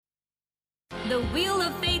The wheel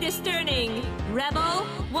of fate is turning. Rebel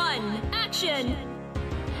 1, action!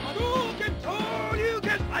 Hadouken,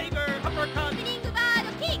 Shoryuken, Tiger, Uppercut, Spinning guard,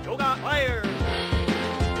 kick! Yoga, Fire.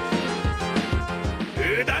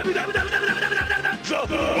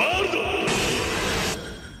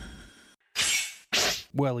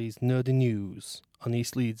 Welly's Nerdy News on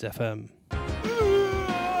East Leeds FM.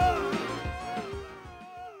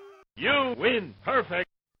 You win. Perfect.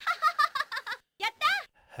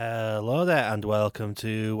 Hello there and welcome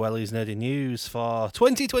to Welly's Nerdy News for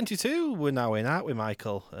 2022. We're now in, aren't we,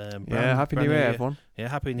 Michael? Happy New Year, everyone. Yeah,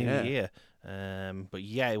 Happy New Year. But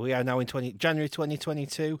yeah, we are now in January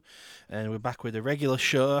 2022 and we're back with a regular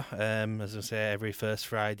show, as I say, every first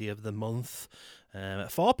Friday of the month. At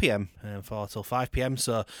 4pm, 4 till 5pm,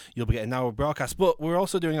 so you'll be getting an hour broadcast. But we're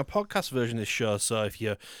also doing a podcast version of this show, so if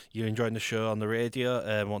you're enjoying the show on the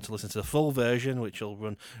radio, want to listen to the full version, which will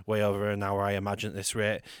run way over an hour, I imagine, at this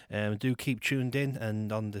rate, do keep tuned in and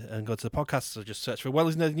go to the podcast. So just search for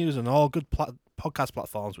Welly's Nerdy News on all good podcast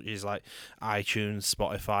platforms, which is like iTunes,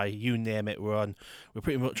 Spotify, you name it, we're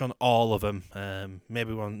pretty much on all of them.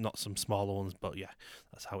 Maybe we're on not some smaller ones, but yeah,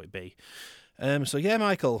 that's how it be. So yeah,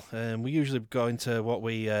 Michael, we usually go into what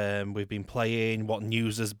we've been playing, what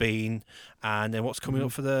news has been, and then what's coming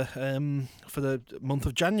up for the month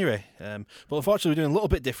of January. But unfortunately, we're doing a little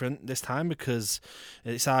bit different this time because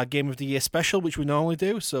it's our Game of the Year special, which we normally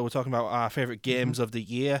do. So we're talking about our favourite games of the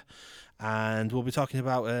year. And we'll be talking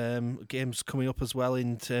about games coming up as well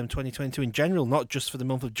in 2022 in general, not just for the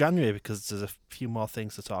month of January, because there's a few more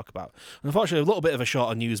things to talk about. And unfortunately, a little bit of a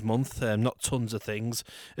shorter news month, not tons of things.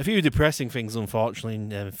 A few depressing things,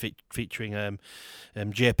 unfortunately, featuring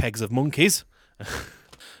JPEGs of monkeys.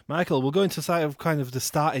 Michael, we'll go into kind of the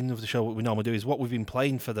starting of the show. What we normally do is what we've been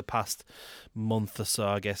playing for the past month or so,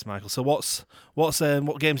 I guess, Michael. So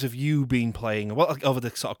what games have you been playing over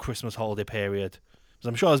the sort of Christmas holiday period?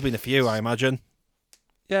 I'm sure there's been a few, I imagine.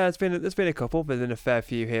 Yeah, there's been a couple, but then a fair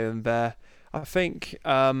few here and there. I think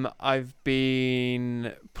I've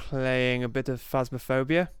been playing a bit of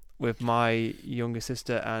Phasmophobia with my younger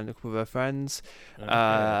sister and a couple of her friends,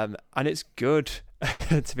 and it's good.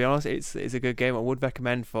 To be honest, it's a good game. I would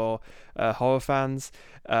recommend for horror fans.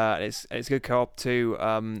 It's good co-op too.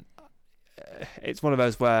 It's one of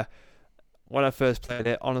those where, when I first played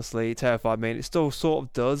it, honestly, it terrified me, and it still sort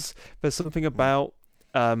of does. There's something about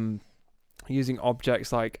using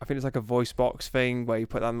objects like, I think it's like a voice box thing where you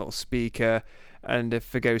put that little speaker, and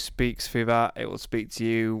if the ghost speaks through that, it will speak to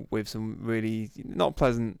you with some really not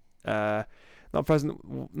pleasant words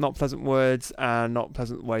and not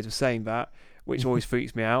pleasant ways of saying that, which always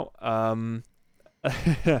freaks me out. I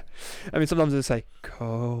mean, sometimes they say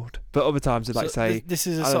cold, but other times they say. This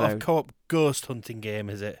is a sort of co-op ghost hunting game,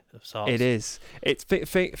 is it? Of sorts? It is. It's think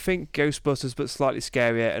Ghostbusters, but slightly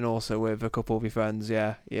scarier, and also with a couple of your friends.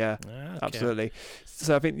 Yeah, absolutely.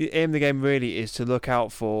 So I think the aim of the game really is to look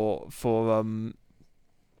out for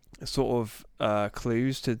sort of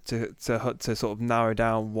clues to sort of narrow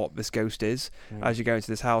down what this ghost is as you go into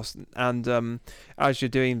this house, and as you're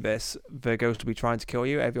doing this, the ghost will be trying to kill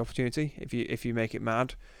you at every opportunity if you make it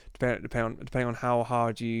mad. Depending on how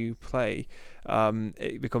hard you play,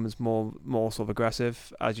 it becomes more sort of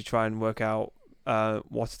aggressive as you try and work out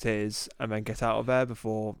what it is and then get out of there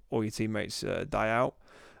before all your teammates die out.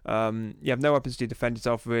 You have no weapons to defend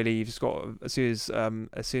yourself really. You've just got, as soon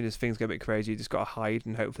as things get a bit crazy, you just got to hide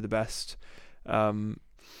and hope for the best.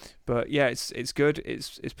 But yeah, it's good.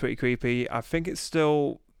 It's pretty creepy. I think it's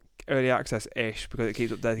still early access-ish because it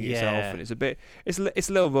keeps updating itself, and it's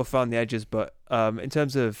a little rough around the edges. But in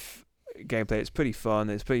terms of gameplay, it's pretty fun.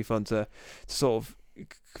 It's pretty fun to sort of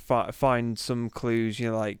find some clues,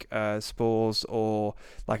 like spores, or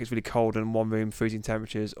like it's really cold in one room, freezing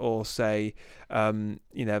temperatures, or say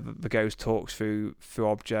the ghost talks through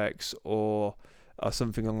objects, or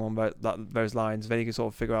something along those lines. Then you can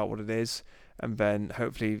sort of figure out what it is, and then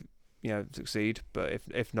hopefully succeed. But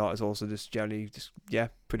if not, it's also just generally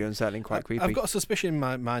pretty unsettling, quite creepy. I've got a suspicion in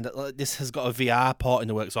my mind that this has got a VR port in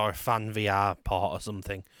the works, or a fan VR port or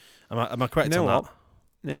something. Am I correct on that?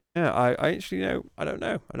 Yeah, I actually know. I don't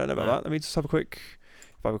know about that. Let me just have a quick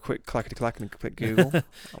clackety-clack and click Google.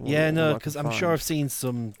 Because I'm sure I've seen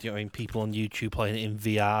some people on YouTube playing it in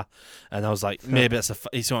VR, and I was like, maybe it's a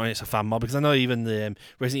fan mod, because I know even the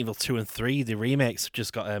Resident Evil 2 and 3, the remakes, have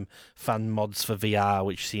just got fan mods for VR,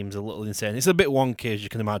 which seems a little insane. It's a bit wonky, as you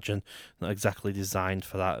can imagine, not exactly designed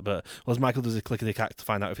for that. But as Michael does a clickety-clack to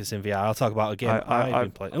find out if it's in VR, I'll talk about a game I've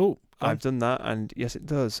been playing. Oh, I've done that, and yes, it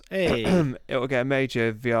does. Hey. It will get a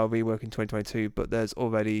major VR rework in 2022, but there's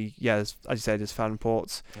already, as you said, there's fan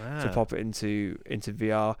ports to pop it into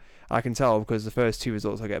VR. I can tell because the first 2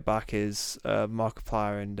 results I get back is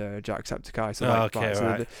Markiplier and Jacksepticeye. So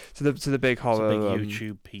right. So the big horror, so big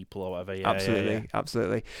YouTube people or whatever. Yeah,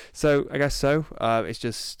 absolutely. So I guess so. It's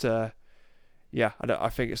just. I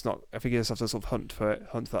think it's not. I think you just have to sort of hunt for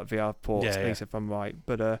that VR port space if I'm right.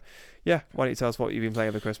 But why don't you tell us what you've been playing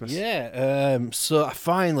over Christmas? So I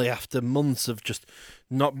finally, after months of just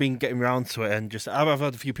not been getting around to it, and just I've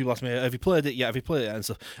had a few people ask me, "Have you played it yet? Have you played it?" And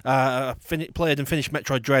so I played and finished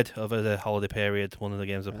Metroid Dread over the holiday period. One of the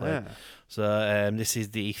games I played. So this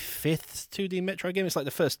is the 5th 2D Metroid game. It's like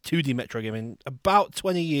the first 2D Metroid game in about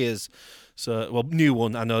 20 years. So, new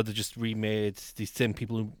one. I know they just remade, these same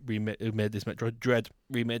people who made this Metroid Dread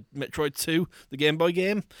remade Metroid 2, the Game Boy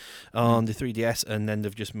game, on the 3DS, and then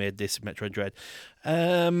they've just made this Metroid Dread.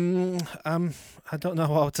 I don't know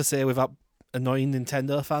what to say without annoying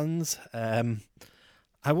Nintendo fans.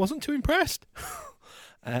 I wasn't too impressed,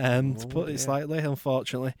 to put it slightly,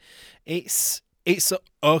 unfortunately. It's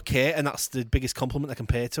okay, and that's the biggest compliment I can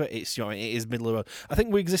pay to it. It is middle of the road. I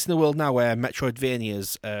think we exist in a world now where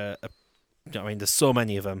Metroidvanias there's so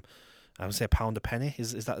many of them. I would say a pound a penny.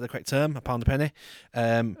 Is that the correct term? A pound a penny.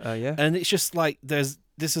 And it's just like this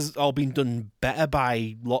has all been done better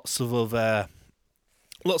by lots of other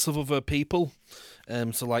people.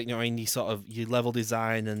 So like the sort of your level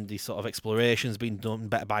design and the sort of exploration has been done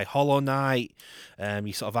better by Hollow Knight.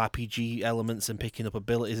 Your sort of RPG elements and picking up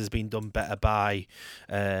abilities has been done better by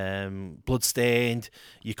Bloodstained.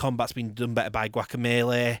 Your combat's been done better by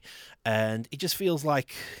Guacamelee, and it just feels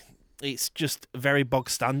like it's just very bog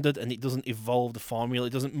standard, and it doesn't evolve the formula.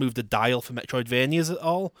 It doesn't move the dial for Metroidvanias at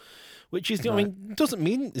all, which is, doesn't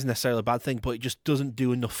mean it's necessarily a bad thing, but it just doesn't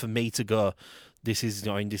do enough for me to go, this is,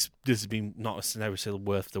 this has been not necessarily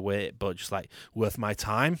worth the wait, but just like worth my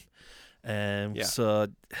time. So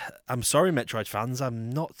I'm sorry, Metroid fans, I'm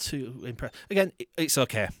not too impressed. Again, it's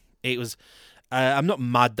okay. It was. I'm not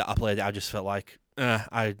mad that I played it. I just felt like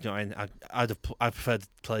I'd prefer to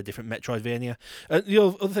play a different Metroidvania. The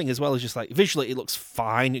other thing as well is just like visually it looks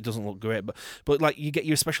fine. It doesn't look great, but like you get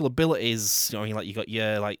your special abilities. You got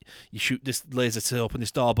you shoot this laser to open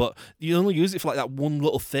this door, but you only use it for like that one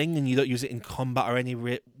little thing, and you don't use it in combat or any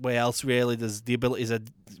way else really. The abilities are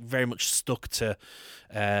very much stuck to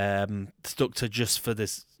just for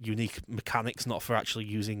this unique mechanics, not for actually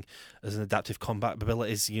using as an adaptive combat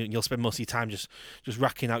abilities. You'll spend most of your time just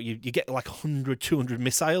racking out. You get like 100, 200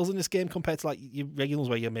 missiles in this game compared to like your regulars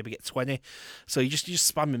where you maybe get 20. So you just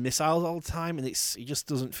spamming missiles all the time, and it just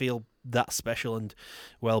doesn't feel that special and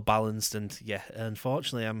well balanced. And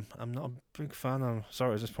unfortunately, I'm not a big fan. I'm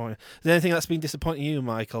sorry at this point. Is there anything that's been disappointing you,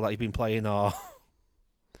 Michael, that you've been playing, or?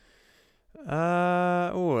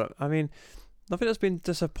 Nothing that's been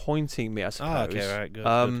disappointing me, I suppose. Okay, right, good.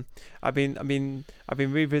 I've been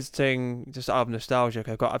revisiting just out of nostalgia.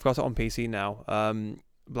 I've got it on PC now.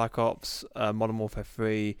 Black Ops, Modern Warfare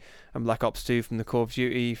 3, and Black Ops 2 from the Call of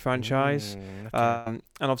Duty franchise. And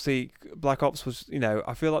obviously, Black Ops was,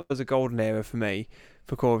 I feel like there was a golden era for me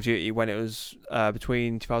for Call of Duty when it was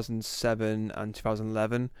between 2007 and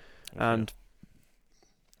 2011, and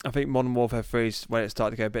I think Modern Warfare 3 is when it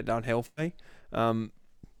started to go a bit downhill for me.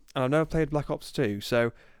 And I've never played Black Ops 2,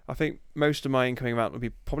 so I think most of my incoming amount would be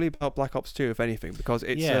probably about Black Ops 2, if anything, because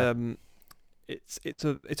it's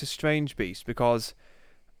a strange beast, because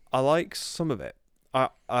I like some of it. How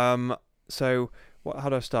do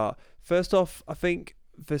I start? First off, I think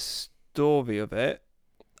the story of it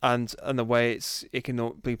and the way it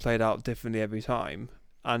can be played out differently every time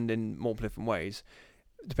and in multiple different ways,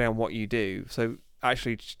 depending on what you do. So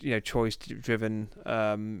actually, choice-driven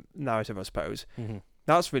narrative, I suppose. Mm-hmm.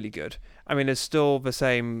 That's really good. I mean, there's still the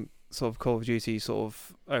same sort of Call of Duty sort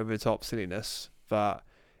of over-the-top silliness that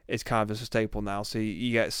is kind of just a staple now. So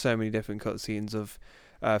you get so many different cutscenes of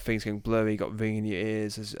things getting blurry, you got ringing in your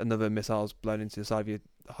ears, there's another missile's blown into the side of your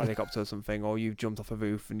helicopter or something, or you've jumped off a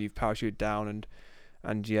roof and you've parachuted down and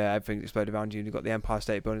everything's exploded around you, and you've got the Empire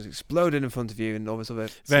State Building exploding in front of you, and all this other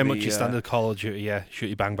very much your standard Call of Duty,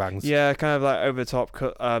 shooty bang bangs. Yeah, kind of like over the top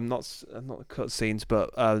cut, not cut scenes, but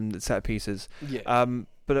set pieces. Yeah.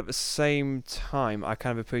 But at the same time, I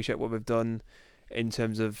kind of appreciate what we've done in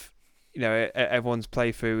terms of, everyone's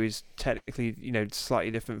playthrough is technically, slightly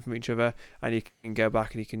different from each other, and you can go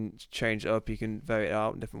back and you can change it up, you can vary it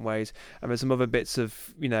out in different ways, and there's some other bits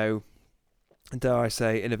of, dare I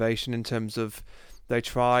say, innovation in terms of. They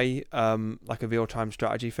try like a real-time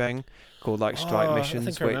strategy thing called like strike missions.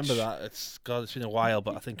 I think I remember that. It's been a while,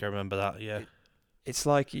 but I think I remember that. Yeah. it's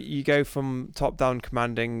like you go from top down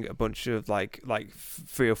commanding a bunch of like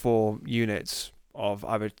 3 or 4 units of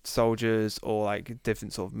either soldiers or like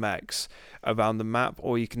different sort of mechs around the map,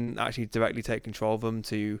 or you can actually directly take control of them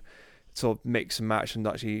to sort of mix and match and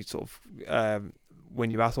actually sort of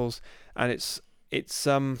win your battles. And it's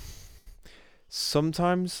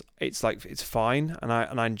sometimes it's like it's fine, and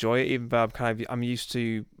I enjoy it, even though I'm used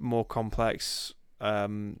to more complex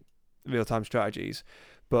real time strategies.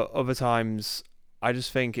 But other times I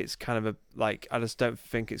just think it's kind of I just don't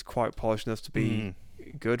think it's quite polished enough to be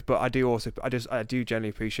good. But I do generally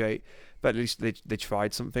appreciate that at least they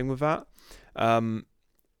tried something with that.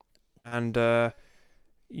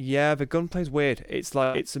 Yeah, the gunplay's weird. It's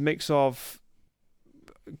like it's a mix of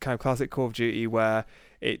kind of classic Call of Duty, where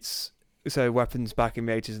it's weapons back in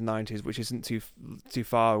the 80s and 90s, which isn't too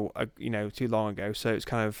far, too long ago. So it's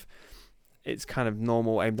kind of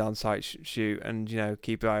normal aim down sight shoot, and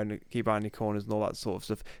keep eye on your corners and all that sort of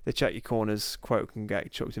stuff. The check your corners quote can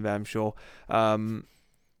get chucked in there, I'm sure.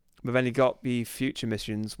 But then you got the future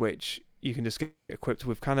missions, which you can just get equipped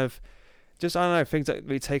with kind of just, I don't know, things that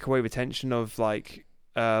really take away the tension of like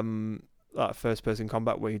first person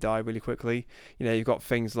combat where you die really quickly. You've got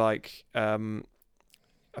things like I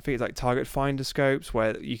think it's like target finder scopes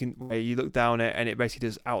where you look down it and it basically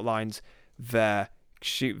just outlines there,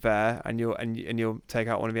 shoot there, and you'll take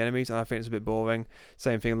out one of the enemies. And I think it's a bit boring.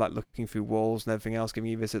 Same thing like looking through walls and everything else,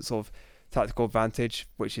 giving you this sort of tactical advantage,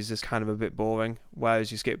 which is just kind of a bit boring.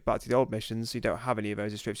 Whereas you skip back to the old missions, you don't have any of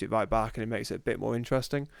those. It strips it right back, and it makes it a bit more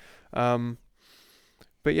interesting. But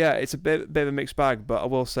yeah, it's a bit of a mixed bag. But I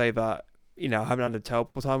will say that I haven't had a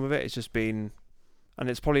terrible time with it. It's just been, and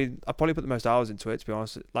I probably put the most hours into it, to be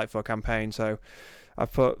honest, like for a campaign. So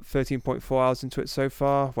I've put 13.4 hours into it so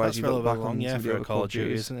far. Whereas That's you look back long, on for a Call of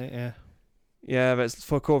Duty, isn't it? Yeah. Yeah, but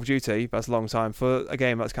for Call of Duty, that's a long time. For a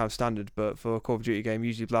game, that's kind of standard. But for a Call of Duty game,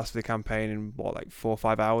 usually lasts for the campaign in 4 or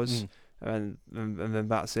 5 hours, and then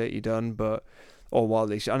that's it. You're done. But while at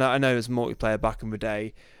least I know there's multiplayer back in the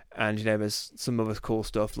day, and there's some other cool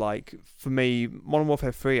stuff. Like for me, Modern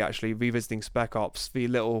Warfare 3 actually revisiting Spec Ops, the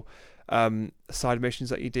little side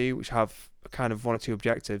missions that you do, which have kind of 1 or 2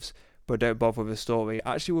 objectives, but don't bother with the story,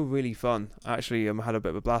 actually were really fun. Actually, I had a bit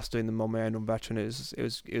of a blast doing them on my own on Veteran. It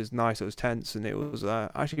was nice. It was tense, and it was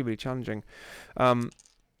actually really challenging. But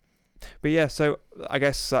yeah, so I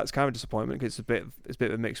guess that's kind of a disappointment because it's a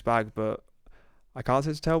bit of a mixed bag. But I can't say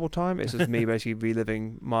it's a terrible time. It's just me basically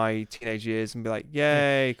reliving my teenage years and be like,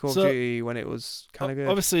 yay, Call of Duty when it was kind of good.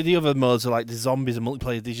 Obviously, the other modes are like the zombies and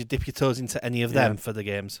multiplayer. Did you dip your toes into any of them for the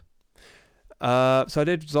games? So I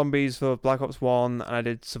did zombies for Black Ops 1, and I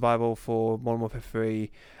did survival for Modern Warfare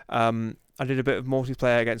 3. I did a bit of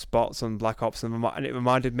multiplayer against bots on Black Ops, and it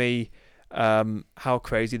reminded me how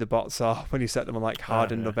crazy the bots are when you set them on like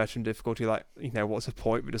hardened or veteran difficulty. Like, what's the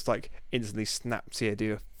point? We just like instantly snaps here,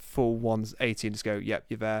 do a full 180 and just go, yep,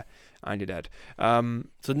 you're there and you're dead. So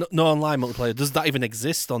no online multiplayer. Does that even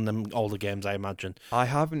exist on them older games? I imagine. I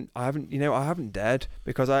haven't dared,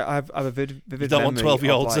 because I have a vivid You don't want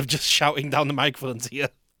 12-year-olds of of just shouting down the microphone to you.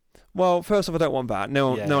 Well, first off, I don't want that. No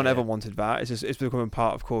one ever wanted that. It's becoming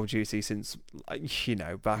part of Call of Duty since back in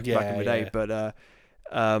the day. But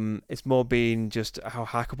it's more been just how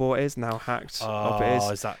hackable it is and how hacked up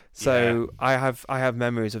it is. So I have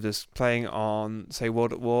memories of just playing on, say,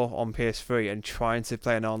 World at War on PS3 and trying to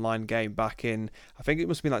play an online game back in, I think it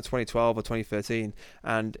must have been like 2012 or 2013,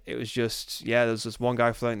 and it was just there was just one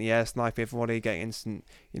guy floating in the air, sniping everybody, getting instant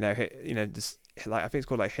hit, just like I think it's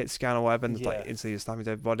called like hit scan or whatever, and like instantly sniping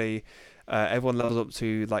everybody. Everyone levels up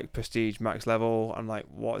to like prestige max level. I'm like,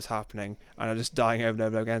 what is happening? And I'm just dying over and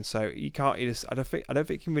over again. So I don't think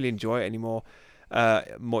you can really enjoy it anymore.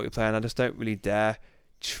 Multiplayer, and I just don't really dare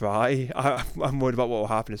try. I'm worried about what will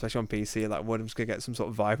happen, especially on PC. Like, what, I'm just gonna get some sort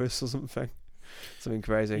of virus or something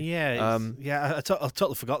crazy. I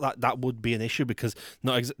totally forgot that would be an issue, because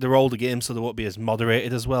they're older games, so they won't be as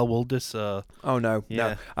moderated as well, will they? So no,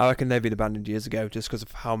 I reckon they've been abandoned years ago just because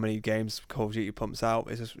of how many games Call of Duty pumps out.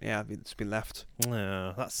 It's been left.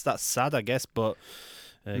 Yeah, that's sad, I guess. But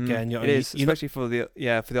again, it is, especially for the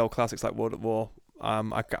old classics like World at War.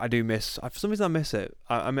 I do miss. For some reason, I miss it.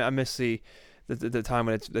 I miss the time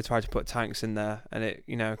when they tried to put tanks in there, and it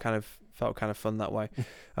kind of felt kind of fun that way.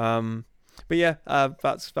 But yeah,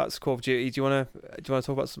 that's Call of Duty. Do you want to talk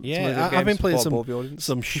about some? Yeah, I've been playing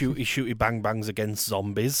some shooty bang bangs against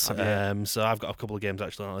zombies. So I've got a couple of games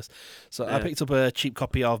actually on this. So I picked up a cheap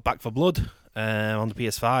copy of Back 4 Blood on the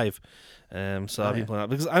PS5. So I've been playing that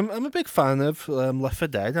because I'm a big fan of Left 4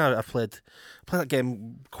 Dead. I've played that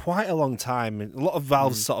game quite a long time. A lot of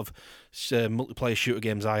Valve's sort of multiplayer shooter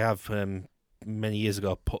games I have many years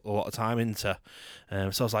ago put a lot of time into.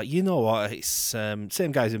 So I was like, you know what? It's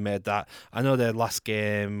same guys who made that. I know their last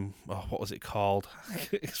game. Oh, what was it called?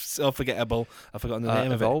 It's so forgettable. I've forgotten the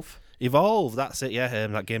name of it. Evolve. That's it. Yeah,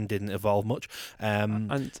 that game didn't evolve much.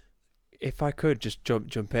 And if I could just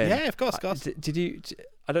jump in. Yeah, of course. Did you?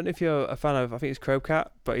 I don't know if you're a fan of. I think it's Crowcat,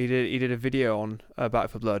 but he did a video on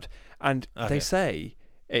Back 4 Blood, and they say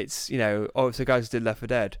it's it's the guys who did Left 4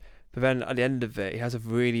 Dead. But then at the end of it, he has a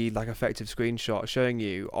really effective screenshot showing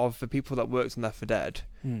you of the people that worked on Left 4 Dead,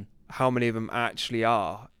 how many of them actually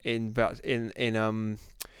are in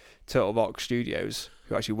Turtle Box Studios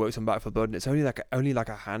who actually worked on Back 4 Blood, and it's only like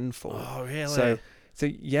a handful. Oh, really? So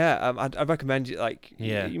yeah, I'd recommend you. I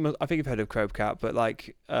think you've heard of Crowcat, but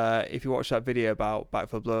if you watch that video about Back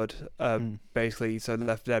 4 Blood, basically, so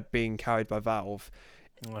Left 4 Dead being carried by Valve,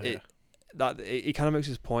 it kind of makes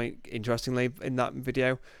his point interestingly in that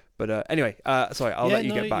video. But anyway, sorry, I'll let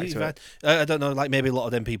you get back to it. I don't know, maybe a lot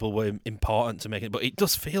of them people were important to make it, but it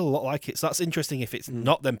does feel a lot like it. So that's interesting if it's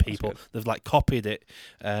not them people. They've copied it.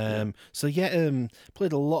 So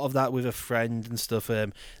played a lot of that with a friend and stuff.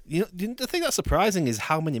 The thing that's surprising is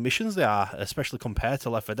how many missions there are, especially compared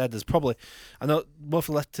to Left 4 Dead. There's probably, I know both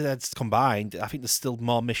Left 4 Dead's combined, I think there's still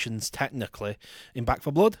more missions technically in Back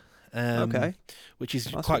 4 Blood. Which is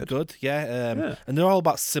quite good. Yeah. And they're all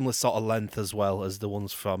about similar sort of length as well as the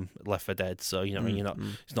ones from Left 4 Dead. So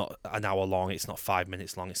it's not an hour long, it's not 5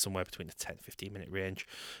 minutes long, it's somewhere between the 10-15 minute range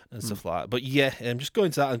and stuff like that. But yeah, just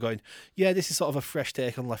going to that and going, yeah, this is sort of a fresh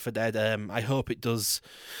take on Left 4 Dead. I hope it does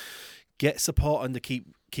get support and to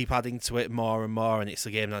keep adding to it more and more, and it's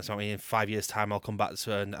a game that's in 5 years' time I'll come back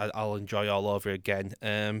to it and I'll enjoy all over again.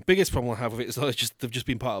 Biggest problem I have with it is they've just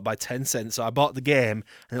been bought up by Tencent. So I bought the game,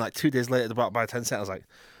 and then 2 days later they bought it by Tencent. I was like,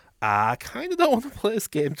 I kind of don't want to play this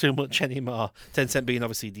game too much anymore. Tencent being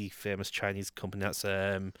obviously the famous Chinese company that's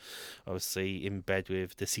obviously in bed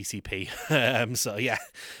with the CCP. So yeah,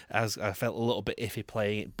 I felt a little bit iffy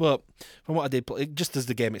playing it. But from what I did play, just as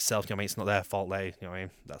the game itself, it's not their fault. That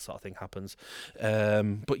sort of thing happens.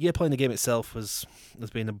 But yeah, playing the game itself has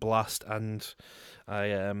been a blast, and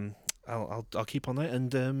I'll keep on it,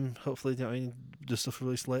 and hopefully the stuff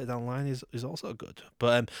released later down the line is also good.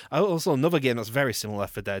 But also another game that's very similar to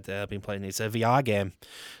Left 4 Dead I've been playing. It's a VR game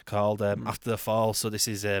called After the Fall. So this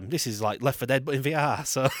is like Left 4 Dead but in VR.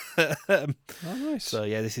 So nice. So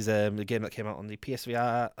yeah, this is a game that came out on the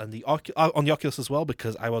PSVR and on the Oculus as well,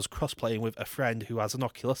 because I was cross playing with a friend who has an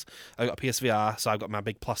Oculus. I got a PSVR, so I've got my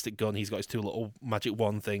big plastic gun. He's got his 2 little magic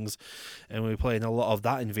wand things, and we were playing a lot of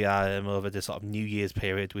that in VR over the sort of New Year's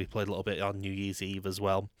period. We played a little bit on New Year's Eve as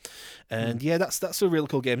well, and yeah, that's a really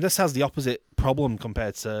cool game. This has the opposite problem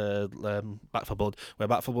compared to Back 4 Blood, where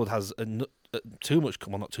Back 4 Blood has not too much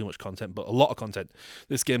content, but a lot of content.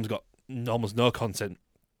 This game's got almost no content.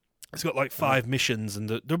 It's got 5 missions, and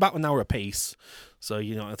they're about an hour a piece, so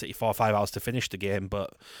it'll take you 4 or 5 hours to finish the game.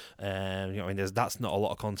 But that's not a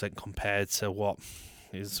lot of content compared to what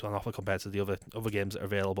is on offer compared to the other games that are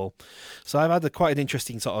available. So I've had quite an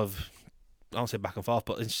interesting sort of, I won't say back and forth,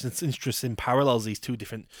 but it's interesting parallels, these 2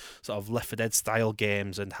 different sort of Left 4 Dead style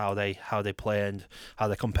games and how they play and how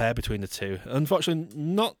they compare between the 2. Unfortunately,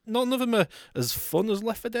 none of them are as fun as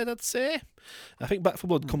Left 4 Dead, I'd say. I think Back 4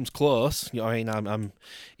 Blood comes close. I'm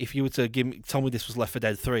if you were to tell me this was Left 4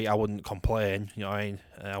 Dead 3, I wouldn't complain.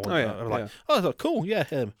 I'd like, oh, cool, yeah.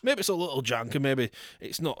 Maybe it's a little jank, and maybe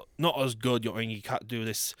it's not as good. You can't do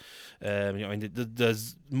this.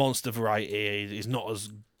 There's monster variety is not as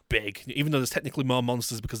big, even though there's technically more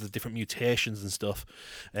monsters because of different mutations and stuff.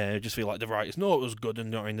 I just feel like the variety's not as good,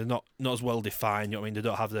 and they're not as well defined. They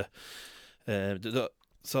don't have the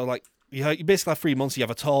you basically have 3 monsters. You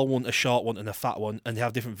have a tall one, a short one, and a fat one, and they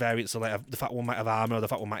have different variants. So the fat one might have armor, the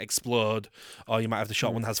fat one might explode, or you might have the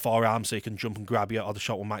short one that has 4 arms so you can jump and grab you, or the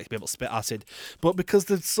short one might be able to spit acid. But because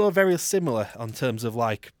they're so very similar in terms of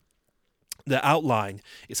the outline,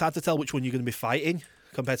 it's hard to tell which one you're going to be fighting.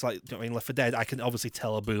 Compared to Left 4 Dead, I can obviously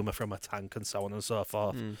tell a boomer from a tank and so on and so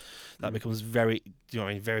forth. That becomes very,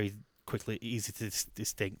 very quickly easy to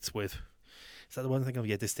distinct with. Is that the one thing?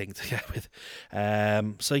 Yeah, distinct. Yeah, with.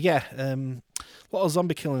 So yeah, a lot of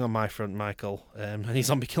zombie killing on my front, Michael. Any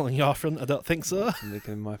zombie killing your front? I don't think so. Zombie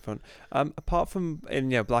killing my front. Apart from in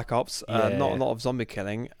Black Ops, not a lot of zombie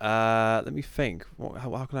killing. Let me think.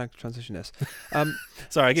 How can I transition this?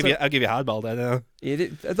 Sorry, I'll give you a hardball there. A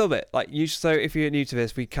little bit. So if you're new to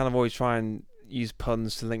this, we kind of always try and use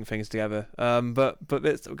puns to link things together. But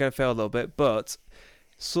it's going to fail a little bit. But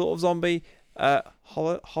sort of zombie.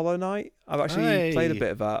 Hollow Knight. I've actually played a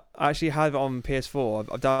bit of that. I actually had it on PS4.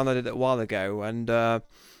 I've downloaded it a while ago, and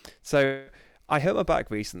so I hurt my back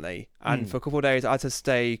recently, and for a couple of days I had to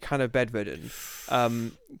stay kind of bedridden,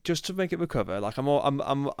 just to make it recover. Like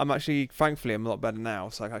I'm actually, thankfully, I'm a lot better now,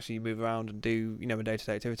 so I can actually move around and do my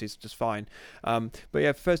day-to-day activities just fine. But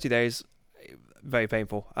yeah, for the first 2 days, very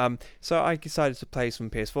painful. So I decided to play some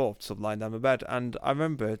PS4, sort of lying down my bed, and I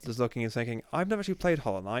remember just looking and thinking, I've never actually played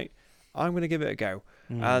Hollow Knight. I'm going to give it a go.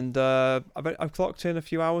 And I've clocked in a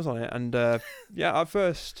few hours on it, and yeah, at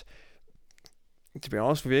first, to be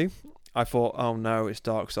honest with you, I thought, oh no, it's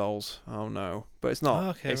Dark Souls. Oh no, but it's not. Oh,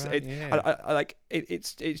 okay,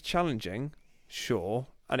 it's challenging, sure,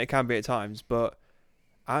 and it can be at times, but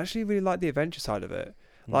I actually really like the adventure side of it.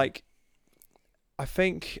 Like, I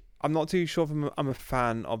think I'm not too sure if I'm a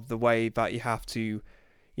fan of the way that you have to,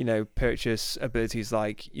 purchase abilities.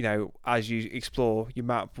 Like, as you explore, your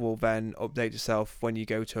map will then update itself when you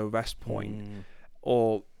go to a rest point,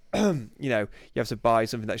 or you have to buy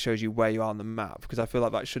something that shows you where you are on the map, because I feel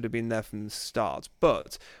like that should have been there from the start.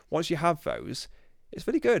 But once you have those, it's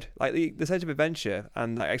really good. Like, the sense of adventure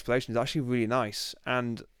and like exploration is actually really nice,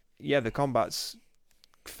 and yeah, the combat's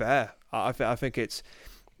fair. I think it's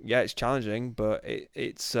challenging, but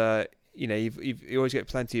it's you always get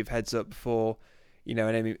plenty of heads up before an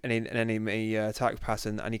enemy attack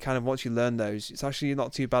pattern, and you kind of, once you learn those, it's actually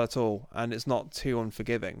not too bad at all, and it's not too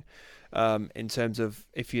unforgiving. In terms of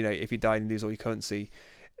if you die and lose all your currency,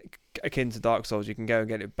 akin to Dark Souls, you can go and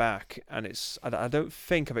get it back, and I don't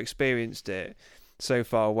think I've experienced it so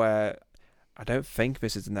far where, I don't think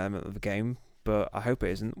this is an element of the game, but I hope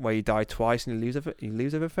it isn't, where you die twice and you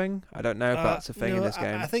lose everything. I don't know if that's a thing in this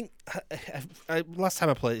game. I think last time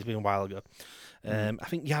I played, it's been a while ago. I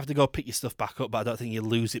think you have to go pick your stuff back up, but I don't think you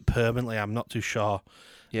lose it permanently. I'm not too sure.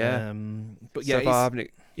 Yeah, but so yeah, far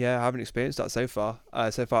I haven't experienced that so far.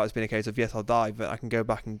 So far it's been a case of, yes, I'll die, but I can go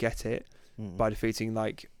back and get it by defeating,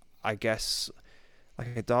 like, I guess,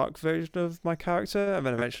 like a dark version of my character, and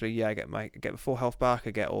then eventually, I get the full health back.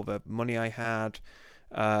 I get all the money I had,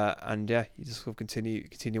 and yeah, you just sort of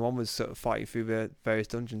continue on with sort of fighting through the various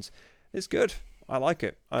dungeons. It's good. I like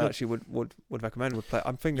it. I actually would recommend.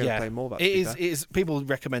 I'm thinking of playing more of that. It is. People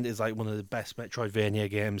recommend it as like one of the best Metroidvania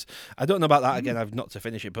games. I don't know about that. Again, I've not to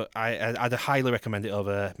finish it, but I'd highly recommend it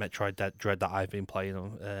over Metroid Dread that I've been playing.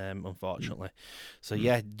 Unfortunately, so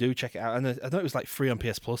yeah, do check it out. And I know it was like free on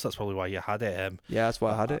PS Plus. That's probably why you had it. Yeah, that's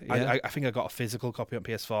why I had it. Yeah. I think I got a physical copy on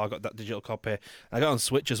PS4. I got that digital copy. I got it on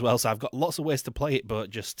Switch as well. So I've got lots of ways to play it, but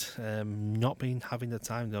just not been having the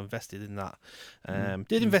time to invest in that.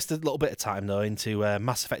 Did invest a little bit of time though into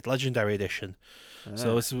Mass Effect Legendary Edition.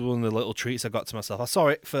 So this is one of the little treats I got to myself. I saw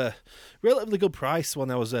it for relatively good price when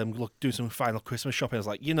I was doing some final Christmas shopping. I was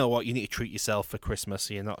like, you know what, you need to treat yourself for Christmas.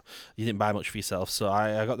 You didn't buy much for yourself, so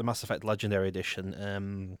I got the Mass Effect Legendary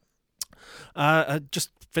Edition. I just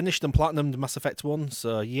finished and platinumed Mass Effect 1,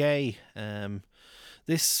 so yay.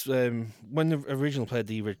 This, when I originally played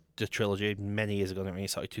the trilogy many years ago,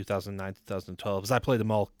 sort of 2009, 2012, as I played them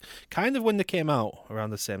all kind of when they came out around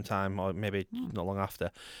the same time, or maybe not long after.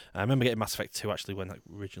 I remember getting Mass Effect 2 actually when that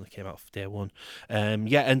originally came out for day one.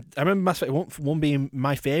 And I remember Mass Effect 1 being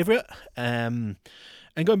my favourite. And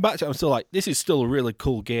going back to it, I'm still like, this is still a really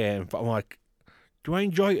cool game, but I'm like, do I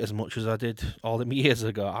enjoy it as much as I did all them years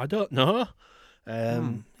ago? I don't know.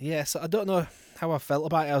 So I don't know how I felt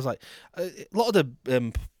about it. I was like, a lot of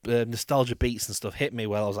the nostalgia beats and stuff hit me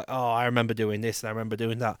well. I was like, oh, I remember doing this and I remember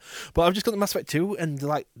doing that. But I've just got the Mass Effect 2, and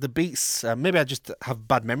like the beats, maybe I just have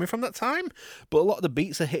bad memory from that time, but a lot of the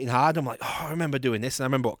beats are hitting hard. I'm like, oh, I remember doing this, and I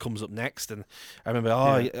remember what comes up next, and I remember,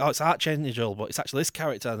 it's Archangel, but it's actually this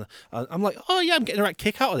character, and I'm like, oh yeah, I'm getting a right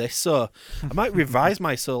kick out of this. So I might revise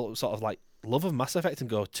my sort of like love of Mass Effect and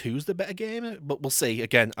go 2's the better game, but we'll see.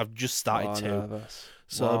 Again, I've just started 2.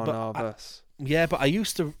 But I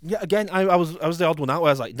used to. Yeah, again, I was the odd one out where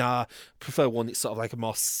I was like, nah, prefer one. It's sort of like a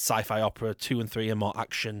more sci-fi opera. 2 and 3 are more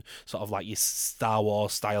action, sort of like your Star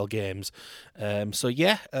Wars style games. I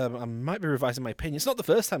might be revising my opinion. It's not the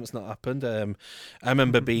first time it's not happened. I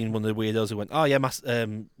remember being one of the weirdos who went, oh yeah,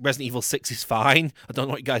 Resident Evil 6 is fine. I don't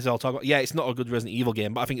know what you guys are all talking about. Yeah, it's not a good Resident Evil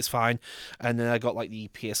game, but I think it's fine. And then I got like the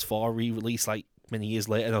PS4 re-release like many years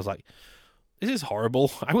later, and I was like, this is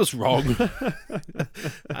horrible. I was wrong.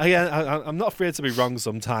 I'm not afraid to be wrong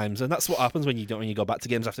sometimes, and that's what happens when you go back to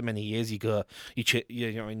games after many years. What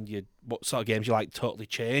sort of games you like totally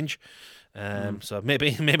change. So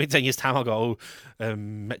maybe 10 years time I'll go,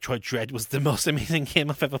 Metroid Dread was the most amazing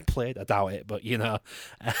game I've ever played. I doubt it, but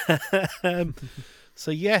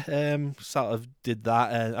So sort of did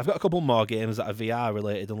that. I've got a couple more games that are VR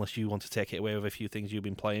related, unless you want to take it away with a few things you've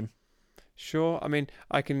been playing. Sure. I mean,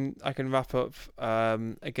 I can wrap up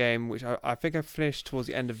a game which I think I finished towards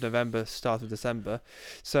the end of November, start of December.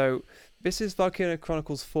 So This is Valkyria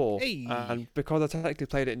Chronicles 4, Hey. and because I technically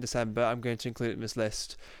played it in December, I'm going to include it in this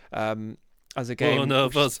list as a game. One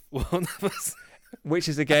of us. Which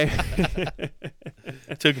is a game.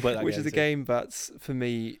 Which is a game that's for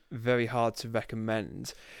me very hard to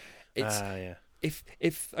recommend. It's yeah.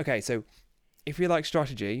 So if you like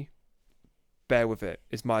strategy, bear with it.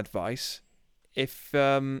 Is my advice. If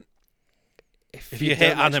you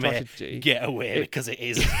hate like anime, strategy, get away because it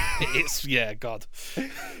is. It's God.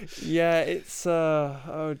 Yeah, it's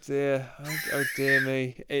oh dear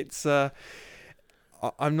me. It's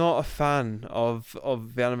I'm not a fan of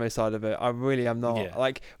the anime side of it. I really am not. Yeah.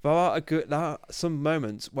 Like there are some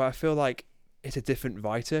moments where I feel like it's a different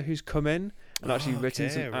writer who's come in and actually written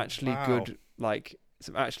some actually good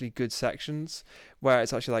good sections where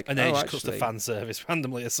it's actually like And then it just cuts to fan service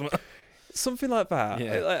randomly or something. Something like that.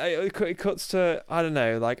 Yeah. It cuts to, I don't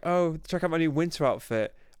know, like, oh, check out my new winter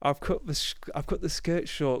outfit. I've cut the skirt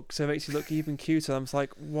short so it makes you look even cuter. I'm just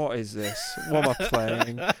like, what is this? What am I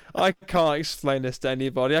playing? I can't explain this to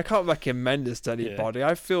anybody. I can't recommend this to anybody. Yeah.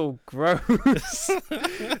 I feel gross.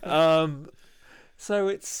 So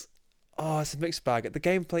it's a mixed bag. The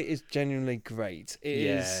gameplay is genuinely great. It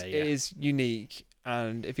is unique.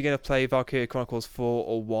 And if you're going to play Valkyria Chronicles 4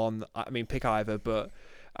 or 1, I mean, pick either, but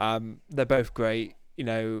they're both great. You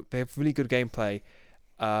know, they have really good gameplay.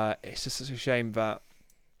 It's just such a shame that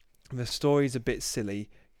the story's a bit silly,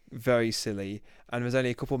 very silly, and there's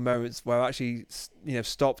only a couple of moments where I actually,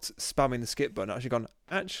 stopped spamming the skip button. Actually gone,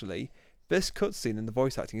 this cutscene and the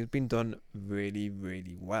voice acting has been done really,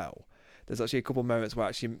 really well. There's actually a couple of moments where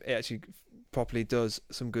it actually properly does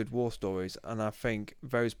some good war stories, and I think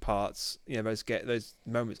those parts, those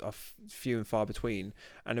moments are few and far between,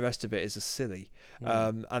 and the rest of it is just silly.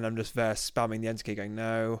 And I'm just there spamming the enter key, going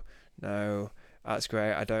no. That's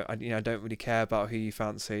great. I don't really care about who you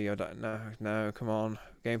fancy. I don't know. No, come on.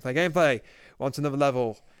 Gameplay. Want another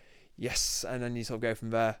level? Yes, and then you sort of go from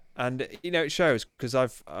there. And it shows because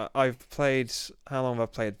I've played. How long have I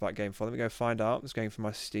played that game for? Let me go find out. It's going for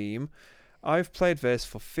my Steam. I've played this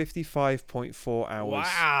for 55.4 hours.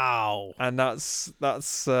 Wow. And that's one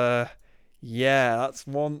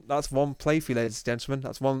playthrough, ladies and gentlemen.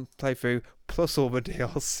 That's one playthrough plus all the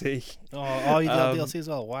DLC. Oh, you did DLC as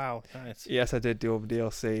well. Wow, nice. Yes, I did do all the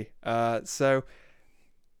DLC. So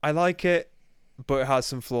I like it, but it has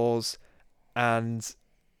some flaws. And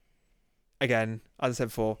again, as I said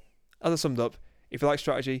before, as I summed up, if you like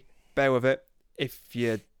strategy, bear with it. If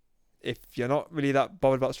you're not really that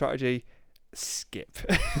bothered about strategy, skip.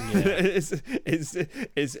 Yeah.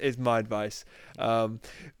 is my advice.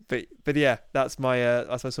 But yeah, that's my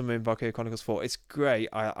summary in Valkyria Chronicles 4. It's great.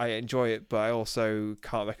 I enjoy it, but I also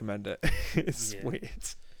can't recommend it. It's weird.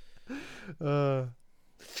 Do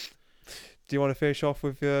you want to finish off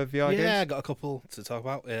with VR games? Yeah, I got a couple to talk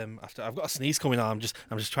about. After I've got a sneeze coming on. I'm just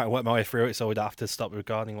trying to work my way through it, so we'd have to stop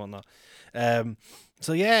recording and whatnot.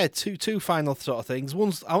 So yeah, two final sort of things.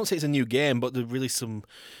 One's, I won't say it's a new game, but there's really some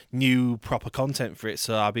new proper content for it.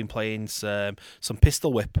 So I've been playing some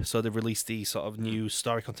Pistol Whip. So they've released the sort of new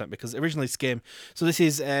story content because originally this game. So this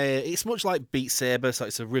is it's much like Beat Saber. So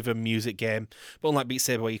it's a rhythm music game, but unlike Beat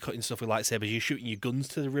Saber where you're cutting stuff with lightsabers, you're shooting your guns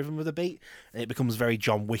to the rhythm of the beat, and it becomes very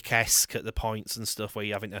John Wick-esque at the points and stuff where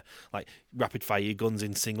you're having to like rapid fire your guns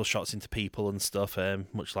in single shots into people and stuff,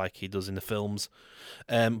 much like he does in the films.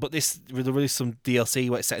 But this there released some DLC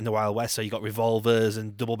where it's set in the Wild West, so you got revolvers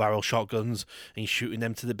and double barrel shotguns and you're shooting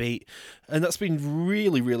them to the beat, and that's been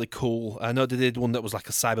really, really cool. I know they did one that was like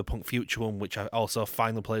a cyberpunk future one, which I also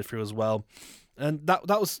finally played through as well, and that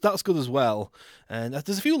was good as well. And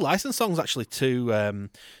there's a few licensed songs actually to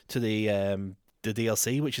the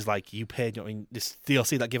DLC, which is like you paid, this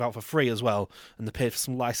DLC that give out for free as well, and they paid for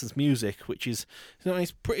some licensed music, which is,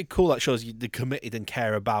 it's pretty cool. That shows you they're committed and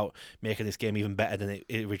care about making this game even better than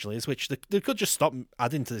it originally is, which they could just stop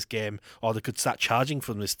adding to this game, or they could start charging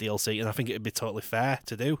from this DLC, and I think it would be totally fair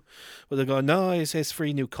to do. But they're going, no, here's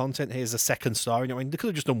free new content, here's a second story. They could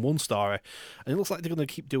have just done one story, and it looks like they're going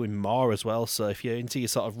to keep doing more as well. So if you're into your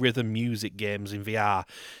sort of rhythm music games in VR,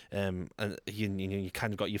 and you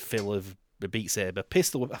kind of got your fill of the Beat Saber,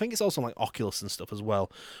 Pistol Whip, I think it's also like Oculus and stuff as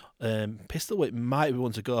well. Pistol Whip might be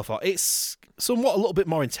one to go for. It's somewhat a little bit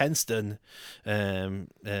more intense than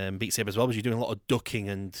Beat Saber as well, because you're doing a lot of ducking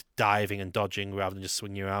and diving and dodging rather than just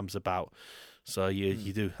swinging your arms about. So you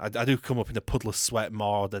do. I do come up in a puddle of sweat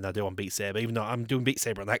more than I do on Beat Saber, even though I'm doing Beat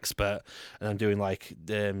Saber on Expert and I'm doing like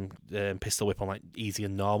Pistol Whip on like easy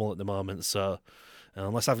and normal at the moment. So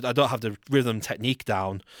unless I don't have the rhythm technique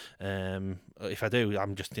down, if I do,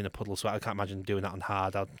 I'm just in a puddle of sweat. I can't imagine doing that on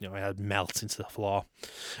hard. I'd melt into the floor.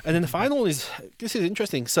 And then the final one is, this is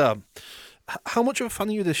interesting. So How much of a fan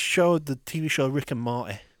are you of the TV show Rick and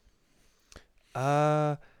Morty?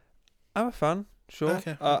 I'm a fan, sure.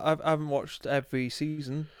 Okay. I haven't watched every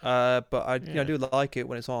season, but I do like it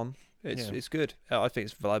when it's on. It's good. I think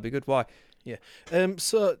it's reliably good. Why? Yeah.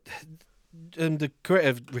 The creator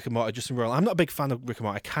of Rick and Morty, Justin Roiland, I'm not a big fan of Rick and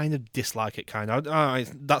Morty. I kind of dislike it.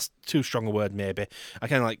 That's too strong a word, maybe. I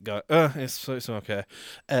kind of like go, it's okay.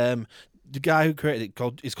 The guy who created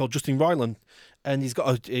it is called Justin Roiland, and he's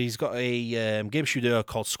got a game studio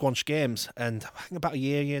called Squanch Games. And I think about a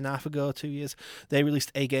year and a half ago, 2 years, they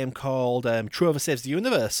released a game called Trover Saves the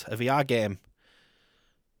Universe, a VR game.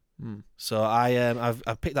 So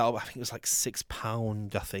I've picked that up. I think it was like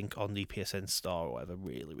 £6, I think, on the PSN store or whatever,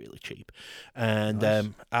 really, really cheap. And nice.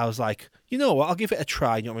 I was like, you know what, I'll give it a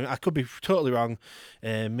try. You know what I mean? I could be totally wrong.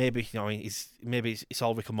 Maybe it's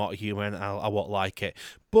all Rick and Morty humor, and I won't like it.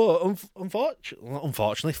 But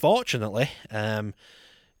fortunately,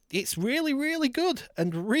 it's really, really good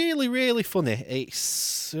and really, really funny. It's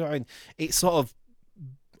sort of.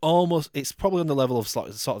 It's probably on the level of sort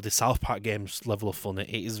of the South Park games level of fun. It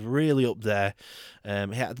is really up there.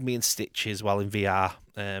 It had me in stitches while in VR.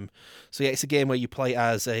 So yeah, it's a game where you play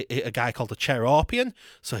as a guy called a Chairopian.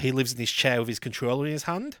 So he lives in his chair with his controller in his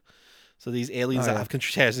hand. So these aliens that have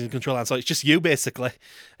chairs in control hand. So it's just you basically,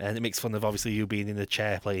 and it makes fun of obviously you being in the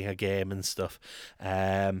chair playing a game and stuff.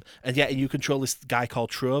 And you control this guy called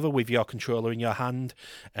Trover with your controller in your hand,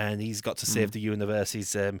 and he's got to save the universe.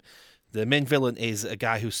 The main villain is a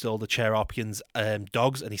guy who stole the Chairopian's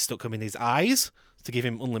dogs, and he stuck them in his eyes to give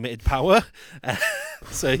him unlimited power.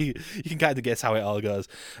 So you can kind of guess how it all goes.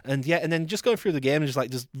 And then just going through the game,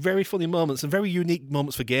 just very funny moments and very unique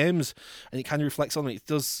moments for games, and it kind of reflects on it. It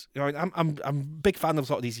does. I'm a big fan of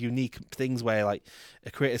sort of these unique things where like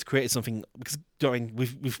a creator's created something, because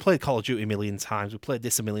we've played Call of Duty a million times, we've played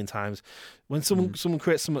this a million times. When someone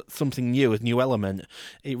creates something new, a new element,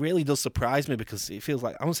 it really does surprise me, because it feels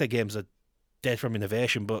like, I won't say games are dead from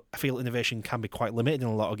innovation, but I feel innovation can be quite limited in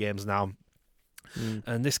a lot of games now.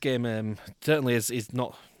 And this game certainly is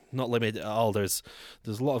not limited at all. There's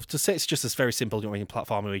a lot of, to say it's just as very simple,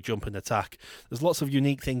 platforming where you jump and attack. There's lots of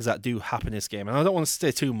unique things that do happen in this game, and I don't want to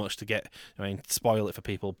say too much to spoil it for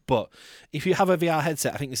people. But if you have a VR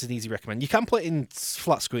headset, I think this is an easy recommend. You can play it in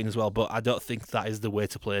flat screen as well, but I don't think that is the way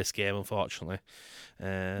to play this game, unfortunately.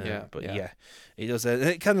 It does.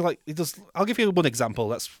 It kind of like it does. I'll give you one example.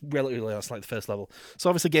 That's like the first level. So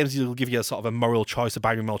obviously, games will give you a sort of a moral choice, a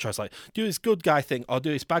binary moral choice, like do this good guy thing or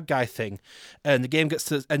do this bad guy thing. And the game gets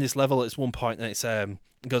to end this level at one point, and it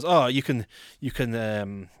goes, oh, you can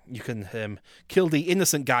kill the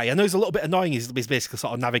innocent guy. I know he's a little bit annoying. He's basically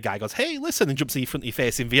sort of Navi guy. Goes, hey, listen, and jumps in front of your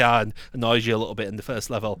face in VR and annoys you a little bit in the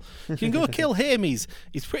first level. You can go kill him. He's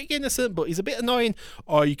pretty innocent, but he's a bit annoying.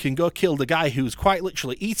 Or you can go kill the guy who's quite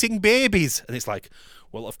literally eating babies. And it's like,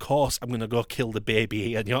 well, of course I'm going to go kill the baby,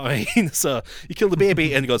 you know what I mean? So you kill the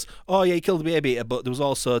baby, and he goes, oh yeah, you killed the baby, but there was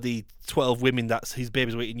also the 12 women that his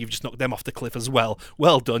baby's waiting, you've just knocked them off the cliff as well.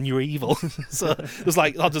 Well done, you're evil. So there's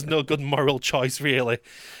there's no good moral choice, really.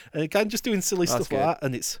 And kind of just doing silly stuff like that,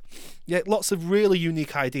 and it's, lots of really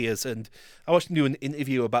unique ideas. And I watched him do an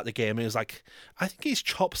interview about the game, and he was like, I think his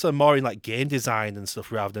chops are more in like game design and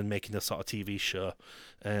stuff rather than making a sort of TV show.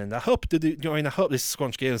 And I hope this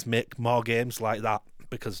Squanch Games make more games like that,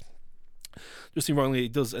 because Justin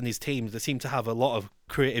Roiland does, and his team, they seem to have a lot of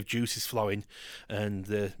creative juices flowing,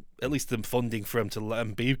 and at least the funding for him to let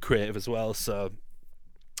him be creative as well. So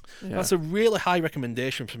that's a really high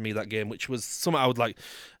recommendation for me, that game, which was something I was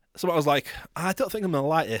like, I don't think I'm gonna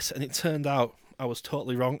like this, and it turned out I was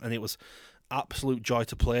totally wrong, and it was absolute joy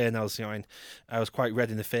to play. And I was quite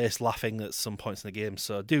red in the face laughing at some points in the game.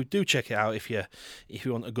 So do check it out if you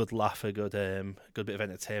want a good laugh, a good bit of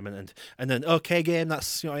entertainment, and then okay game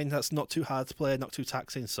that's that's not too hard to play, not too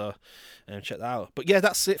taxing. So check that out. But yeah,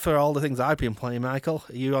 that's it for all the things I've been playing. Michael,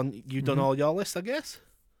 you done all your list, I guess?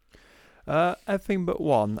 Everything but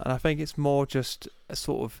one, and I think it's more just a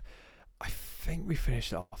sort of, I think we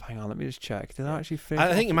finished it off. Hang on, let me just check. Did I actually finish?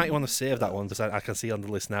 I think you might want to save that one, because I can see on the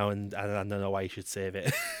list now, and I don't know why you should save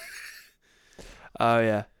it. Oh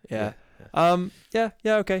yeah.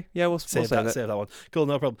 Okay. Yeah, we'll save that one. Cool,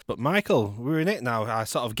 no problem. But Michael, we're in it now. Our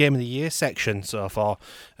sort of game of the year section. So for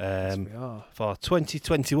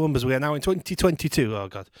 2021, because we are now in 2022. Oh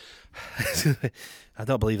god, I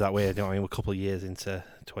don't believe that way. We're a couple of years into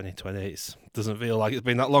 2020. It doesn't feel like it's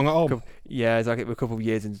been that long at all. Yeah, it's like we're a couple of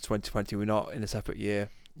years into 2020. We're not in a separate year.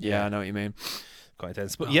 Yeah, I know what you mean. quite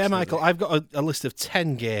intense. But yeah, Michael, I've got a list of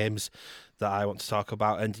 10 games that I want to talk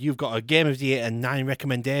about, and you've got a game of the year and 9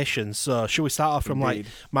 recommendations. So should we start off from like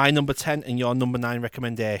my number 10 and your number 9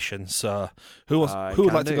 recommendation? So who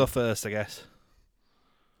would like to go first, I guess?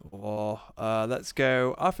 Let's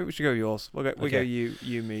go. I think we should go yours. We'll go you,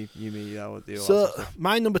 me. So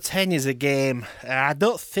my number 10 is a game I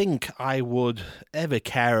don't think I would ever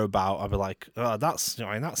care about. I'd be like, oh, that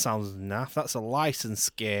sounds naff. That's a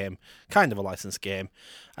licensed game, kind of a licensed game.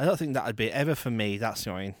 I don't think that'd be ever for me. That's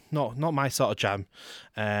not my sort of jam.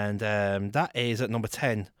 And that is at number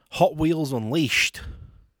 10, Hot Wheels Unleashed.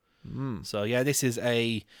 So yeah, this is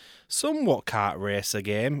a somewhat kart racer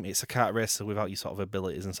game. It's a kart racer without your sort of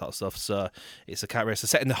abilities and sort of stuff. So it's a kart racer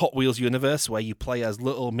set in the Hot Wheels universe where you play as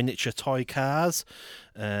little miniature toy cars.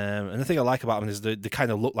 And the thing I like about them is they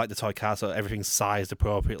kind of look like the toy cars, so everything's sized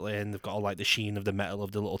appropriately, and they've got all like the sheen of the metal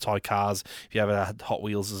of the little toy cars. If you ever had Hot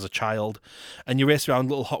Wheels as a child, and you race around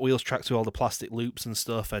little Hot Wheels tracks with all the plastic loops and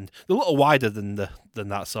stuff, and they're a little wider than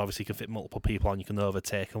that, so obviously you can fit multiple people on, you can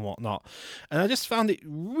overtake and whatnot. And I just found it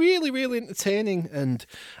really, really entertaining, and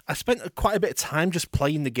I spent quite a bit of time just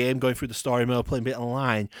playing the game, going through the story mode, playing a bit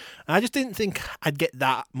online, and I just didn't think I'd get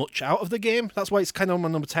that much out of the game. That's why it's kind of on my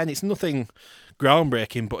number 10. It's nothing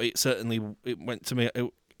groundbreaking, but it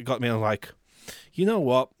got me like, you know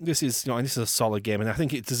what, this is a solid game, and I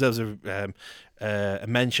think it deserves a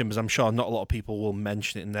mention, because I'm sure not a lot of people will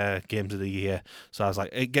mention it in their games of the year. So I was like,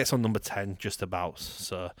 it gets on number 10 just about.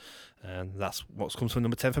 So and that's what comes from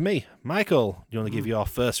number 10 for me. Michael, do you want to give your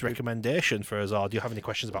first recommendation for us, or do you have any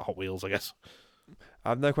questions about Hot Wheels, I guess? I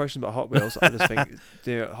have no questions about Hot Wheels. I just think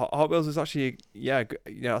Hot Wheels is actually,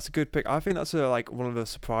 that's a good pick. I think that's one of the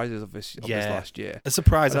surprises of this last year. A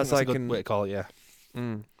surprise, that's a good way to call it, yeah.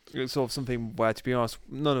 It's sort of something where, to be honest,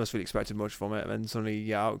 none of us really expected much from it, and then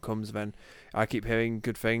suddenly, out it comes. And then I keep hearing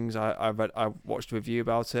good things. I watched a review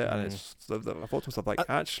about it, and I thought to myself, like,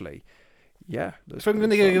 actually, yeah. If I'm going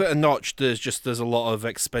to give it a notch, there's a lot of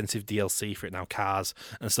expensive DLC for it now, cars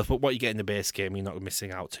and stuff. But what you get in the base game, you're not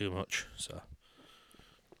missing out too much. So.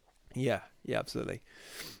 Yeah, absolutely.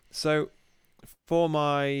 So, for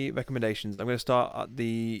my recommendations, I'm going to start at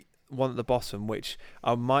the one at the bottom, which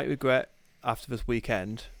I might regret after this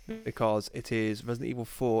weekend, because it is Resident Evil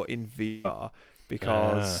 4 in VR,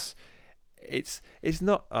 because it's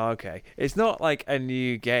not it's not like a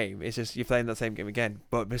new game. It's just you're playing that same game again,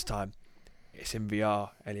 but this time it's in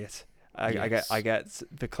VR, Elliot. I get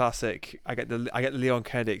the classic. I get the Leon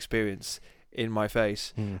Kennedy experience in my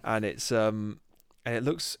face, and it's and it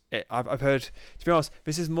looks. I've heard. To be honest,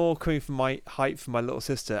 this is more coming from my hype from my little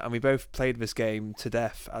sister, and we both played this game to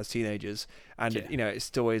death as teenagers, and it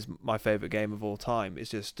still is my favorite game of all time.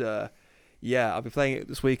 It's just, I'll be playing it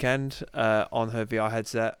this weekend on her VR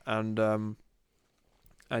headset, and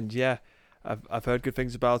I've heard good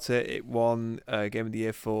things about it. It won Game of the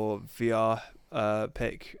Year for VR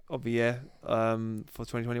pick of the year for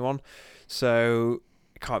 2021. So.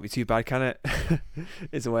 Can't be too bad, can it?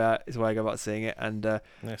 Is the way I go about seeing it, and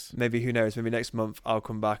maybe, who knows, maybe next month I'll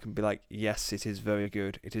come back and be like, yes, it is very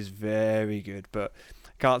good. It is very good, but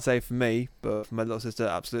can't say for me, but for my little sister,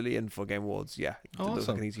 absolutely. And for Game Awards, it looks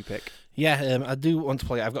like an easy pick. Yeah, I do want to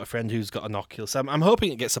play it. I've got a friend who's got an Oculus. I'm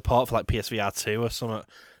hoping it gets support for like PSVR 2 or something,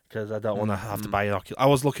 because I don't want to have to buy an Oculus. I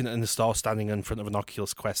was looking in the store, standing in front of an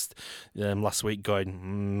Oculus Quest last week,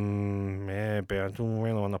 going, maybe I don't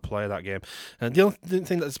really want to play that game. And the only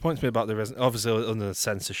thing that disappoints me about the Resident, obviously under the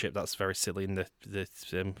censorship, that's very silly in the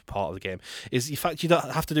part of the game, is the fact you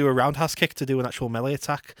don't have to do a roundhouse kick to do an actual melee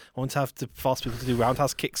attack. I want to have to force people to do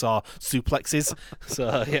roundhouse kicks or suplexes.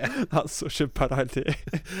 So yeah, that's such a bad idea.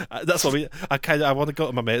 That's what I want to go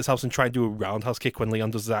to my mate's house and try and do a roundhouse kick when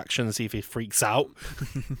Leon does the action and see if he freaks out.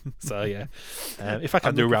 So yeah, if I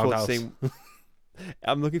can do roundhouse,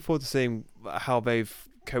 I'm looking forward to seeing how they've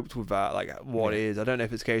coped with that. Like what it is. I don't know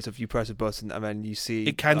if it's a case of you press a button and then you see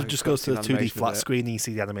it kind of just goes to the 2D flat screen and you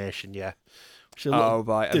see the animation. Yeah.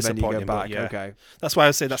 Right, and then you go back. Okay, that's why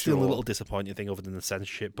I say that's the only little disappointing thing other than the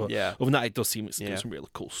censorship. But other than that, it does seem it's doing some really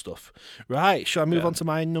cool stuff. Right, shall I move on to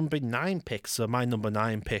my number 9 pick? So my number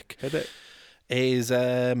 9 pick is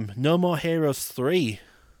No More Heroes 3.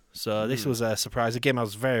 So this was a surprise, a game I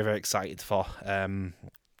was very, very excited for.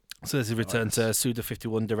 So this is a return to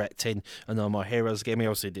Suda51 directing a No More Heroes game. He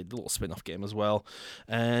obviously did a little spin-off game as well.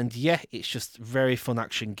 And it's just very fun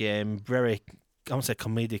action game, very, I won't say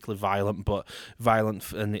comedically violent, but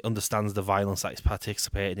violent, and it understands the violence that it's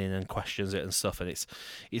participating in and questions it and stuff. And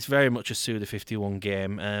it's very much a Suda51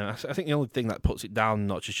 game. I think the only thing that puts it down a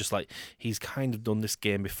notch is just like he's kind of done this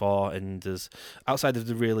game before, and there's outside of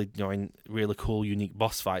the really really cool, unique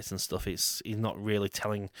boss fights and stuff, he's not really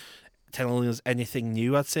telling telling us anything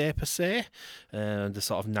new, I'd say, per se. The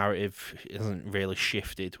sort of narrative isn't really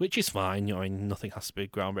shifted, which is fine. Nothing has to be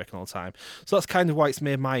groundbreaking all the time. So that's kind of why it's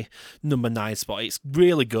made my number 9 spot. It's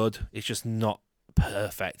really good. It's just not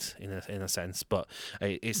perfect in a sense, but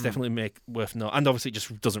it's definitely worth noting. And obviously, it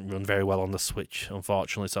just doesn't run very well on the Switch,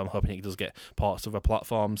 unfortunately. So I'm hoping it does get ports to other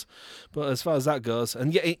platforms. But as far as that goes,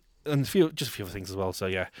 and yeah. And a few other things as well. So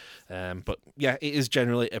yeah, but yeah, it is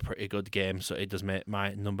generally a pretty good game. So it does make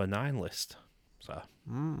my number 9 list.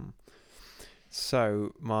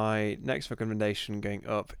 So my next recommendation going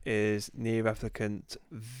up is Nier Replicant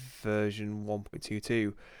version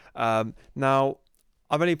 1.22. Now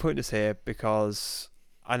I'm only putting this here because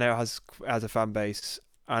I know it has a fan base,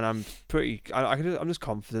 and I'm just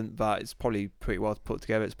confident that it's probably pretty well put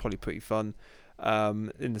together. It's probably pretty fun.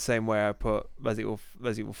 In the same way I put Resident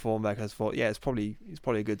Evil 4 there, because I thought, yeah, it's probably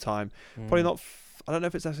a good time. Probably not. I don't know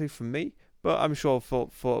if it's actually for me, but I'm sure for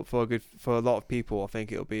a lot of people, I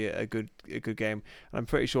think it'll be a good game. And I'm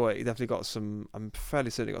pretty sure it definitely got some. I'm fairly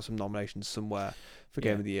certain it got some nominations somewhere for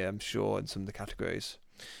Game of the Year. I'm sure in some of the categories.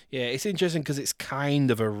 Yeah, it's interesting because it's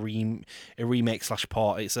kind of a remake /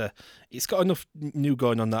 port. It's got enough new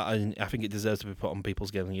going on that, and I think it deserves to be put on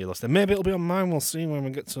people's Game of the Year list. And maybe it'll be on mine. We'll see when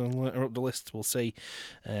we get to later up the list. We'll see.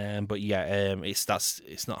 But yeah,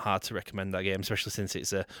 it's not hard to recommend that game, especially since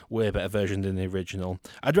it's a way better version than the original.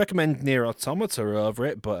 I'd recommend Nier Automata over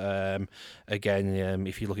it, but again,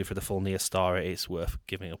 if you're looking for the full Nier story, it's worth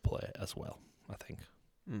giving a play as well, I think.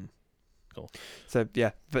 Cool. So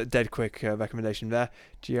yeah, but dead quick recommendation there.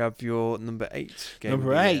 Do you have your number 8 game?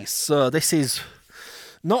 Number 8. So this is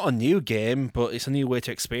not a new game, but it's a new way to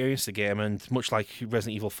experience the game. And much like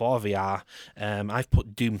Resident Evil 4 VR, I've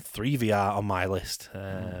put Doom 3 VR on my list.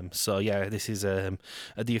 So yeah, this is the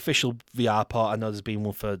official VR part. I know there's been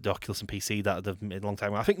one for the Oculus and PC that they've made a long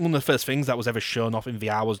time ago. I think one of the first things that was ever shown off in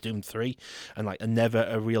VR was Doom 3, and like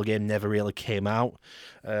a real game never really came out.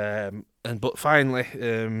 But finally,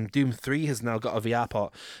 Doom 3 has now got a VR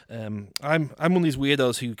port. I'm one of these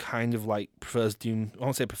weirdos who kind of like prefers Doom. I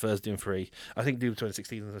won't say prefers Doom 3. I think Doom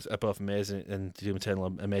 2016 are both amazing, and Doom Eternal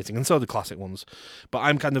are amazing, and so are the classic ones. But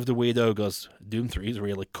I'm kind of the weirdo who goes, Doom 3 is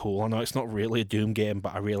really cool. I know it's not really a Doom game,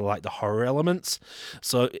 but I really like the horror elements.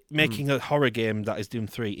 So making a horror game that is Doom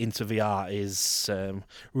 3 into VR is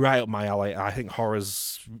right up my alley. I think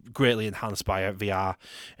horror's greatly enhanced by VR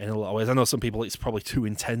in a lot of ways. I know some people it's probably too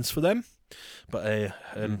intense for them. But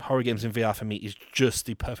horror games in VR for me is just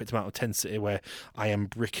the perfect amount of intensity where I am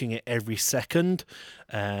bricking it every second,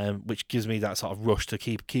 which gives me that sort of rush to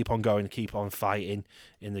keep on going, keep on fighting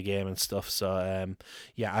in the game and stuff. So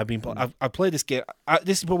yeah, I've played this game.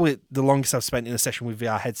 This is probably the longest I've spent in a session with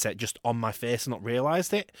VR headset just on my face and not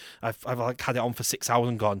realised it. I've like had it on for 6 hours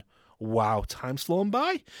and gone, wow, time's flown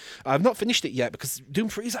by. I've not finished it yet because Doom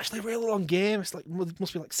 3 is actually a really long game. It's like it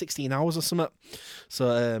must be like 16 hours or something.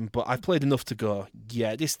 So, but I've played enough to go,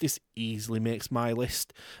 yeah, this easily makes my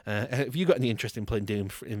list. Have you got any interest in playing Doom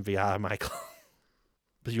in VR, Michael?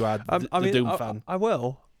 Because you are the Doom fan. I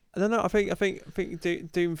will. I don't know. I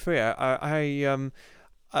think Doom 3.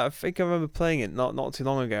 I think I remember playing it not too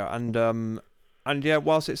long ago, and yeah,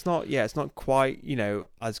 whilst it's not quite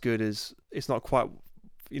as good as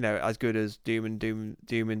as good as Doom in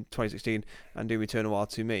 2016 and Doom Eternal are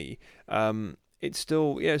to me. It's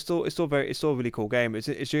still a really cool game.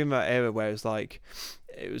 It's during that era where it was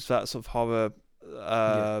that sort of horror,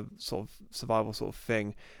 sort of survival sort of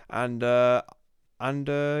thing, and yeah,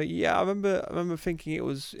 I remember thinking it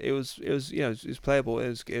was playable. It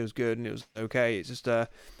was good and it was okay. It's just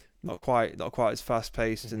not quite as fast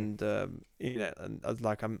paced and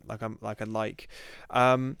like I'd like.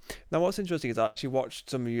 Now what's interesting is I actually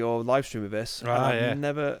watched some of your live stream of this.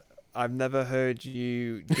 I've never heard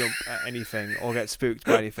you jump at anything or get spooked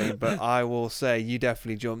by anything, but I will say you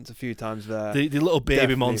definitely jumped a few times there. The little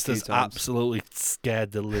baby monsters absolutely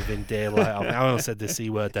scared the living daylight out of me. I almost said the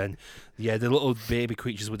C word then. Yeah, the little baby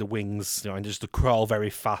creatures with the wings, and just to crawl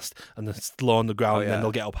very fast and then slow on the ground, and then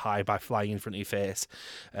they'll get up high by flying in front of your face,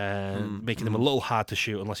 making them a little hard to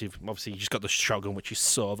shoot unless you've just got the shotgun, which is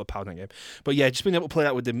so overpowered in that game. But yeah, just being able to play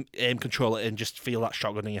that with the aim controller and just feel that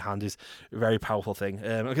shotgun in your hand is a very powerful thing.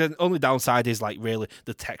 Again, only downside is like really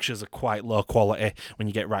the textures are quite low quality when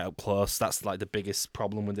you get right up close. That's like the biggest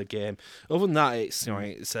problem with the game. Other than that,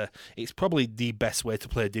 it's probably the best way to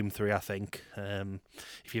play Doom 3, I think.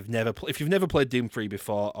 If you've never played Doom 3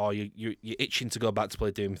 before, or you're itching to go back to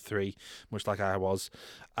play Doom 3, much like I was,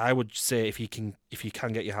 I would say if you can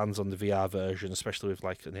get your hands on the VR version, especially with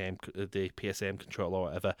like the PS aim controller or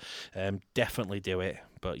whatever, definitely do it.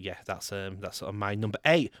 But yeah, that's sort of my number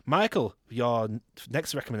 8. Michael, your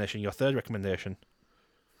next recommendation, your third recommendation.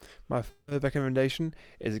 My third recommendation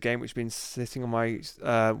is a game which has been sitting on my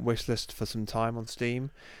wish list for some time on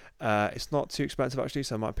Steam. It's not too expensive actually,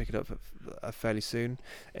 so I might pick it up fairly soon.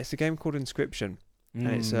 It's a game called Inscription, and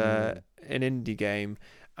it's an indie game,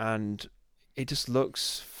 and it just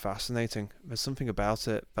looks fascinating. There's something about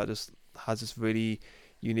it that just has this really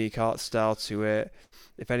unique art style to it.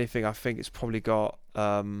 If anything, I think it's probably got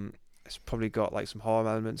like some horror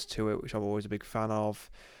elements to it, which I'm always a big fan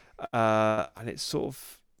of. And it's sort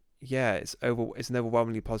of it's an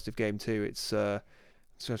overwhelmingly positive game too. It's just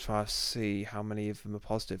going to try to see how many of them are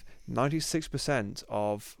positive. 96%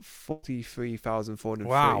 of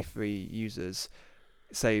 43,433 users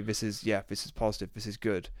say this is positive, this is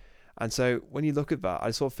good. And so when you look at that,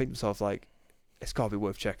 I sort of think to myself, like, it's got to be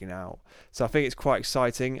worth checking out. So I think it's quite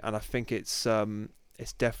exciting, and I think it's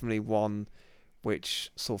definitely one which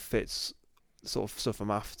sort of fits sort of stuff I'm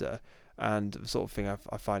after, and the sort of thing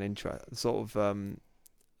I find interesting. Sort of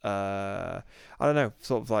I don't know,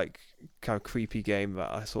 sort of like kind of creepy game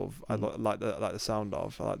that I sort of I like the sound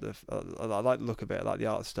of. I like the look of it. I like the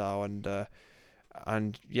art style, and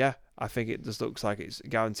yeah, I think it just looks like it's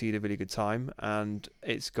guaranteed a really good time, and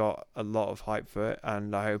it's got a lot of hype for it.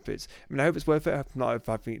 And I hope it's worth it. I'm not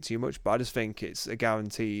hyping it too much, but I just think it's a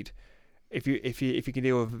guaranteed. If you can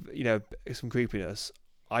deal with some creepiness,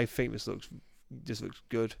 I think this looks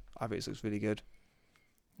good. I think this looks really good.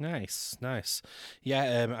 Nice.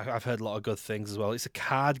 Yeah, I've heard a lot of good things as well. It's a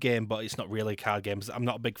card game, but it's not really a card game. I'm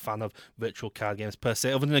not a big fan of virtual card games per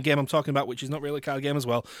se, other than the game I'm talking about, which is not really a card game as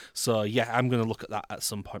well. So yeah, I'm going to look at that at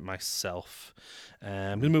some point myself.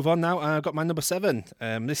 I'm going to move on now. I've got my number 7.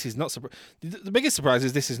 This is not the biggest surprise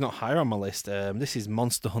is this is not higher on my list. This is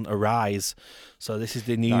Monster Hunter Rise. So this is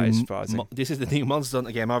the new this is the new Monster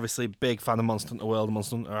Hunter game. Obviously, big fan of Monster Hunter World,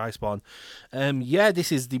 Monster Hunter Iceborne.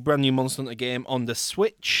 This is the brand new Monster Hunter game on the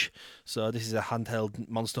Switch. So this is a handheld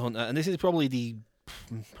Monster Hunter, and this is probably the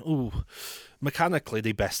mechanically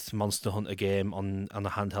the best Monster Hunter game on a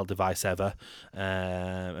handheld device ever,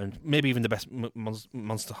 and maybe even the best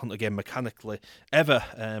Monster Hunter game mechanically ever.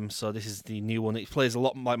 So this is the new one. It plays a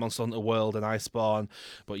lot like Monster Hunter World and Iceborne,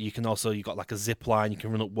 but you've got like a zip line, you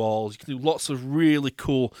can run up walls, you can do lots of really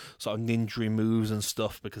cool sort of ninja moves and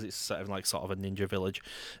stuff because it's sort of a ninja village.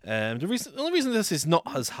 The only reason this is not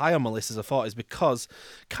as high on my list as I thought is because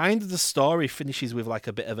kind of the story finishes with like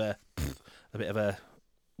a bit of a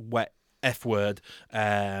wet F word.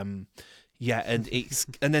 And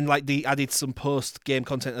then like they added some post game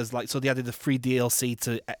content as like, so they added the free DLC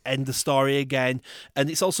to end the story again,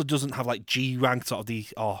 and it also doesn't have like G rank sort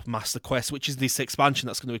of Master Quest, which is this expansion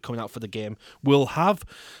that's going to be coming out for the game will have.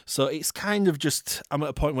 So it's kind of just, I'm at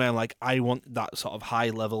a point where I'm like, I want that sort of high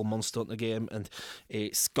level Monster Hunter game, and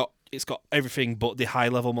it's got everything but the high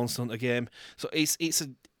level Monster Hunter game. So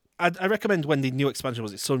I recommend when the new expansion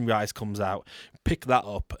Sunrise comes out, pick that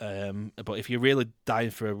up. But if you're really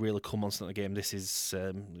dying for a really cool Monster Hunter game, this is.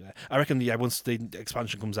 I reckon once the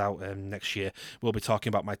expansion comes out next year, we'll be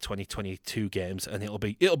talking about my 2022 games, and it'll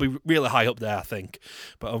be really high up there, I think.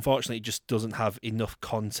 But unfortunately, it just doesn't have enough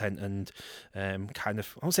content, and I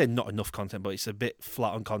won't say not enough content, but it's a bit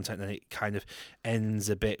flat on content, and it kind of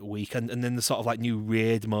ends a bit weak. And then the sort of like new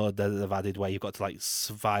raid mode that they've added, where you've got to like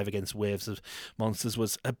survive against waves of monsters,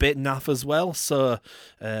 was a bit naff as well. So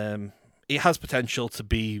it has potential to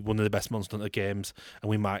be one of the best Monster Hunter games, and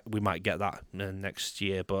we might get that next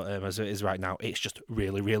year. But as it is right now, it's just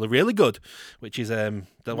really, really, really good. Which is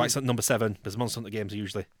why it's at number 7. Because Monster Hunter games are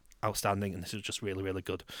usually outstanding, and this is just really, really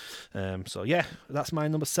good. So yeah, that's my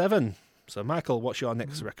number 7. So Michael, what's your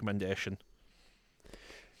next recommendation?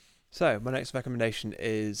 So my next recommendation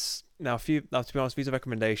is now to be honest, these are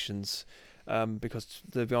recommendations. Because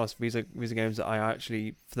to be honest, these are games that I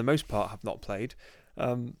actually, for the most part, have not played.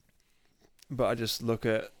 But I just look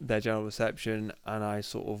at their general reception, and I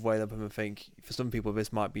sort of weigh them up and think, for some people,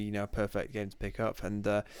 this might be a perfect game to pick up. And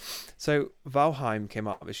so Valheim came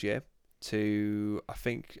out this year to,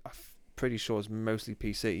 I'm pretty sure it's mostly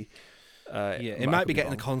PC. It might be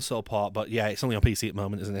getting a console part, but yeah, it's only on PC at the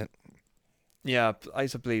moment, isn't it? Yeah, I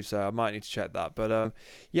believe so. I might need to check that. But a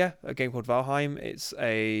game called Valheim. It's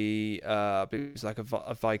it's like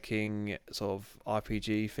a Viking sort of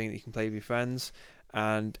RPG thing that you can play with your friends,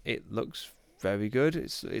 and it looks very good. I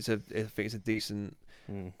think it's a decent.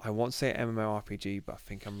 I won't say MMORPG, but I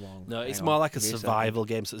think I'm wrong. No, it's more like a survival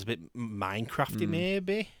game, so it's a bit Minecrafty,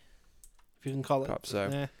 maybe, if you can call it. Perhaps so.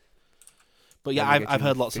 Yeah. But yeah, I've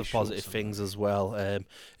heard lots of positive things as well.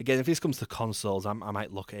 Again, if this comes to consoles, I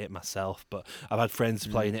might look at it myself. But I've had friends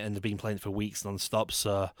playing it, and they've been playing it for weeks non-stop.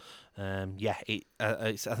 So I think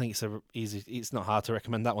it's not hard to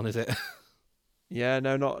recommend that one, is it? Yeah,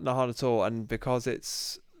 no, not hard at all. And because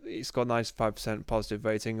it's it's got 95% positive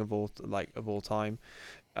rating of all time.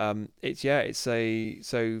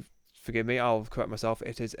 So forgive me, I'll correct myself.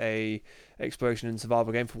 It is a exploration and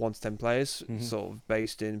survival game for 1 to 10 players, sort of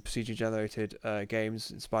based in procedure generated games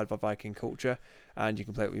inspired by Viking culture, and you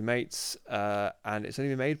can play it with your mates. And it's only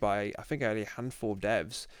been made by, I think, only a handful of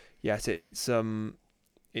devs. Yet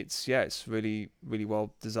it's really, really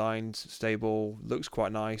well designed, stable, looks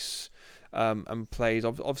quite nice, and plays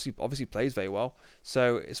obviously plays very well.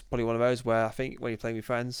 So it's probably one of those where I think when you're playing with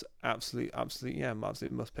friends, absolutely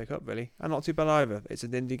must pick up, really. And not too bad either. It's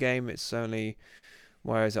an indie game. It's only,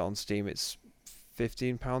 where is it on Steam? It's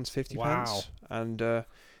 £15, £50. Wow. And it's,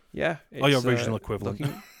 your original equivalent.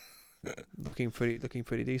 Looking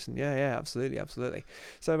pretty decent. Yeah, absolutely.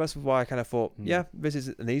 So that's why I kind of thought, this is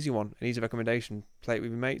an easy one, an easy recommendation. Play it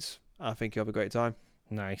with your mates. I think you'll have a great time.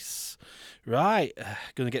 Nice. Right,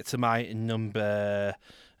 going to get to my number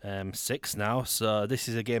 6 now. So this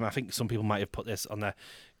is a game, I think some people might have put this on their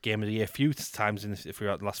Game of the Year a few times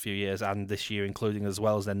throughout the last few years, and this year including as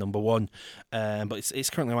well as their number 1. But it's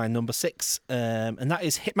currently my number 6, and that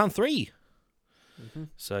is Hitman 3.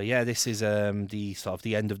 So yeah, this is the sort of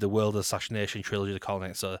the end of the World Assassination trilogy, they're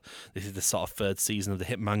calling it. So this is the sort of 3rd season of the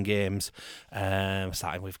Hitman games.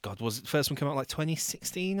 Starting with, was it the first one came out like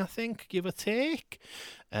 2016, I think, give or take.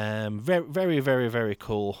 Very, very, very, very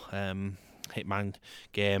cool Hitman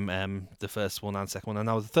game. The first one and second one, and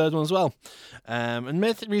now the third one as well. And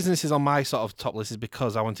the reason this is on my sort of top list is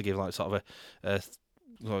because I want to give like sort of a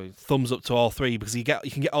thumbs up to all 3, because you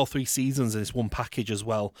can get all 3 seasons in this one package as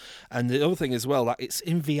well. And the other thing as well, that it's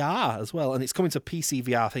in VR as well, and it's coming to PC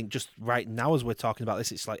VR. I think just right now as we're talking about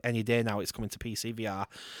this, it's like any day now it's coming to PC VR.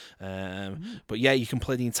 But yeah, you can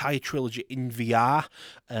play the entire trilogy in VR,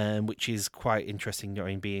 which is quite interesting. You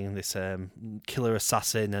know, being this killer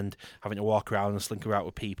assassin and having to walk around and slink around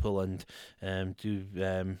with people and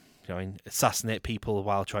do. Assassinate people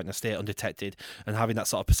while trying to stay undetected, and having that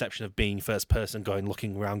sort of perception of being first person,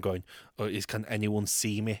 looking around, can anyone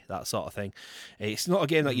see me? That sort of thing. It's not a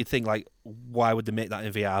game that you'd think like, why would they make that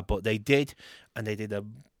in VR? But they did, and they did a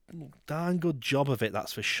darn good job of it.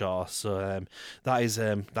 That's for sure. So that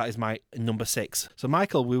is my number 6. So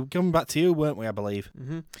Michael, we were coming back to you, weren't we? I believe.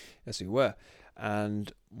 Yes, we were. And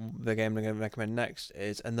the game I'm going to recommend next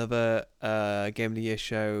is another Game of the Year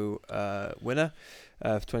show winner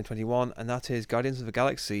for 2021, and that is Guardians of the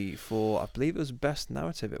Galaxy for, I believe it was Best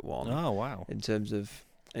Narrative it won. Oh, wow. In terms of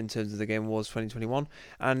the Game Awards 2021.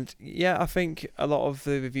 And yeah, I think a lot of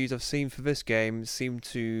the reviews I've seen for this game seem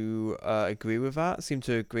to agree with that, seem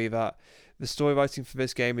to agree that the story writing for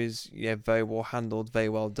this game is very well handled, very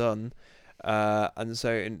well done. And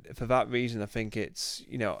so for that reason, I think it's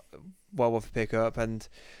well worth a pick up, and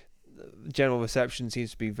general reception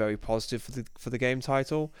seems to be very positive for the game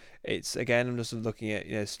title. It's, again, I'm just looking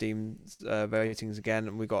at Steam ratings again,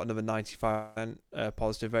 and we got another 95%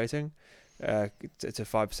 positive rating to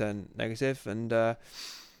 5% negative. And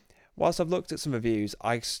whilst I've looked at some reviews,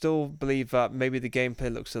 I still believe that maybe the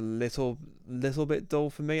gameplay looks a little bit dull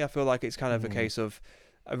for me. I feel like it's kind of a case of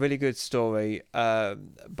a really good story, but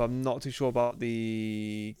I'm not too sure about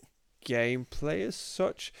the gameplay as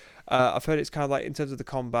such. I've heard it's kind of like, in terms of the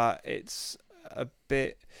combat, it's a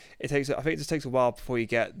bit. I think it just takes a while before you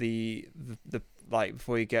get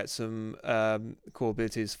before you get some cool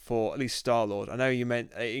abilities for at least Star-Lord. I know you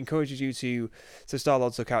meant it encourages you so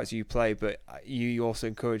Star-Lord's the character you play, but you also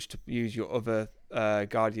encourage to use your other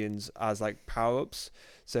Guardians as like power-ups.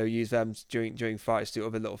 So use them during fights to do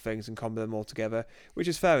other little things and combo them all together, which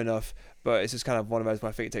is fair enough. But it's just kind of one of those where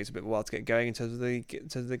I think it takes a bit of a while to get going in terms of the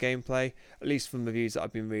gameplay, at least from the reviews that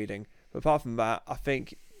I've been reading. But apart from that, I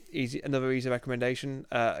think another easy recommendation.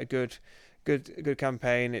 A good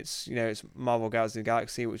campaign. It's it's Marvel Guardians of the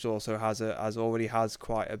Galaxy, which also already has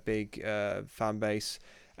quite a big fan base.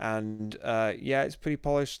 And it's pretty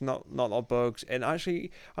polished, not a lot of bugs. And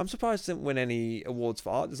actually, I'm surprised it didn't win any awards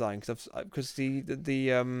for art design, because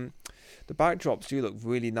the backdrops do look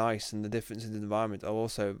really nice, and the differences in the environment are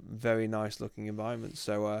also very nice looking environments.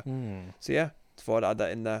 So yeah, thought I'd add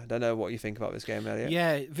that in there. Don't know what you think about this game, Elliot.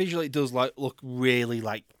 Yeah, visually it does look really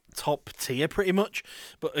top tier pretty much,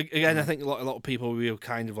 but again I think a lot of people were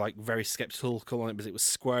kind of very skeptical on it because it was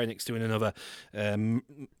Square Enix doing another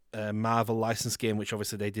Marvel license game, which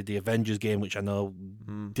obviously they did the Avengers game, which I know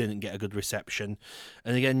didn't get a good reception.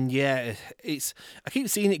 And again, I keep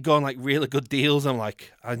seeing it going really good deals. I'm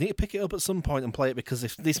like, I need to pick it up at some point and play it, because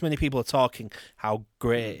if this many people are talking how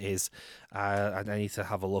great it is, I need to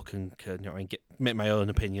have a look and make my own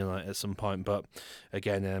opinion on it at some point. But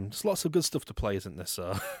again, there's lots of good stuff to play, isn't there?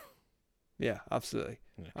 So yeah, absolutely.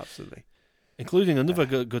 Including another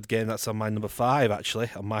good game that's on my number 5,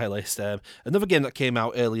 actually, on my list. Another game that came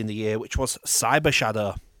out early in the year, which was Cyber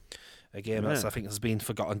Shadow. A game that's, I think, has been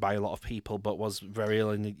forgotten by a lot of people, but was very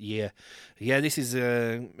early in the year. Yeah, this is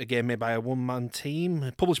a game made by a one-man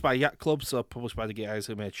team, published by Yacht Club, so published by the guys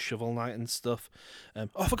who made Shovel Knight and stuff.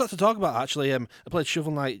 I forgot to talk about, actually, I played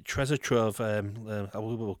Shovel Knight Treasure Trove.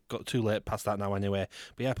 We got too late past that now anyway.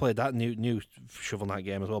 But yeah, I played that new Shovel Knight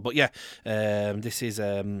game as well. But yeah, this is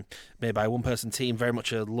made by a one-person team, very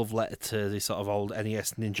much a love letter to the sort of old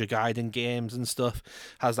NES Ninja Gaiden games and stuff.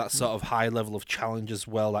 Has that sort of high level of challenge as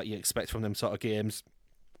well that you expect from them sort of games,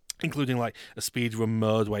 including like a speedrun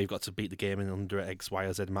mode where you've got to beat the game in under X, Y,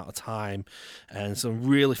 or Z amount of time, and some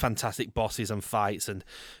really fantastic bosses and fights, and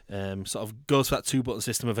sort of goes for that 2-button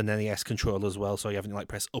system of an NES controller as well, so you haven't like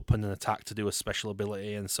press up and an attack to do a special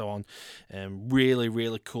ability and so on. Really,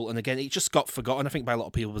 really cool. And again, it just got forgotten, I think, by a lot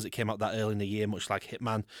of people because it came out that early in the year, much like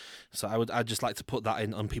Hitman. So I'd just like to put that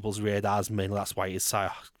in on people's radars mainly. That's why it's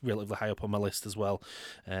relatively high up on my list as well.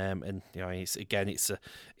 And you know, it's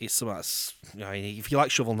something that's, you know, if you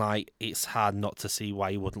like Shovel Knight, it's hard not to see why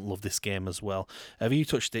you wouldn't love this game as well. Have you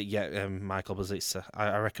touched it yet, Michael? Because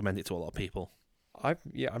I recommend it to a lot of people. I've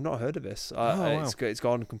not heard of this. Wow. It's good. It's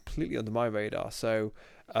gone completely under my radar. So,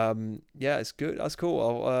 yeah, it's good. That's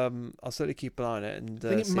cool. I'll certainly keep an eye on it. And I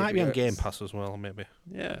think it might be on Game Pass as well, maybe.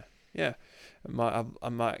 Yeah. I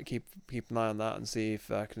might keep an eye on that and see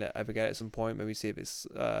if I can ever get it at some point. Maybe see if it's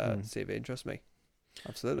see if it interests me.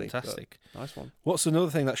 Absolutely, Fantastic. Nice one. What's another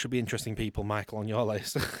thing that should be interesting people, Michael, on your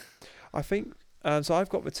list? I think. So I've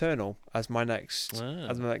got Returnal as my next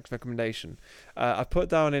recommendation. I put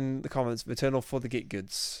down in the comments Returnal for the Git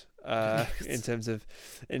Goods. in terms of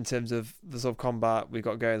the sort of combat we've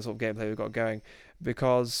got going, the sort of gameplay we've got going,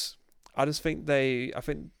 because I just think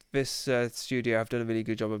this studio have done a really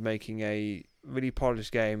good job of making a really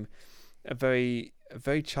polished game, a very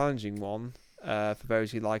challenging one for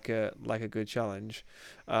those who like a good challenge,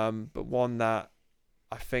 but one that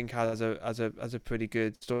I think has a pretty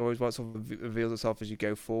good story, what sort of reveals itself as you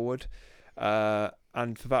go forward,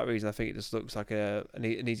 and for that reason I think it just looks like an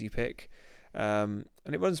easy pick, and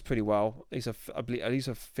it runs pretty well. At least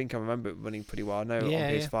I think I remember it running pretty well. I know on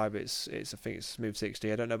PS5 it's I think it's smooth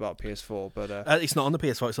 60. I don't know about PS4, but it's not on the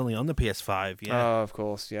PS4. It's only on the PS5. Yeah. Oh, of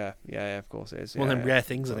course, yeah, of course it is. One of them rare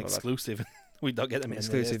things, an exclusive. We don't get them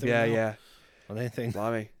exclusive. Yeah. On anything.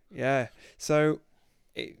 Blimey. Yeah. So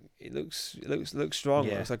it looks strong.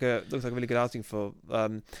 Yeah. Looks like a really good outing for.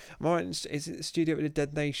 Am I right? Is it the studio with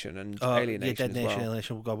Dead Nation and Alienation? Yeah, Dead Nation, as well?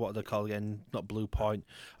 Alienation. God, what are they called again? Not Blue Point.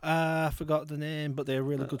 I forgot the name, but they're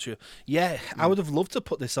really good. Yeah, I would have loved to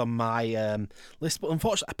put this on my list, but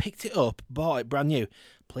unfortunately, I picked it up, bought it brand new,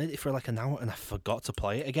 played it for like an hour, and I forgot to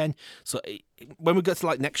play it again. So when we get to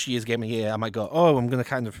like next year's Game of the Year, I might go, I'm going to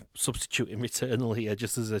kind of substitute in Returnal here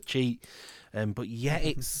just as a cheat. But yeah,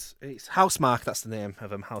 it's Housemarque. That's the name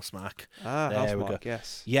of him, Housemarque. Housemarque,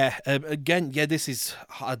 yes. Yeah. This is.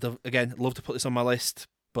 I'd love to put this on my list,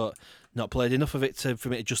 but not played enough of it for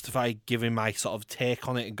me to justify giving my sort of take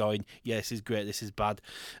on it and going, yeah, this is great, this is bad.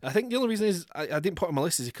 I think the only reason is I didn't put it on my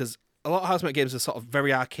list is because a lot of Housemarque games are sort of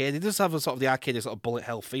very arcade. It does have a sort of the arcade sort of bullet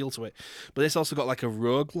hell feel to it, but it's also got like a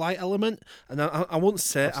roguelite element. And I wouldn't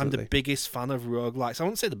say Absolutely. I'm the biggest fan of roguelites. I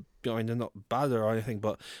wouldn't say they're not bad or anything,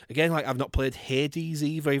 but again, like I've not played Hades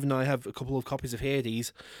either, even though I have a couple of copies of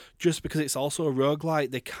Hades, just because it's also a roguelite.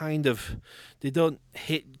 They don't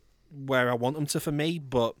hit where I want them to for me,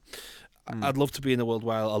 but I'd love to be in a world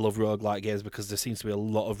where I love roguelite games because there seems to be a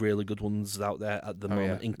lot of really good ones out there at the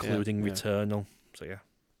moment, including Returnal. So yeah.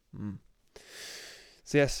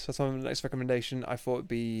 So yes, that's my next recommendation. I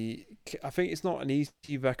think it's not an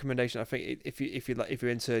easy recommendation. I think if you're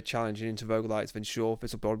into challenging, into roguelites, then sure,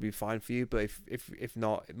 this will probably be fine for you. But if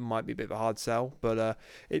not, it might be a bit of a hard sell. But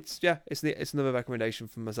it's another recommendation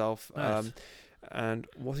from myself. Nice. And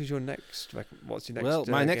what is your next? What's your next? Well,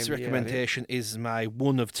 my next recommendation is my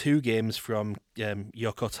one of two games from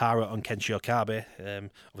Yoko Taro and Kenshi Okabe.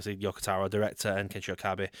 Obviously, Yoko Taro, director, and Kenshi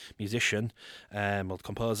Okabe, musician,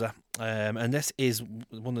 composer. And this is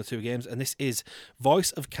one of the two games, and this is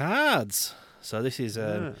Voice of Cards. So this is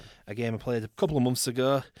a game I played a couple of months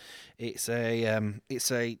ago. It's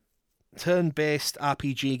a turn-based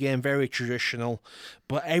RPG game, very traditional,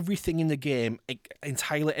 but everything in the game,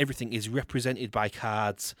 entirely everything, is represented by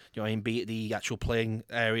cards. You know, I mean, be it the actual playing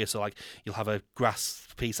area, so like you'll have a grass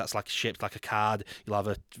piece that's like shaped like a card, you'll have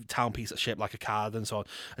a town piece that's shaped like a card, and so on,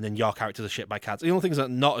 and then your characters are shaped by cards. The only things that are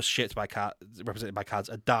not as shaped by cards, represented by cards,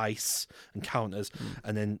 are dice and counters,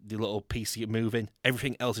 and then the little piece you're moving.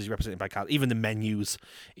 Everything else is represented by cards. Even the menus,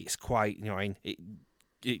 it's quite, you know,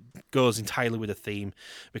 it goes entirely with the theme,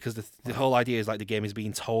 because the whole idea is like the game is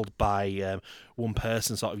being told by one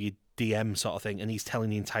person, sort of your DM sort of thing, and he's telling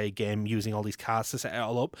the entire game using all these cards to set it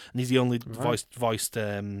all up, and he's the only voiced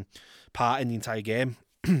part in the entire game.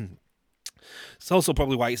 It's also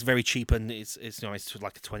probably why it's very cheap, and it's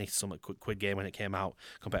like a 20-something quid game when it came out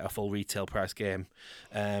compared to a full retail price game.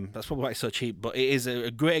 That's probably why it's so cheap, but it is a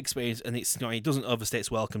great experience, and it doesn't overstay its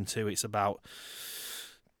welcome too. It's about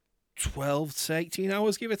 12 to 18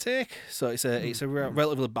 hours, give or take. So it's a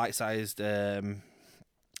relatively bite-sized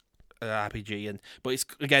RPG, but it's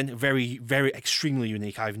again very, very extremely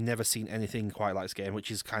unique. I've never seen anything quite like this game, which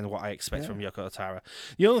is kind of what I expect from Yoko Taro.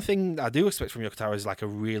 The only thing I do expect from Yoko Taro is like a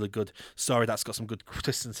really good story that's got some good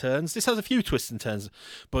twists and turns. This has a few twists and turns,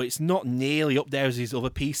 but it's not nearly up there as his other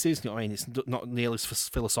pieces. You know what I mean? It's not nearly as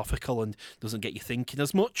philosophical and doesn't get you thinking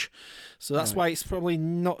as much. So that's why it's probably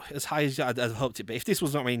not as high as I'd hoped it. But if this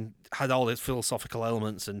was, had all its philosophical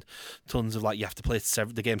elements and tons of like you have to play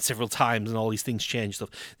the game several times and all these things change stuff,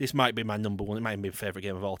 this might be my number one. It might be my favourite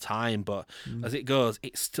game of all time, but as it goes,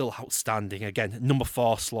 it's still outstanding. Again, number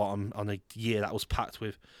 4 slot on a year that was packed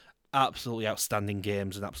with absolutely outstanding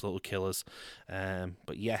games and absolute killers.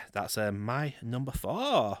 But yeah, that's my number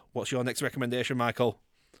 4. What's your next recommendation, Michael?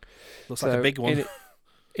 Looks like a big one.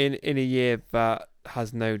 In a year that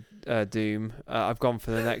has no Doom, I've gone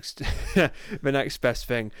for the next the next best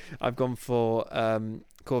thing. I've gone for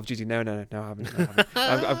Call of Duty. No, I haven't.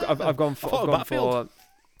 I've gone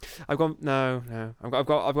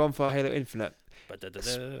for Halo Infinite.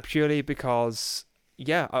 Purely because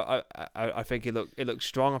I think it looks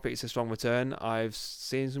strong. I think it's a strong return. I've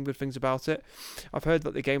seen some good things about it. I've heard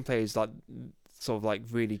that the gameplay is like sort of like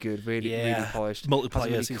really good, really polished. Multiplayer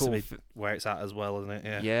really seems to be where it's at as well, isn't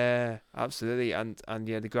it? Yeah, absolutely. And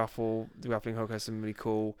the grappling hook has some really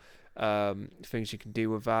cool things you can do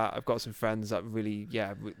with that. I've got some friends that really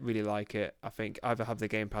like it. I think either have the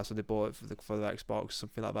Game Pass or they bought it for the Xbox,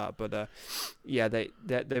 something like that. But they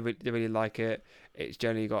really like it. It's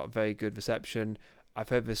generally got a very good reception. I've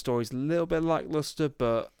heard the story's a little bit lackluster,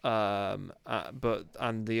 but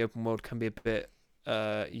the open world can be a bit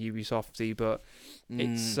Ubisofty, but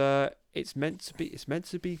it's meant to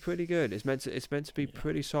be pretty good. It's meant to be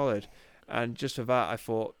pretty solid. And just for that, I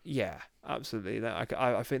thought, yeah, absolutely.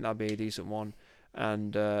 I think that'd be a decent one.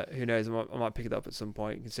 And who knows, I might pick it up at some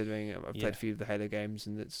point, considering I've played a few of the Halo games,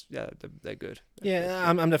 and they're good.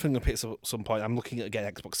 I'm definitely going to pick it up at some point. I'm looking at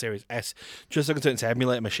getting Xbox Series S, just so I can turn it into an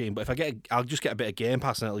emulator machine. But if I'll just get a bit of Game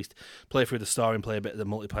Pass and at least play through the story and play a bit of the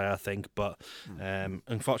multiplayer, I think. But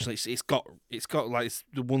unfortunately, it's got like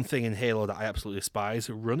the one thing in Halo that I absolutely despise: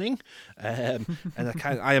 running. And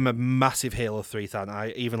I am a massive Halo 3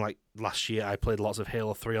 fan. Even like last year, I played lots of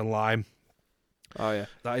Halo 3 online. Oh yeah,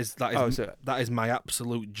 that is my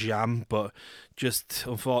absolute jam. But just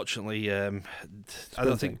unfortunately, I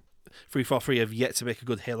don't think 343 have yet to make a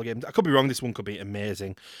good Halo game. I could be wrong. This one could be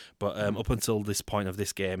amazing, but up until this point of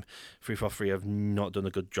this game, 343 have not done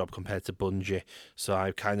a good job compared to Bungie. So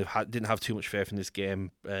I kind of didn't have too much faith in this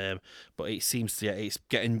game. But it seems it's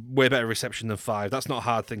getting way better reception than 5. That's not a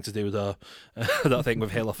hard thing to do though. I don't think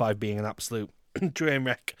with Halo 5 being an absolute train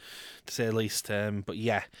wreck, to say the least. But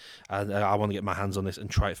yeah, I want to get my hands on this and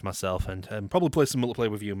try it for myself, and probably play some multiplayer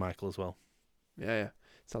with you, Michael, as well. Yeah,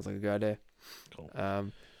 sounds like a good idea. Cool.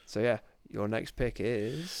 So yeah, your next pick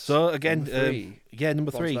is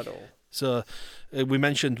number 3. So we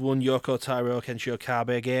mentioned one Yoko Taro Kenshio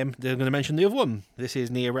Kabe game. They're going to mention the other one. This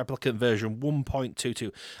is Nier Replicant version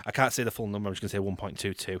 1.22. I can't say the full number, I'm just going to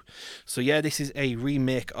say 1.22. So yeah, this is a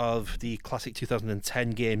remake of the classic 2010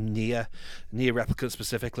 game Nier Replicant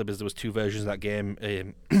specifically, because there was 2 versions of that game,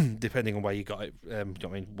 depending on where you got it,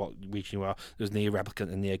 what region you are. There's Nier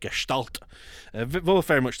Replicant and Nier Gestalt. Both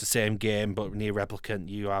very much the same game, but Nier Replicant,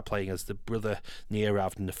 you are playing as the brother Nier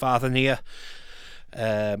rather than the father Nier.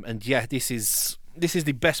 And yeah, this is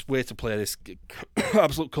the best way to play this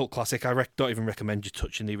absolute cult classic. I don't even recommend you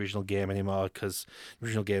touching the original game anymore, because the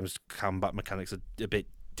original game's combat mechanics are a bit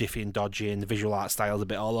diffy and dodgy, and the visual art style is a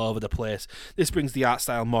bit all over the place. This brings the art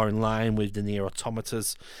style more in line with the Nier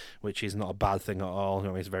Automatas, which is not a bad thing at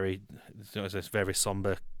all. It's very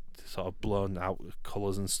somber, sort of blown out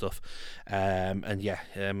colours and stuff.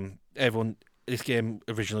 Everyone. This game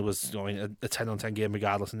originally was a 10 on 10 game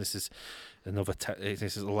regardless, and this is another.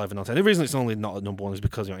 This is 11 on 10. The reason it's only not a number 1 is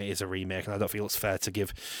because it is a remake, and I don't feel it's fair to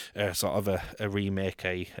give sort of a remake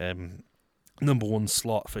a number one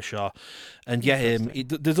slot for sure. And yeah, it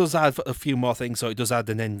does add a few more things. So it does add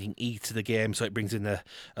an ending E to the game, so it brings in a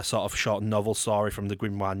sort of short novel story from the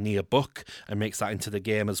Grimoire Nier book and makes that into the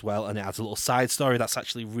game as well. And it adds a little side story that's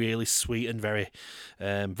actually really sweet and very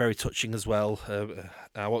very touching as well.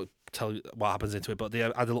 I won't tell you what happens into it, but they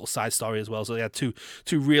add a little side story as well. So they had two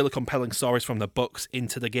really compelling stories from the books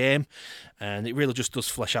into the game, and it really just does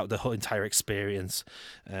flesh out the whole entire experience.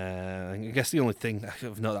 I guess the only thing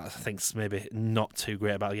I've noticed that I think's maybe not too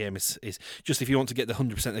great about the game is just if you want to get the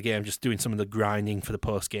 100% of the game, just doing some of the grinding for the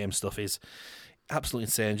post game stuff is absolutely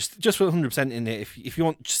insane. Just for 100% in it, if you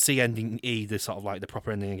want to see ending E, the sort of like the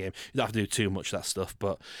proper ending of the game, you don't have to do too much of that stuff,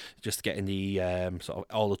 but just getting the sort of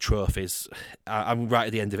all the trophies, I'm right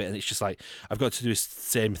at the end of it, and it's just like I've got to do the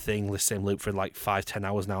same thing, the same loop for like 5-10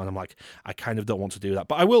 hours now, and I'm like, I kind of don't want to do that,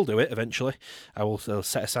 but I will do it eventually. I will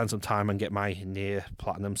set aside some time and get my Nier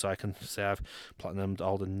Platinum, so I can say I've platinumed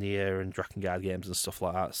all the Nier and Drakengard games and stuff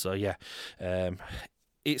like that. So yeah,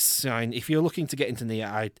 it's fine. If you're looking to get into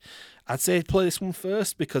Nier, I'd say play this one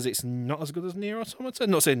first because it's not as good as Nier Automata.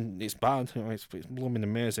 Not saying it's bad, it's blooming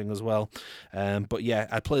amazing as well. But yeah,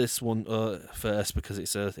 I'd play this one first because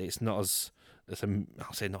it's not as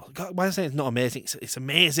I'll say not. God, why am I saying it's not amazing? It's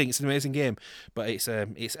amazing. It's an amazing game, but it's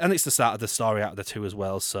the start of the story out of the two as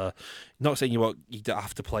well. So, not saying you don't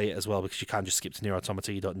have to play it as well because you can't just skip to Nier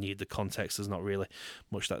Automata. You don't need the context. There's not really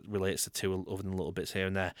much that relates to two other than little bits here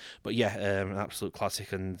and there. But yeah, an absolute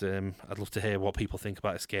classic, and I'd love to hear what people think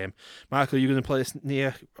about this game. Michael, are you going to play this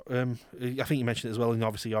Nier? I think you mentioned it as well, and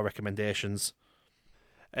obviously your recommendations.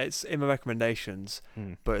 It's in my recommendations,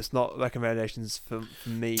 but it's not recommendations for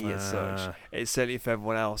me as such. It's certainly for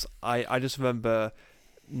everyone else. I just remember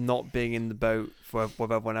not being in the boat with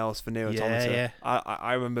everyone else for Nier Automata. Yeah.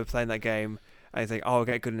 I remember playing that game and think, oh, I'll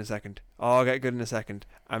get good in a second.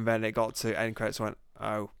 And then it got to end credits and went,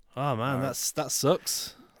 oh. Oh man, that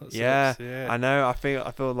sucks. Yeah, I know. I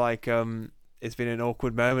feel like it's been an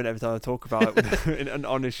awkward moment every time I talk about it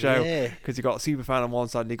on this show because you got a super fan on one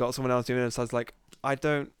side and you got someone else doing the other side. It's like I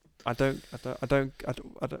don't get it.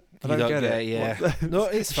 Yeah, no,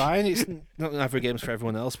 it's fine. It's not every game's for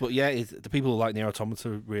everyone else, but yeah, the people who like Nier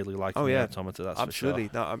Automata really like Nier Automata. That's absolutely.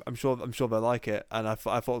 For sure. No, I'm sure they like it, and I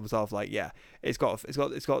thought to myself like, yeah, it's got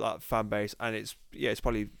that fan base, and it's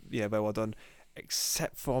probably very well done.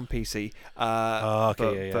 Except for on PC.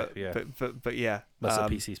 But yeah. That's a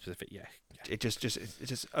PC specific, yeah. It just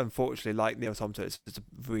unfortunately, like Nier Automata, it's a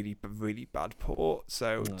really bad port.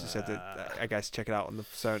 So just said that I guess check it out on the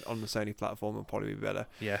Sony platform will probably be better.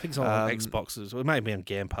 Yeah, I think it's on Xboxes. It might be on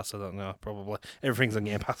Game Pass. I don't know. Probably everything's on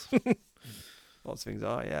Game Pass. Lots of things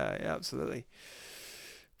are. Yeah, absolutely.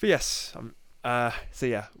 But yes, so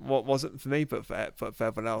yeah, what wasn't for me, but for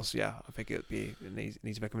everyone else, yeah, I think it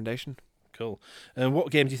needs a recommendation. Cool. And what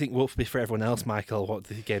game do you think will be for everyone else, Michael? What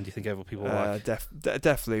game do you think other people like?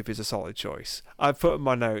 Deathloop is a solid choice. I've put in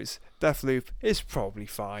my notes, Deathloop is probably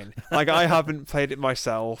fine. Like, I haven't played it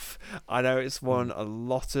myself. I know it's won a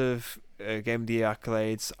lot of Game of the Year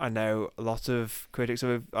accolades. I know a lot of critics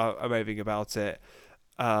are raving about it.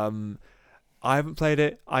 I haven't played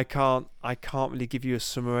it. I can't really give you a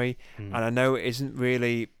summary. And I know it isn't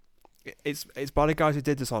really... It's by the guys who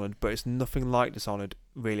did Dishonored, but it's nothing like Dishonored,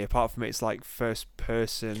 really. Apart from it's like first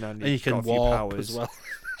person and you can got a few warp powers as well.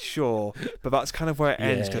 Sure, but that's kind of where it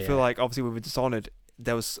ends. Cause Yeah. I feel like obviously with Dishonored,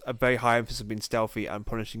 there was a very high emphasis on being stealthy and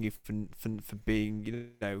punishing you for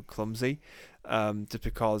being clumsy, just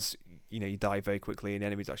because you die very quickly and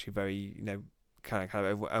enemies actually very kind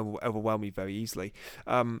of overwhelm you very easily.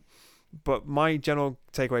 But my general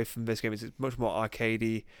takeaway from this game is it's much more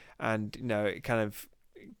arcadey, and it kind of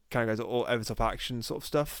goes all over top action sort of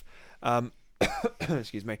stuff.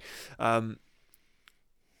 Excuse me. But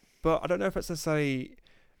I don't know if it's necessarily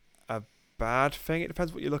a bad thing. It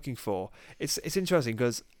depends what you're looking for. It's interesting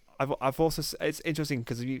because I've also it's interesting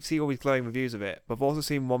because you see all these glowing reviews of it, but I've also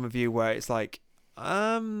seen one review where it's like,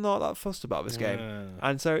 I'm not that fussed about this game,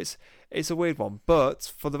 and so it's a weird one.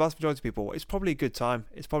 But for the vast majority of people, it's probably a good time.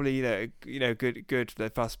 It's probably good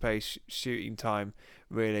fast-paced shooting time,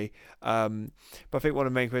 really. But I think one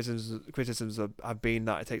of the main criticisms have been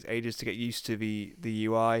that it takes ages to get used to the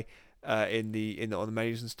UI on the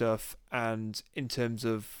menus and stuff, and in terms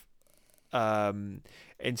of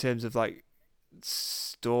like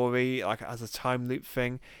story, like as a time loop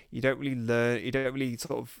thing, you don't really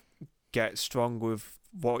sort of get strong with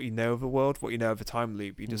what you know of the world, what you know of the time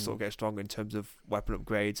loop. You just sort of get stronger in terms of weapon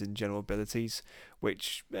upgrades and general abilities,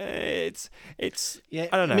 which it's I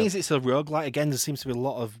don't know. It means it's a roguelite. Again, there seems to be a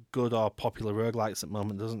lot of good or popular roguelites at the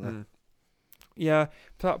moment, doesn't there? Yeah,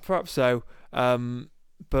 perhaps so.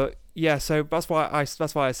 But yeah, so that's why I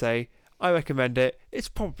say I recommend it. It's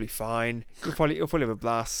probably fine. You'll probably have a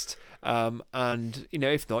blast. And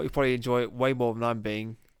if not, you'll probably enjoy it way more than I'm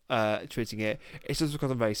being treating it. It's just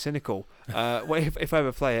because I'm very cynical. If I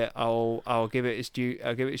ever play it, I'll give it its due.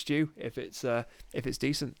 I'll give it its due if it's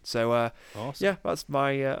decent. So Awesome. yeah, that's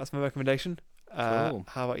my recommendation. Cool.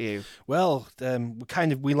 How about you? Well,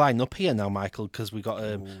 we line up here now, Michael, because we got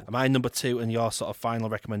my number 2 and your sort of final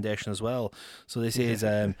recommendation as well. So this is.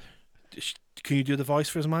 Can you do the voice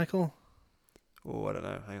for us, Michael? Oh, I don't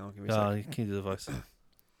know. Hang on, give me a second. Can you do the voice?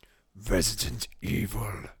 Resident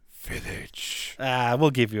Evil Village. We'll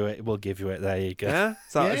give you it. There you go. Yeah,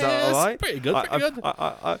 is that all right? Pretty good.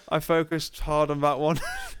 I focused hard on that one.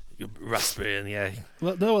 Raspberry, yeah.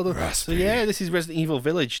 Well, no. So yeah, this is Resident Evil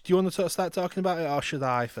Village. Do you want to start talking about it, or should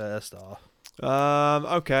I first? Or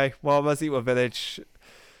okay. Well, Resident Evil Village.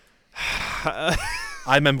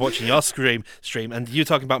 I remember watching your stream, and you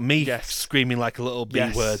talking about me screaming like a little B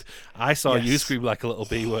word. I saw you scream like a little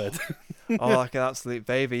B word. Oh, like an absolute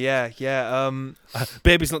baby. Yeah.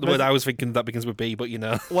 Baby's not the word I was thinking that begins with B, but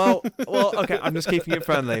Well, okay. I'm just keeping it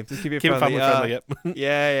friendly. Keep it family friendly. Yep.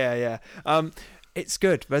 Yeah. It's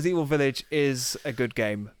good. Resident Evil Village is a good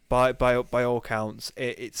game by all counts.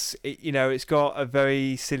 It's got a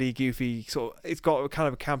very silly, goofy it's got a kind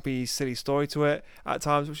of a campy, silly story to it at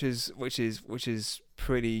times, which is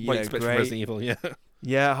pretty What you expect from great. Resident Evil, yeah.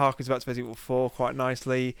 Yeah, harkens back to Resident Evil 4 quite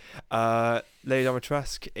nicely. Lady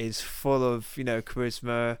Dimitrescu is full of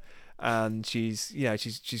charisma, and she's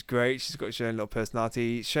great. She's got her own little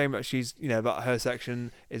personality. Shame that she's that her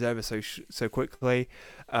section is over so quickly.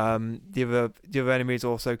 The other enemies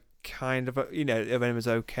also kind of the other enemies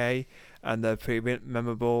okay, and they're pretty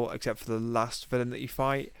memorable except for the last villain that you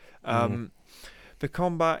fight. The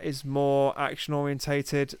combat is more action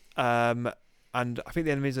orientated, and I think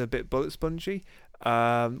the enemies are a bit bullet spongy.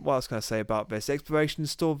 What else can I say about this? The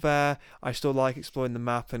exploration's still there. I still like exploring the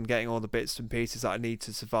map and getting all the bits and pieces that I need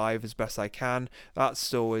to survive as best I can. That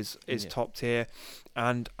still is top tier.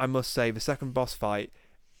 And I must say, the second boss fight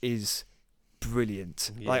is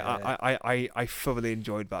brilliant. Yeah. Like I thoroughly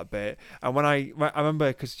enjoyed that bit. And when I remember,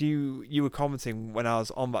 because you were commenting when I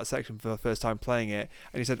was on that section for the first time playing it,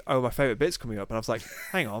 and you said, "Oh, my favourite bit's coming up," and I was like,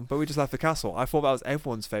 "Hang on, but we just left the castle." I thought that was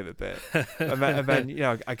everyone's favourite bit. and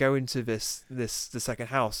then I go into the second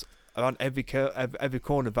house. Around every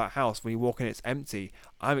corner of that house, when you walk in, it's empty.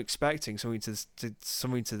 I'm expecting something to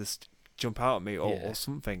just jump out at me or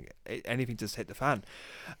something, anything just hit the fan,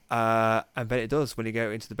 and then it does when you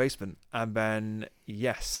go into the basement. And then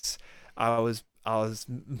I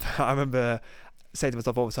remember saying to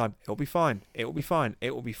myself all the time, it'll be fine, this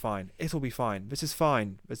is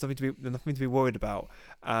fine, there's nothing to be worried about.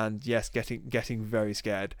 And getting very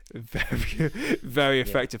scared. Very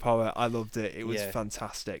effective horror. I loved it. It was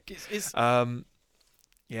fantastic.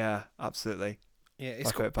 Yeah, absolutely. Yeah,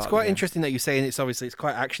 it's quite interesting that you're saying it's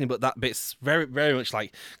quite actiony, but that bit's very, very much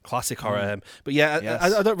like classic horror. But yeah,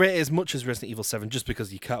 I don't rate it as much as Resident Evil 7 just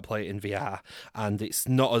because you can't play it in VR and it's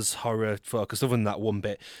not as horror focused. Other than that one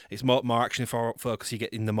bit, it's more action focused. You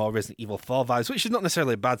get in the more Resident Evil 4 vibes, which is not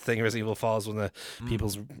necessarily a bad thing. Resident Evil 4 is one of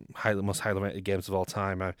people's most highly rated games of all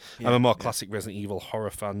time. I'm a more classic Resident Evil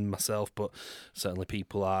horror fan myself, but certainly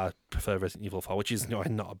people prefer Resident Evil 4, which is not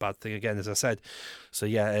a bad thing. Again, as I said, so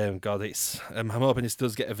yeah, I'm hoping this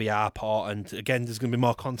does get a VR port, and again, there's going to be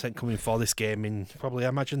more content coming for this game in probably, I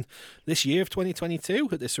imagine, this year of 2022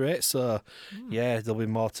 at this rate. So yeah, there'll be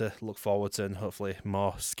more to look forward to, and hopefully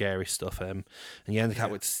more scary stuff. And yeah, I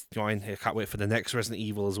can't wait to join. I can't wait for the next Resident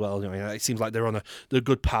Evil as well. It seems like they're on a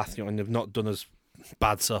good path. And they've not done as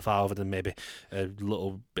bad so far, other than maybe a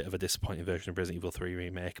little bit of a disappointing version of Resident Evil 3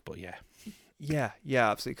 remake. But yeah. Yeah,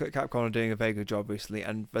 absolutely. Capcom are doing a very good job recently,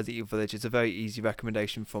 and Resident Evil Village is a very easy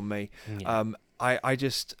recommendation from me. Yeah.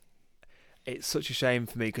 It's such a shame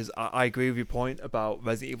for me because I agree with your point about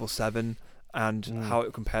Resident Evil 7 and how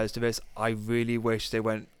it compares to this. I really wish they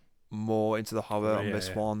went more into the horror on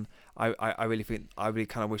this one. I really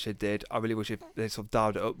kind of wish they did. I really wish they sort of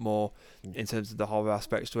dialed it up more in terms of the horror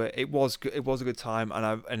aspects to it. It was a good time,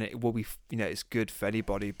 and it will be, it's good for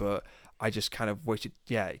anybody, but I just kind of wish it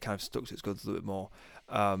kind of stuck to its guns a little bit more.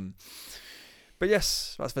 But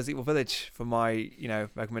yes, that's Resident Evil Village for my,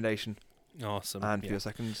 recommendation. Awesome. And for your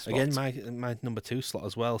second slot. Again, my number 2 slot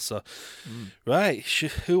as well. So, right,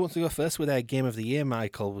 who wants to go first with our game of the year,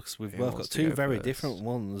 Michael? Because we've both got two very different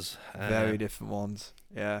ones. Very different ones.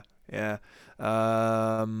 Yeah.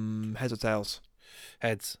 Heads or tails?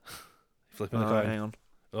 Heads. Flipping the coin. Hang on.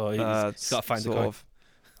 Oh, he's got to find the coin.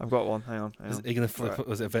 I've got one. Hang on. Is he going to flip? Right.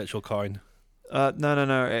 Was it a virtual coin?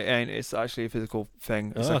 No. It ain't. It's actually a physical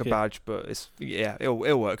thing. It's like a badge, but it'll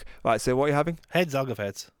work. Right. So what are you having? Heads. I'll go for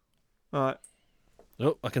heads. All right.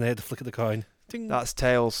 Oh, I can hear the flick of the coin. Ding. That's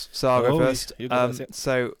Tails. So I'll go first. You go, that's it.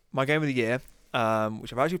 So my game of the year,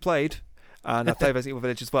 which I've actually played, and I've played Resident Evil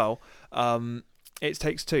Village as well. It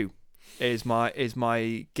Takes Two is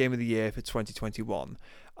my game of the year for 2021.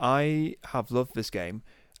 I have loved this game.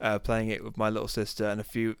 Playing it with my little sister and a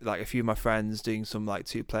few of my friends, doing some like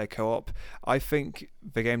 2-player co-op. I think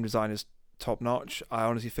the game design is top notch. I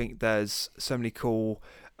honestly think there's so many cool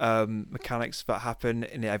mechanics that happen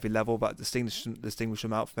in every level that distinguish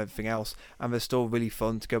them out from everything else, and they're still really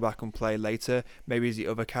fun to go back and play later. Maybe as the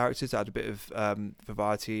other characters add a bit of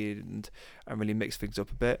variety and really mix things up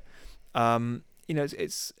a bit.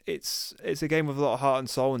 It's a game with a lot of heart and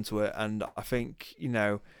soul into it, and I think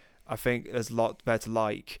there's a lot there to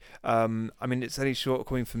like. It's any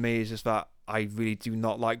shortcoming for me is just that I really do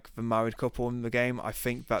not like the married couple in the game. I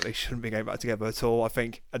think that they shouldn't be going back together at all. I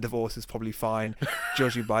think a divorce is probably fine,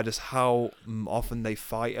 judging by just how often they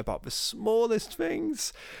fight about the smallest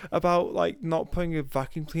things, about like not putting a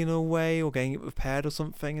vacuum cleaner away or getting it repaired or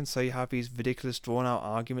something, and so you have these ridiculous drawn out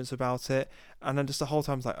arguments about it, and then just the whole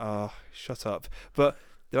time it's like, oh, shut up. But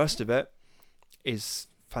the rest of it is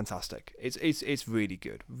fantastic. It's really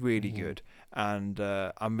good, really good, and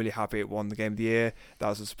I'm really happy it won the game of the year. That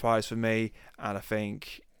was a surprise for me, and I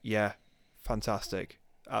think fantastic,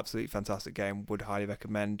 absolutely fantastic game. Would highly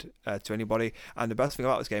recommend to anybody. And the best thing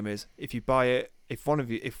about this game is if you buy it, if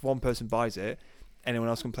one person buys it, anyone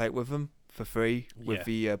else can play it with them for free with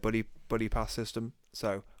the buddy pass system.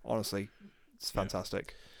 So honestly, it's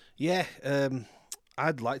fantastic. Yeah.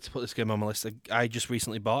 I'd like to put this game on my list. I just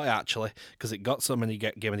recently bought it, actually, because it got so many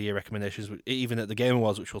Game of the Year recommendations, even at the Game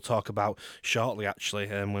Awards, which we'll talk about shortly, actually,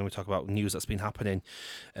 when we talk about news that's been happening.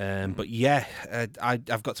 But yeah,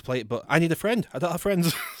 I've got to play it, but I need a friend. I don't have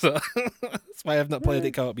friends, so that's why I've not played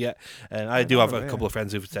it co-op yet. I do have a couple of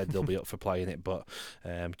friends who've said they'll be up for playing it, but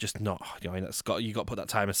just not. You got to put that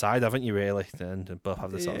time aside, haven't you, really? And both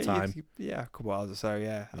have the sort of time. A couple hours or so,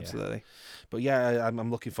 yeah, absolutely. Yeah. But yeah, I'm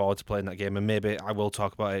looking forward to playing that game, and maybe I will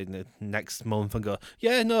talk about it in the next month and go,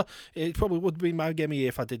 it probably would be my game of the year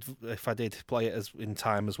if I did play it in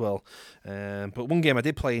time as well. But one game I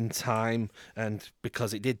did play in time, and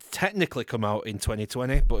because it did technically come out in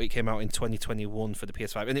 2020, but it came out in 2021 for the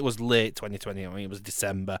PS5, and it was late 2020. It was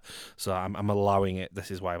December, so I'm allowing it.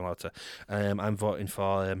 This is why I'm allowed to. I'm voting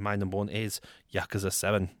for my number one is Yakuza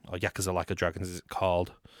 7, or Yakuza Like a Dragon as it's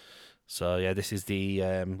called. So yeah, this is the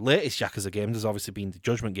latest Yakuza game. There's obviously been the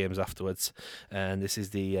Judgment games afterwards, and this is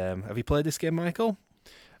the. Have you played this game, Michael?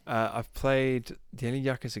 I've played the only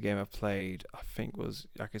Yakuza game I've played. I think was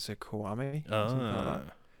Yakuza Kiwami.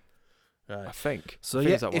 Right. I think. So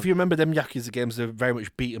if you remember them Yakuza games, they're very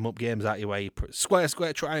much beat 'em up games, aren't you? Where you press square,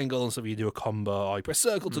 triangle, and stuff. You do a combo, or you press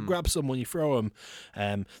circle to grab someone, you throw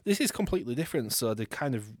them. This is completely different. So they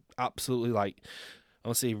kind of absolutely I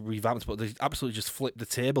won't say revamped, but they absolutely just flipped the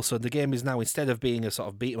table. So the game is now, instead of being a sort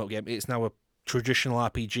of beat 'em up game, it's now a traditional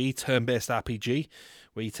RPG, turn-based RPG,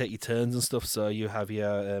 where you take your turns and stuff. So you have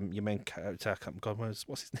your main character.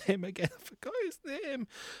 What's his name again? I forgot his name.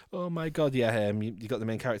 Oh my god, yeah. You got the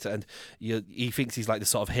main character, and he thinks he's like the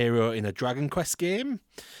sort of hero in a Dragon Quest game,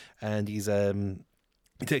 and he's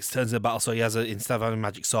he takes turns in the battle, so he has instead of having a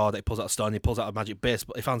magic sword, he pulls out a stone, he pulls out a magic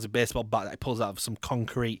baseball. He finds a baseball bat that he pulls out of some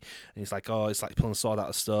concrete, and he's like, oh, it's like pulling a sword out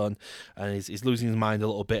of stone, and he's losing his mind a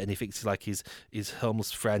little bit, and he thinks he's like his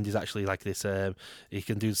homeless friend is actually like this. He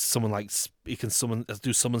can do summon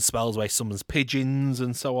spells where he summons pigeons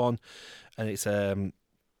and so on, and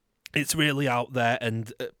it's really out there,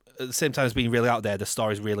 and at the same time as being really out there, the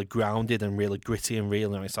story's really grounded and really gritty and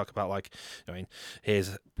real. And it's talk about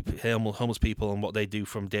here's homeless people and what they do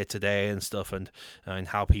from day to day and stuff, and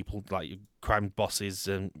how people like crime bosses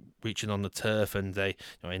and reaching on the turf, and they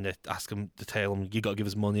ask them to tell them, you got to give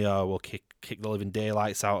us money or we'll kick the living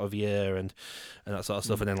daylights out of you, and that sort of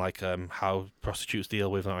stuff. And then how prostitutes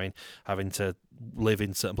deal with having to live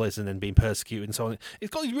in certain places and then being persecuted and so on. It's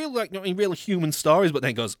got these really really human stories, but then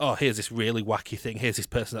it goes, oh, here's this really wacky thing. Here's this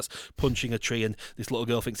person that's punching a tree, and this little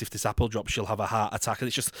girl thinks if this apple drops, she'll have a heart attack, and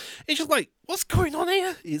it's just like, what's going on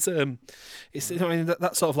here? It's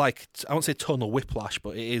that sort of like, I won't say tonal whiplash,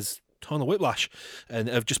 but it is tonal whiplash, and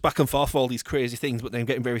of just back and forth all these crazy things, but then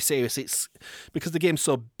getting very serious. It's because the game's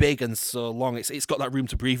so big and so long, it's got that room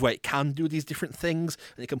to breathe where it can do these different things,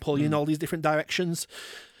 and it can pull you in all these different directions.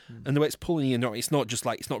 And the way it's pulling you, it's not just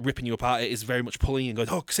like, it's not ripping you apart. It is very much pulling you and going,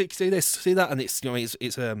 oh, see this, see that, and it's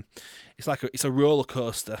it's a roller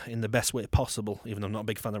coaster in the best way possible. Even though I'm not a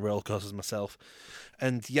big fan of roller coasters myself,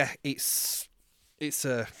 and yeah, it's it's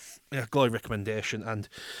a glowing recommendation, and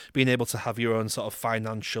being able to have your own sort of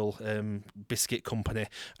financial biscuit company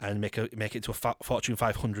and make it to a Fortune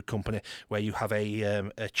 500 company where you have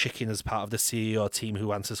a chicken as part of the CEO team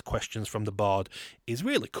who answers questions from the board is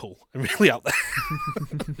really cool and really out there.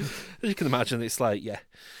 As you can imagine, it's like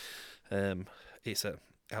it's a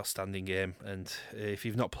outstanding game, and if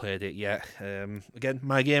you've not played it yet, again,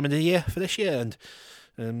 my game of the year for this year,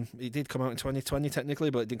 and it did come out in 2020 technically,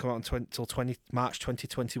 but it didn't come out until March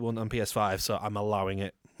 2021 on PS5, so I'm allowing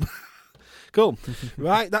it. Cool.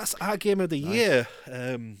 Right, that's our game of the year.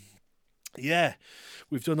 Yeah,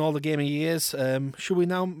 we've done all the game of years. Should we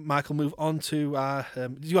now, Michael, move on to our...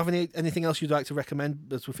 do you have anything else you'd like to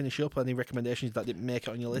recommend as we finish up? Any recommendations that didn't make it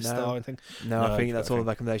on your list or anything? No, I think that's all the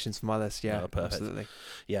recommendations for my list. Yeah, perfect. Absolutely.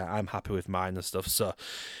 Yeah, I'm happy with mine and stuff. So,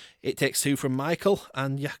 It Takes Two from Michael,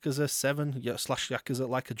 and Yakuza 7 / Yakuza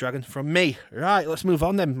Like a Dragon from me. Right, let's move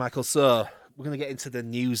on then, Michael. So, we're going to get into the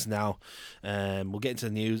news now. We'll get into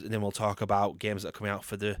the news, and then we'll talk about games that are coming out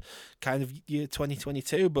for the kind of year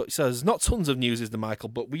 2022. But so there's not tons of news, is there, Michael?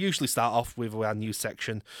 But we usually start off with our news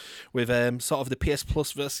section with sort of the PS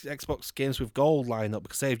Plus versus Xbox games with gold lineup,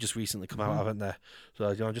 because they've just recently come out, haven't they?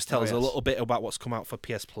 So just tell us a little bit about what's come out for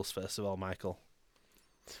PS Plus first of all, Michael.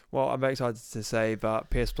 Well, I'm very excited to say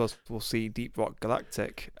that PS Plus will see Deep Rock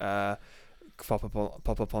Galactic pop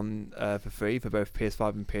up on for free for both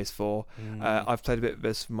PS5 and PS4. I've played a bit of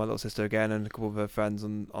this with my little sister again and a couple of her friends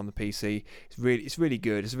on the PC. It's really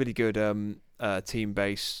good. It's a really good team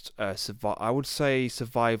based I would say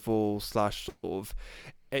survival / sort of.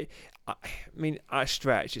 I mean, at a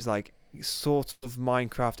stretch, it's like sort of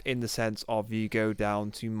Minecraft in the sense of you go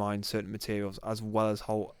down to mine certain materials as well as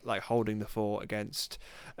holding the fort against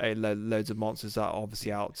loads of monsters that are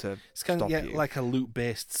obviously out to it's kind stop of you. like a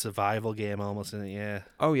loot-based survival game almost, isn't it? Yeah.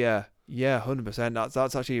 Oh yeah, 100%.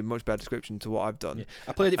 That's actually a much better description to what I've done. Yeah.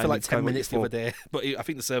 I played it for like 10 minutes the before. other day, but I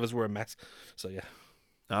think the servers were a mess. So yeah.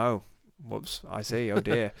 Oh, whoops! I see. Oh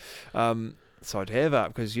dear. Sorry to hear that,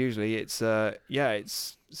 because usually it's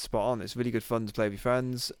spot on. It's really good fun to play with your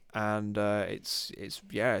friends, and I think it's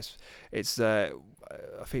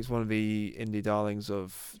one of the indie darlings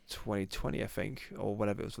of 2020, I think, or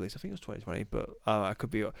whenever it was released. I think it was 2020, but I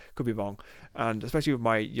could be wrong. And especially with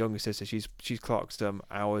my younger sister, she's clocked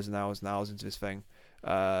hours and hours and hours into this thing.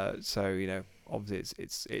 So obviously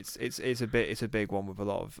it's a big one with a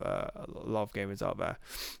lot of gamers out there.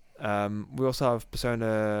 We also have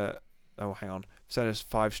Persona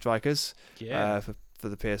 5 Strikers. Yeah. For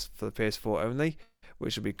the PS4 only,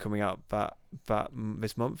 which will be coming out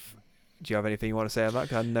this month. Do you have anything you want to say about that?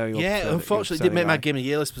 'Cause I know unfortunately, it didn't make my game of the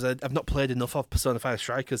year list because I've not played enough of Persona 5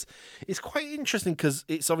 Strikers. It's quite interesting because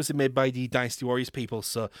it's obviously made by the Dynasty Warriors people,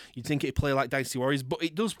 so you'd think it'd play like Dynasty Warriors, but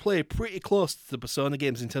it does play pretty close to the Persona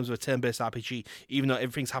games in terms of a turn-based RPG, even though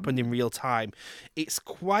everything's happened in real time. It's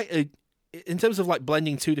in terms of like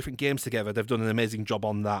blending two different games together, they've done an amazing job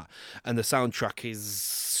on that, and the soundtrack is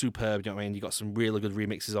superb. You know what I mean? You got some really good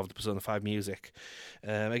remixes of the Persona 5 music.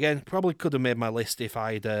 Again, probably could have made my list if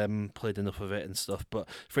I'd played enough of it and stuff. But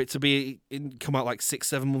for it to come out like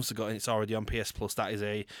 6-7 months ago and it's already on PS Plus, that is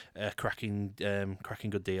a cracking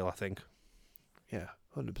good deal, I think. Yeah,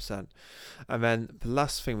 100%. And then the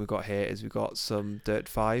last thing we've got here is we've got some Dirt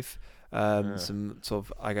 5. Some sort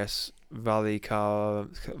of, I guess, rally car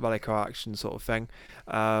action sort of thing.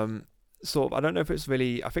 I don't know if it's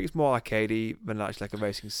really, I think it's more arcadey than actually like a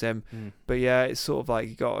racing sim. But yeah, it's sort of like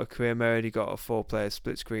you got a career mode, you got a 4-player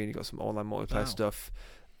split screen, you got some online multiplayer stuff,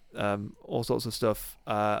 all sorts of stuff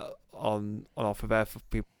on offer there for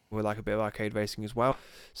people who like a bit of arcade racing as well.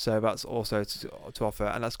 So that's also to offer,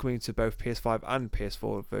 and that's coming to both PS5 and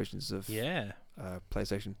PS4 versions of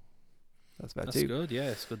PlayStation. That's good. Yeah,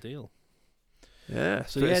 it's a good deal. Yeah,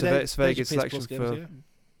 so it's a very good selection for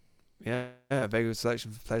very good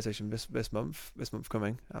selection for PlayStation this month. This month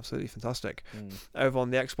coming, absolutely fantastic. Over on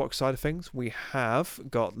the Xbox side of things, we have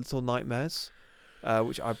got Little Nightmares,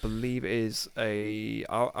 which I believe is I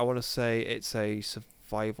want to say it's a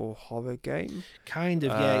survival horror game. Kind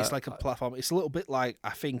of, yeah. It's like a platform. It's a little bit like, I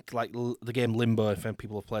think, like the game Limbo. If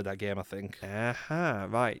people have played that game, I think.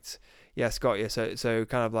 Right. Yes, got you. So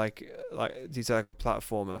kind of like these are like a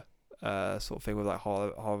platformer sort of thing with like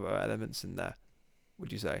horror elements in there.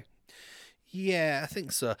 Would you say? Yeah, I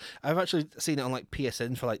think so. I've actually seen it on like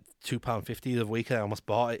PSN for like £2.50 the week, and I almost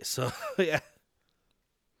bought it. So yeah.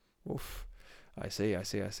 Oof. I see.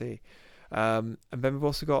 And then we've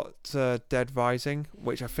also got Dead Rising,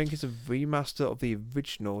 which I think is a remaster of the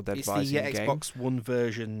original Dead Rising game. It's the Xbox One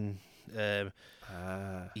version. Yeah,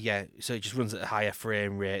 so it just runs at a higher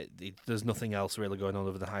frame rate. There's nothing else really going on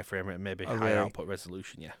other than high frame rate, maybe higher output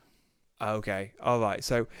resolution. Yeah. Okay, all right.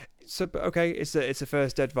 So okay, it's a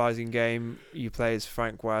first Dead Rising game. You play as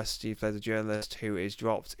Frank West. You play as a journalist who is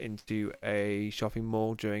dropped into a shopping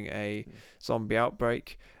mall during a zombie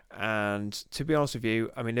outbreak. And to be honest with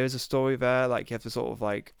you, I mean, there is a story there. Like you have to sort of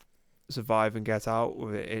like survive and get out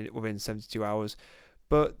within 72 hours.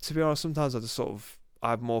 But to be honest, sometimes I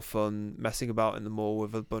have more fun messing about in the mall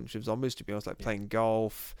with a bunch of zombies. To be honest, like playing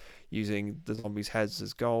golf, using the zombies' heads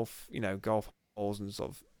as golf balls and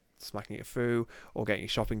sort of smacking it through, or getting a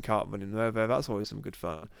shopping cart running them over. That's always some good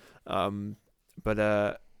fun.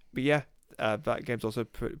 But yeah, that game's also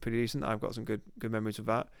pretty decent. I've got some good memories of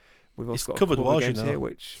that. We've also got covered a couple wars, of games you know. here,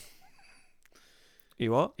 which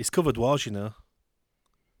you what? He's covered wars, you know.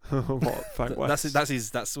 What, Frank West?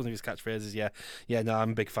 That's one of his catchphrases. Yeah. No,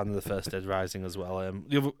 I'm a big fan of the first Dead Rising as well.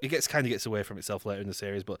 It gets away from itself later in the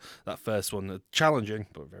series, but that first one challenging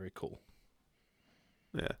but very cool.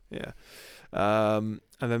 Yeah. And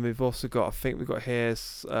then we've also got, I think we've got here,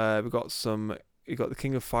 we've got the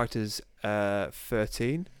King of Fighters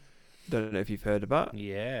 13. Don't know if you've heard of that.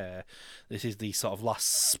 Yeah, this is the sort of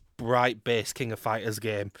last sprite-based King of Fighters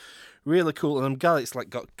game. Really cool, and I'm glad it's like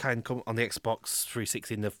got kind of come on the Xbox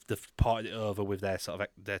 360, and they've ported it over with their sort of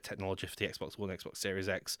their technology for the Xbox One, Xbox Series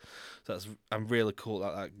X. So I'm really cool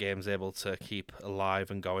that game's able to keep alive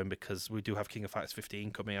and going, because we do have King of Fighters 15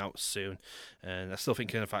 coming out soon, and I still think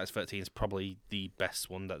King of Fighters 13 is probably the best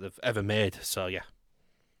one that they've ever made. So yeah.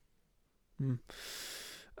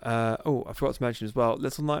 I forgot to mention as well,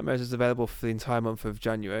 Little Nightmares is available for the entire month of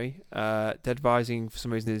January. Dead Rising, for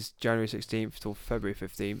some reason, is January 16th till February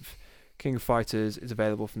 15th. King of Fighters is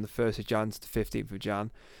available from the 1st of Jan to the 15th of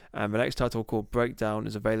Jan. And the next title, called Breakdown,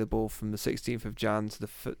 is available from the 16th of Jan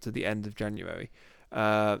to the end of January.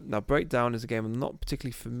 Now, Breakdown is a game I'm not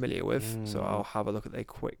particularly familiar with, so I'll have a look at a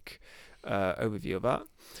quick overview of that.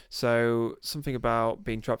 So, something about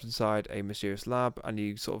being trapped inside a mysterious lab, and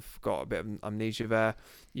you sort of got a bit of amnesia there.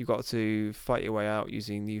 You've got to fight your way out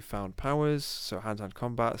using newfound powers, so hand-to-hand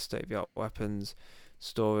combat, state-of-the-art weapons,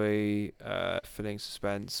 story, filling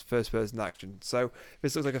suspense, first-person action. So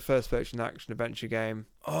this looks like a first-person action adventure game.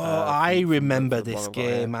 I remember this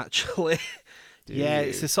game actually. Yeah,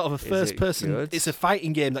 it's a sort of a first-person. It's a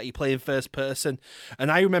fighting game that you play in first person,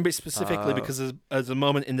 and I remember it specifically because there's a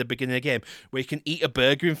moment in the beginning of the game where you can eat a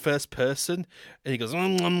burger in first person, and he goes,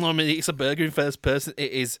 nom, nom, and he eats a burger in first person.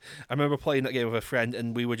 It is. I remember playing that game with a friend,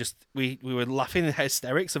 and we were laughing in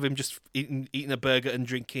hysterics of him just eating a burger and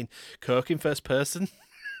drinking Coke in first person.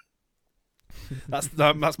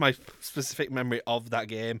 That's my specific memory of that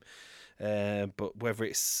game. But whether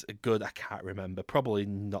it's good, I can't remember. Probably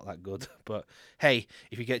not that good. But hey,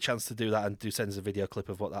 if you get a chance to do that, and do send us a video clip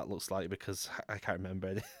of what that looks like, because I can't remember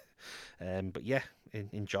it. But yeah,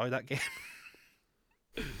 enjoy that game.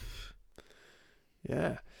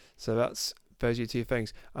 Yeah. So those are your two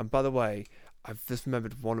things. And by the way, I've just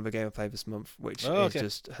remembered one other game I played this month, which is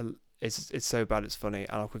just it's so bad it's funny,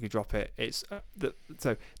 and I'll quickly drop it. It's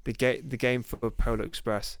the game for Polar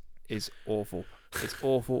Express is awful. It's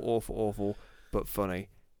awful, but funny.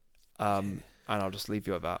 And I'll just leave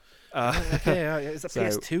you at that. Okay, is that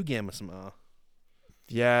PS2 game or something?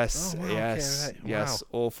 Yes, wow, yes, okay, right. yes.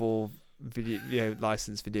 Wow. Awful video,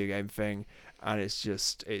 licensed video game thing, and it's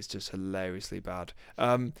just hilariously bad.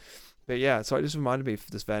 But yeah, so it just reminded me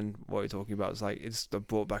for this Sven, what you're talking about. It's like it's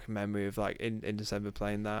brought back a memory of like in December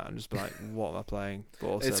playing that, and just be like, what am I playing? But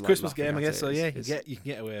also, it's a like, Christmas game, I guess. So yeah, you can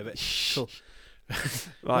get away with it. Cool.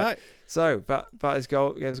 Right. So that is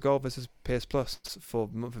Goal versus PS Plus for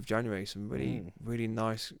the month of January. Some really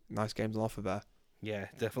nice games on offer there. Yeah,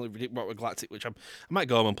 definitely Rock Galactic, which I might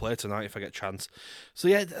go home and play tonight if I get a chance. So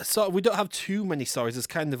yeah, we don't have too many stories. There's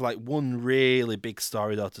kind of like one really big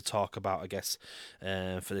story though to talk about, I guess,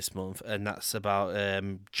 for this month, and that's about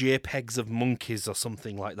JPEGs of monkeys or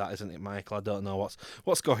something like that, isn't it, Michael? I don't know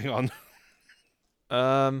what's going on.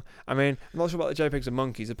 I mean, I'm not sure about the JPEGs of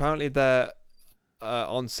monkeys. Apparently they're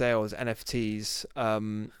on sale as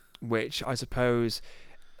NFTs, which I suppose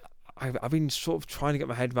I've been sort of trying to get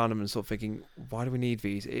my head around them and sort of thinking, why do we need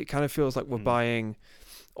these? It kind of feels like we're buying,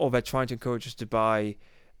 or they're trying to encourage us to buy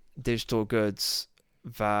digital goods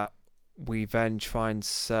that we then try and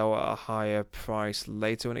sell at a higher price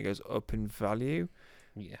later when it goes up in value.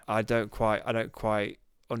 Yeah, I don't quite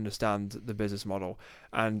understand the business model,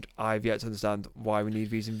 and I've yet to understand why we need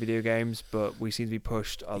these in video games, but we seem to be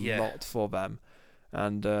pushed a lot for them.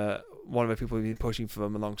 And one of the people who've been pushing for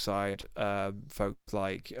them alongside folks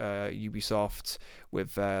like Ubisoft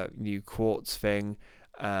with their new Quartz thing,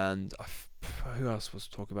 and who else was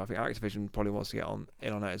talking about? I think Activision probably wants to get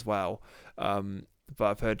in on it as well. but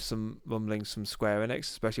I've heard some rumblings from Square Enix,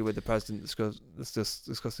 especially with the president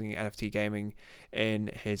discussing NFT gaming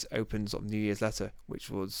in his open sort of New Year's letter, which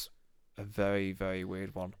was a very, very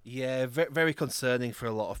weird one. Yeah, very concerning for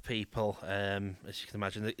a lot of people. As you can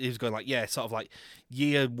imagine, he was going like, yeah, sort of like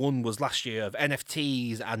year one was last year of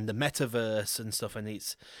NFTs and the metaverse and stuff, and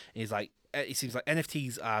he's like, it seems like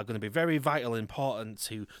NFTs are going to be very vital and important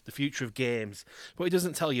to the future of games, but it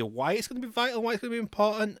doesn't tell you why it's going to be vital, why it's going to be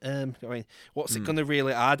important. I mean, what's it going to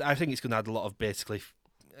really add? I think it's going to add a lot of basically.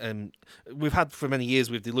 We've had for many years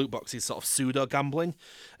with the loot boxes sort of pseudo gambling,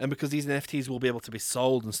 and because these NFTs will be able to be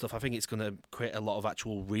sold and stuff, I think it's going to create a lot of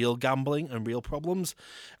actual real gambling and real problems.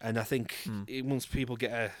 And I think once people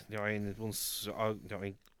get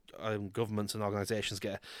governments and organisations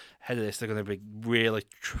get ahead of this, they're going to be really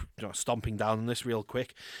stomping down on this real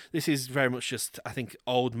quick. This is very much just, I think,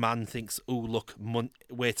 old man thinks, oh look,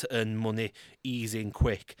 way to earn money easy and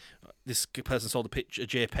quick. This person sold a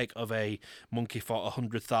JPEG of a monkey for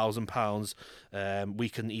 £100,000. We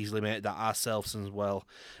can easily make that ourselves as well,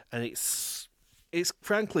 and it's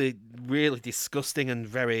frankly really disgusting and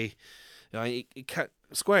very.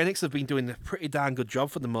 Square Enix have been doing a pretty darn good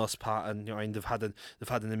job for the most part, and they've had an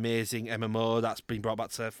amazing MMO that's been brought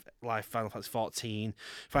back to life. Final Fantasy 14,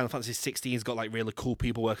 Final Fantasy 16's got like really cool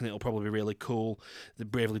people working. It'll probably be really cool. The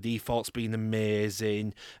Bravely Default's been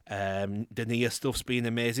amazing. The Nier stuff's been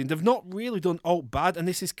amazing. They've not really done all bad, and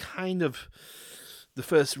this is kind of the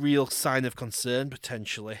first real sign of concern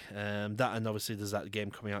potentially. That, and obviously there's that game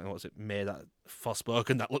coming out in May, that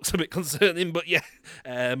Forspoken, that looks a bit concerning, but yeah.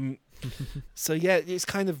 So yeah, it's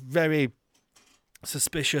kind of very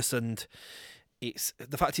suspicious, and it's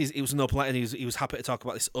the fact is it was an open letter, and he was happy to talk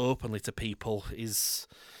about this openly to people.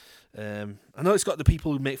 I know it's got the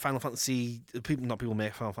people who make Final Fantasy, not people who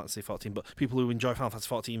make Final Fantasy 14, but people who enjoy Final Fantasy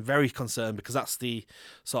 14 very concerned, because that's the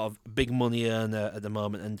sort of big money earner at the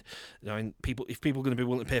moment. And if people are going to be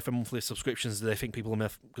willing to pay for monthly subscriptions, do they think people are going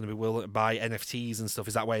to be willing to buy NFTs and stuff?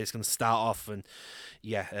 Is that where it's going to start off? And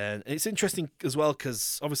yeah, and it's interesting as well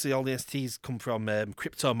because obviously all the NFTs come from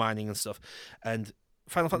crypto mining and stuff, and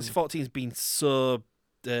Final Fantasy 14 has been so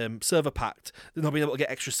server packed, they're not being able to get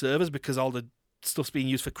extra servers because all the stuff's being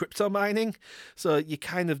used for crypto mining. So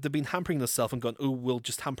they've been hampering themselves and gone, oh, we'll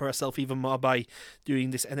just hamper ourselves even more by doing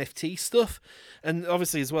this NFT stuff. And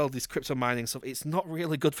obviously as well, this crypto mining stuff, it's not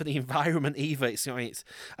really good for the environment either. I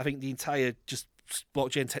think the entire just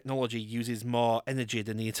blockchain technology uses more energy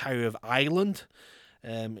than the entire of Ireland,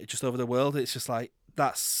 just over the world. It's just like,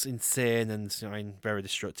 that's insane and very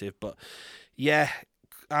destructive. But yeah,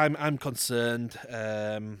 I'm concerned.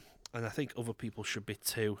 And I think other people should be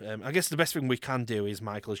too. I guess the best thing we can do is,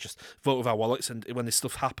 Michael, is just vote with our wallets, and when this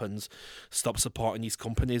stuff happens, stop supporting these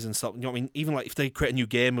companies and stop. Even like if they create a new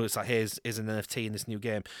game, it's like, here's an NFT in this new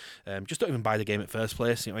game. Just don't even buy the game at first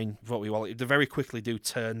place. Vote with your wallet. They very quickly do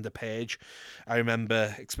turn the page. I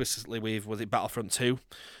remember explicitly with Battlefront 2.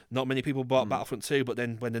 Not many people bought Battlefront 2, but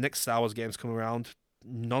then when the next Star Wars games come around,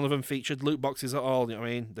 none of them featured loot boxes at all. Not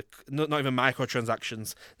even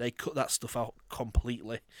microtransactions. They cut that stuff out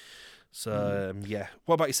completely. So yeah,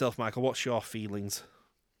 what about yourself, Michael? What's your feelings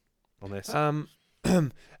on this? I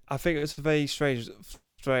think it was a very strange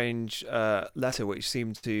letter, which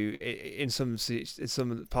seemed to, in some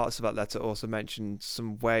parts of that letter, also mentioned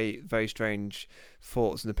some very strange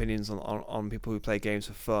thoughts and opinions on people who play games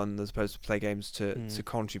for fun as opposed to play games to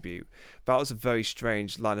contribute. That was a very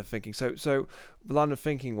strange line of thinking. So the line of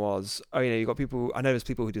thinking was, you got people. I know there's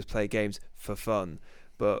people who just play games for fun,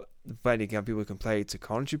 but then you can have people who can play to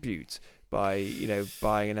contribute by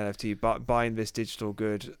buying an NFT, buying this digital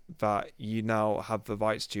good that you now have the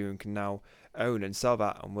rights to and can now own and sell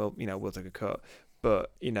that, and we'll take a cut.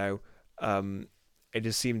 But it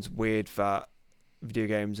just seems weird that video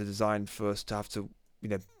games are designed for us to have to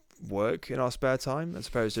work in our spare time as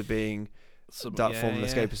opposed to being that form of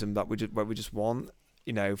escapism that we just want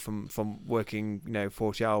from working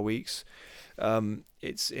 40-hour weeks.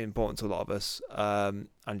 It's important to a lot of us, and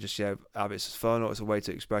just have it as fun, or it's a way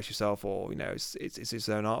to express yourself, or it's its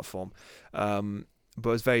own art form.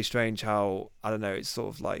 But it's very strange how, I don't know, it's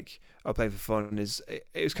sort of like, playing for fun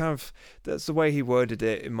it was kind of, that's the way he worded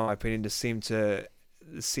it, in my opinion, just seemed to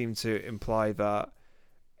imply that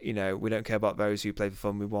we don't care about those who play for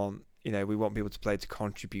fun. We want people to play to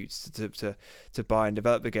contribute to buy and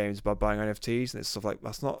develop the games by buying NFTs, and it's stuff like,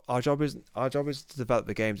 that's not our job. Our job is to develop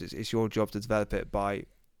the games. It's your job to develop it by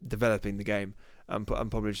developing the game and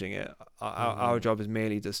publishing it. Our job is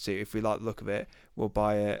merely just to, if we like the look of it, we'll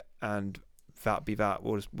buy it, and that be that.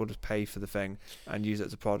 We'll just pay for the thing and use it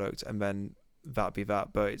as a product, and then that be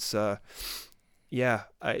that. But it's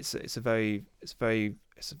it's very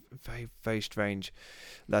it's a very, very strange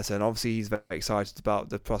lesson. Obviously, he's very excited about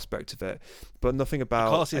the prospect of it, but nothing about,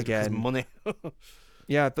 Of course, it's because again, money.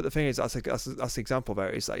 yeah, but the thing is, that's the example there.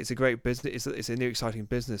 It's like, it's a great business. It's a new exciting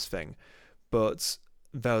business thing, but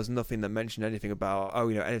there was nothing that mentioned anything about, oh,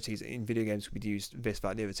 NFTs in video games could be used this,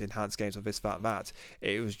 that, the other to enhance games, or this, that.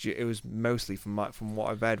 It was mostly from what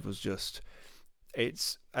I read was just,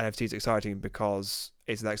 it's NFTs exciting because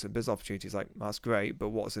it's an excellent business opportunity. It's like, that's great, but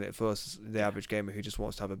what's in it for us, the average gamer who just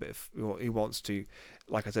wants to have a bit of, he wants to,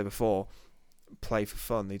 like I said before, play for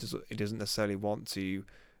fun. He doesn't necessarily want to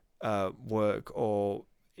work or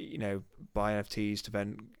buy NFTs to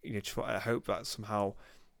then try. I hope that somehow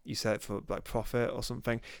you set it for like profit or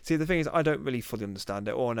something. See, the thing is, I don't really fully understand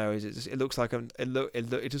it. All I know is it looks like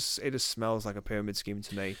it just smells like a pyramid scheme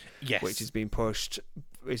to me. Yes, which is being pushed.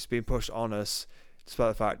 It's being pushed on us, despite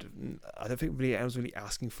the fact I don't think really anyone's really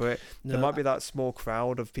asking for it. No, there might be that small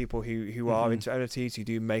crowd of people who are into NFTs, who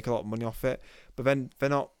do make a lot of money off it, but then they're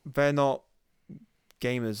not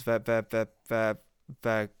gamers.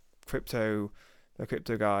 They're crypto. The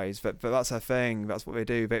crypto guys, but that's their thing. That's what they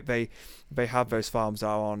do. They have those farms that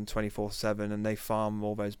are on 24/7, and they farm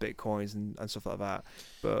all those bitcoins and stuff like that.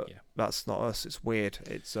 But that's not us. It's weird.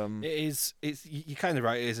 It's you're kind of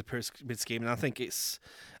right. It is a pyramid scheme, and I think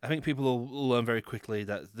people will learn very quickly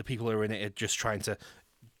that the people who are in it are just trying to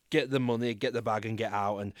get the money, get the bag, and get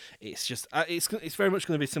out. And it's just it's very much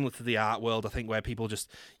going to be similar to the art world, I think, where people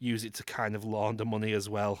just use it to kind of launder money as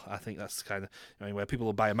well. I think that's kind of where people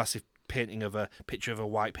will buy a massive painting of a picture of a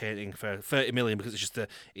white painting for 30 million because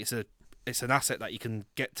it's an asset that you can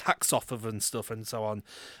get tax off of and stuff and so on.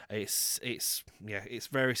 It's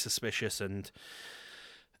very suspicious, and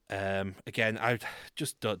again, I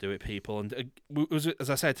just don't do it, people. And as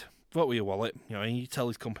I said, vote with your wallet. And you tell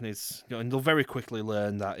these companies, and they'll very quickly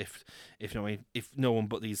learn that if no one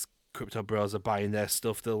but these crypto bros are buying their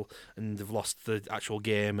stuff, they've lost the actual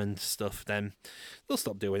game and stuff, then they'll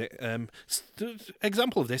stop doing it.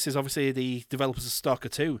 Example of this is obviously the developers of Stalker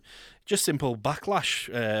 2. Just simple backlash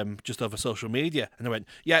just over social media, and they went,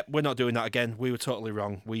 yeah, we're not doing that again. We were totally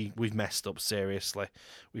wrong. We've messed up, seriously.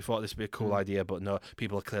 We thought this would be a cool idea, but no,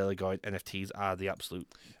 people are clearly going, NFTs are the absolute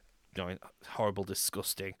horrible,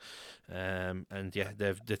 disgusting, and yeah,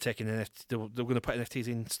 they're taking NFT. They're going to put NFTs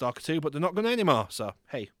in Stalker 2, but they're not going to anymore. So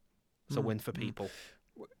hey, it's a win for people.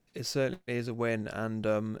 It certainly is a win, and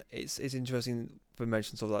it's interesting we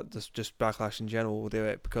mentioned sort of like just backlash in general will do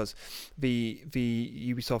it, because the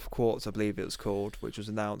Ubisoft Quartz, I believe it was called, which was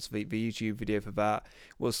announced, the YouTube video for that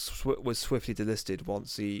was swiftly delisted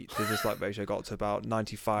once the dislike ratio got to about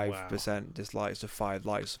 95% dislikes to 5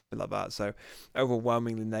 likes, something like that. So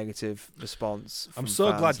overwhelmingly negative response. I'm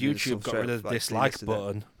so glad YouTube got rid of the dislike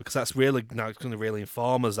button, because that's really now it's going to really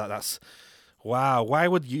inform us that that's. Wow, why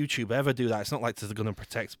would YouTube ever do that? It's not like they're going to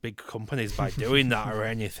protect big companies by doing that or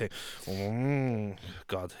anything.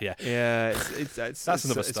 God, yeah. Yeah, that's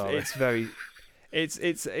another story. That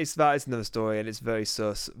is another story, and it's very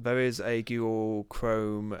sus. There is a Google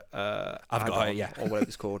Chrome I've got it, yeah. or whatever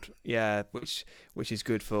it's called. Yeah, which is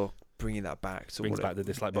good for bringing that back to brings back the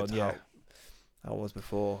dislike button, yeah. How it was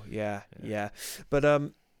before. Yeah.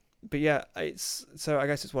 But yeah, it's so I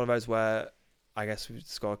guess it's one of those where I guess we've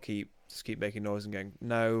just got to keep making noise and going,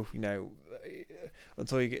 no,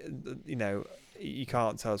 until you get, you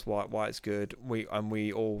can't tell us why it's good.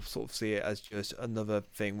 We all sort of see it as just another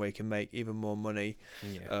thing where you can make even more money,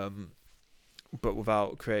 but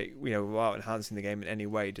without without enhancing the game in any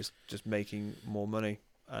way, just making more money.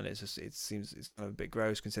 And it seems it's kind of a bit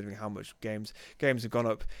gross considering how much games have gone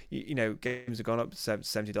up. Games have gone up to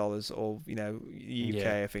 $70, or UK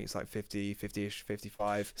I think it's like 50-ish,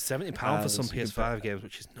 55. £70 for some PS5 games,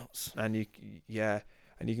 which is nuts. And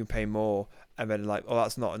you can pay more, and then like, oh,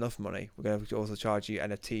 that's not enough money. We're going to also charge you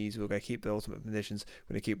NFTs. We're going to keep the ultimate conditions.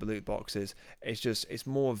 We're going to keep the loot boxes. It's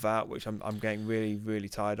more of that which I'm getting really, really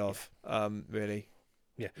tired of. Really.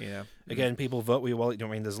 Yeah. Again, people vote with your wallet.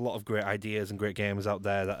 There's a lot of great ideas and great games out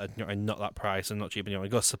there that are not that price and not cheap.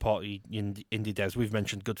 Go support indie devs. We've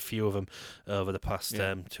mentioned a good few of them over the past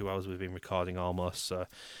 2 hours we've been recording almost. So,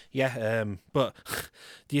 but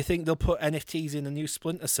do you think they'll put NFTs in a new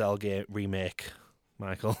Splinter Cell game remake,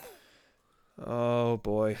 Michael? Oh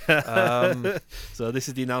boy. So this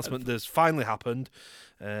is the announcement that's finally happened.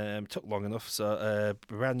 Took long enough. So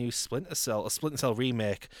brand new Splinter Cell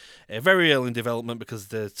remake, very early in development because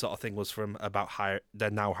the sort of thing was from about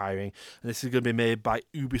they're now hiring, and this is going to be made by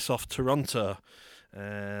Ubisoft Toronto.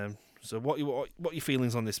 So what are your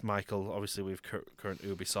feelings on this, Michael? Obviously with current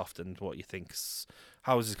Ubisoft, and what you think?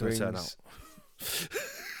 How is this going to turn out?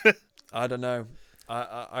 I don't know.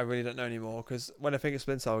 I really don't know anymore, because when I think of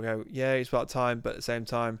Splinter Cell, I'll go, yeah, it's about time, but at the same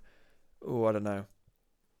time, I don't know.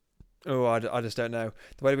 I just don't know.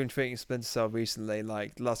 The way we've been treating Splinter Cell recently,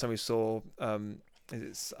 like last time we saw, I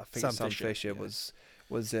think Sam Fisher was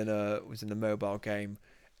in a mobile game.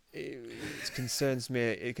 It concerns me.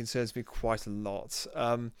 It concerns me quite a lot.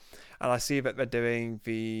 And I see that they're doing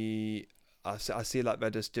I see like they're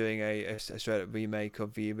just doing a straight up remake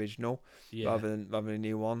of the original rather than a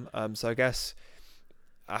new one. So I guess,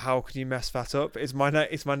 how can you mess that up? It's my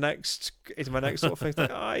next sort of thing.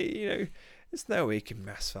 Like, there's no way you can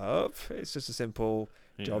mess that up. It's just a simple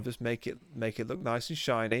job. Just make it look nice and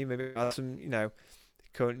shiny. Maybe add some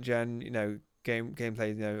current gen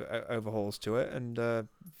gameplay overhauls to it, and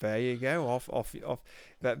there you go. Off.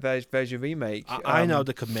 There's your remake. I know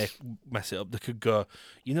they could mess it up. They could go,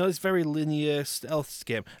 this very linear stealth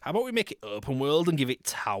game. How about we make it open world and give it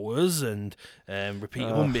towers and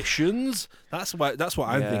repeatable missions? That's what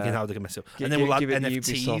I'm thinking. How they can mess it up, and then we'll add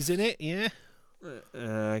NFTs in it. Yeah.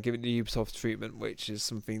 Give it the Ubisoft treatment, which is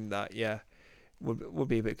something that would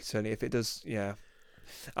be a bit concerning if it does. Yeah.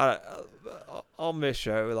 On this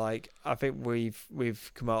show, like, I think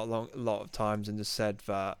we've come out a lot of times and just said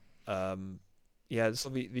that the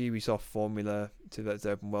Ubisoft formula to the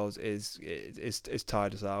open worlds is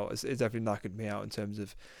tired us out. It's definitely knackered me out in terms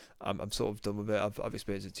of I'm sort of done with it. I've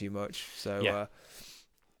experienced it too much. So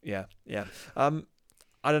yeah.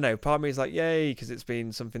 I don't know. Part of me is like, yay, because it's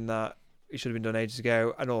been something that it should have been done ages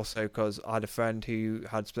ago, and also because I had a friend who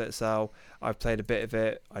had Splinter Cell. I've played a bit of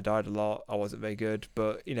it. I died a lot. I wasn't very good,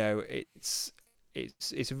 but it's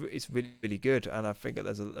really, really good, and I think that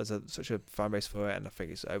there's such a fan base for it, and I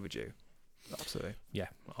think it's overdue. Absolutely. Yeah,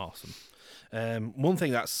 awesome. One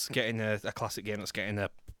thing that's getting a classic game that's getting a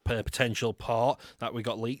potential port that we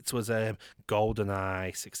got leaked was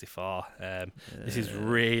GoldenEye 64. This is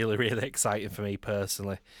really, really exciting for me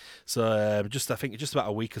personally. So I think just about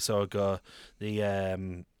a week or so ago,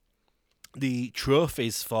 the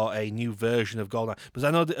trophies for a new version of GoldenEye, because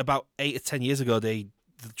I know that about 8 or 10 years ago the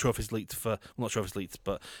trophies leaked for, well, not trophies leaked,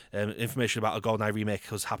 but information about a GoldenEye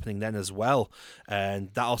remake was happening then as well,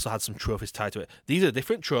 and that also had some trophies tied to it. These are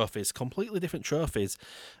different trophies, completely different trophies,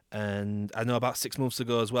 and I know about 6 months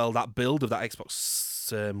ago as well, that build of that Xbox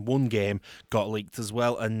One game got leaked as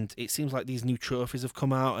well, and it seems like these new trophies have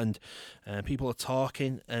come out, and people are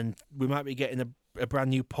talking, and we might be getting a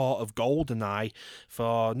brand new port of GoldenEye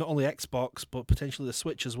for not only Xbox, but potentially the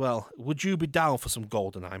Switch as well. Would you be down for some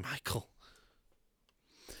GoldenEye, Michael?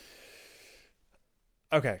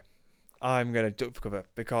 Okay, I'm gonna duck for cover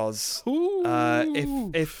because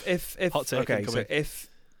if hot take okay, incoming.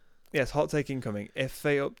 So hot take incoming. If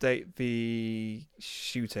they update the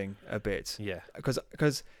shooting a bit,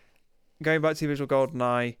 because going back to the original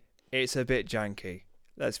GoldenEye, it's a bit janky.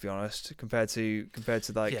 Let's be honest, compared to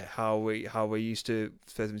how we're used to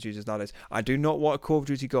first-person shooters nowadays. I do not want a Call of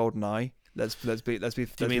Duty GoldenEye. Let's be. Do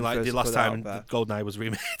you mean like the last time GoldenEye was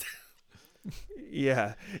remade?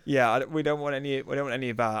 Yeah. We don't want any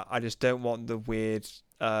of that. I just don't want the weird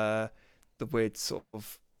sort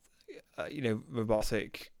of,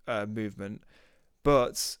 robotic movement.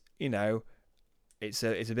 But it's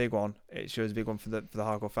a big one. It shows a big one for the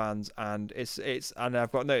hardcore fans, and and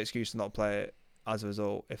I've got no excuse to not play it as a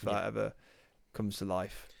result if that ever comes to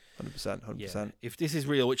life. 100%. Yeah. If this is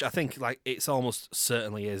real, which I think it's almost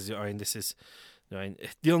certainly is. I mean, this is.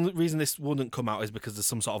 The only reason this wouldn't come out is because there's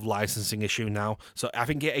some sort of licensing issue now. So I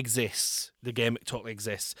think it exists. The game totally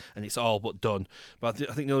exists, and it's all but done. But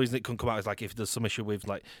I think the only reason it couldn't come out is if there's some issue with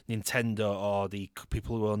Nintendo or the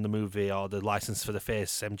people who own the movie or the license for the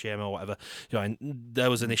face, MGM or whatever. And there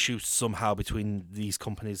was an issue somehow between these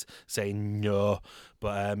companies saying no.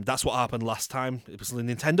 But that's what happened last time. It was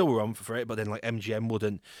Nintendo were on for it, but then MGM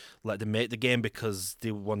wouldn't let them make the game because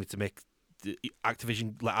they wanted to make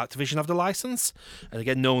Activision have the license, and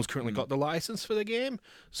again, no one's currently got the license for the game.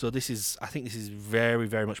 So I think this is very,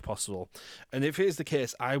 very much possible. And if it is the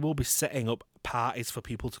case, I will be setting up parties for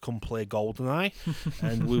people to come play GoldenEye,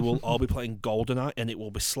 and we will all be playing GoldenEye, and it will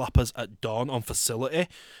be Slappers at Dawn on Facility.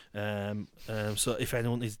 So if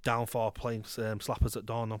anyone is down for playing Slappers at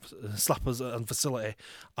Dawn, Slappers on Facility,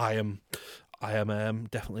 I am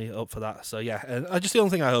definitely up for that. So yeah, and just the only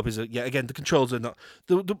thing I hope is that again the controls are not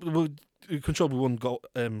you control with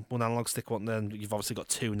one analog stick one, then you've obviously got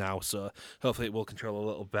 2 now, so hopefully it will control a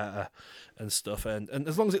little better and stuff, and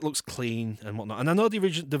as long as it looks clean and whatnot. And I know the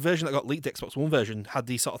version that got leaked, the Xbox One version, had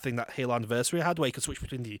the sort of thing that Halo Anniversary had, where you could switch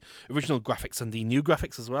between the original graphics and the new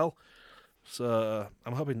graphics as well. So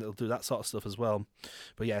I'm hoping they'll do that sort of stuff as well.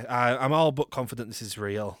 But yeah, I'm all but confident this is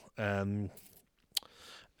real. But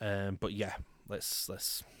yeah,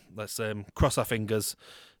 let's cross our fingers.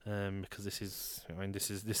 Because this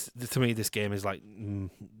to me, this game is like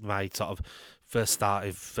my sort of first start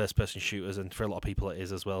of first-person shooters, and for a lot of people it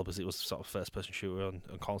is as well, because it was sort of first-person shooter on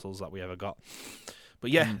consoles that we ever got. But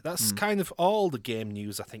yeah, that's kind of all the game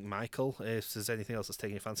news, I think, Michael. If there's anything else that's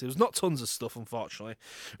taking your fancy. There's not tons of stuff, unfortunately.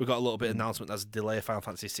 We've got a little bit of announcement that's a delay of Final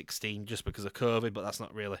Fantasy 16 just because of COVID, but that's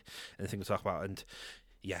not really anything to talk about. And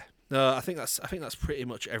yeah, no, I think that's pretty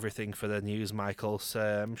much everything for the news, Michael.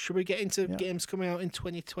 So, should we get into games coming out in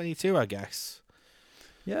 2022, I guess?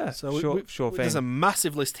 Yeah, so sure thing. There's a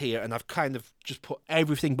massive list here, and I've kind of just put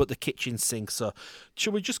everything but the kitchen sink. So,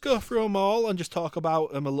 should we just go through them all and just talk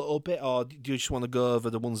about them a little bit, or do you just want to go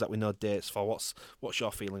over the ones that we know dates for? What's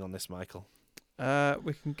your feeling on this, Michael?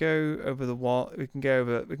 We can go over the one. We can go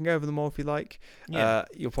over them all if you like. Yeah.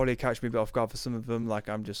 You'll probably catch me a bit off guard for some of them. Like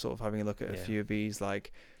I'm just sort of having a look at a few of these,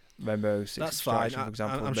 like Rainbow Six That's fine. Extraction, for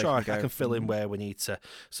example. I'm sure I can fill in where we need to.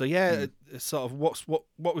 So yeah, sort of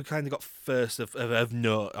what we kind of got first of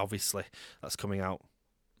note, obviously, that's coming out.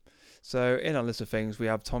 So in our list of things, we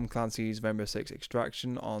have Tom Clancy's Rainbow Six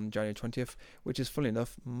Extraction on January 20th, which is, funny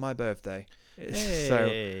enough, my birthday. Hey.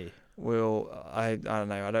 So I don't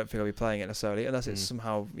know. I don't think I'll be playing it necessarily unless it's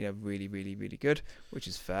somehow really, really, really good, which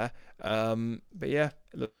is fair. But yeah,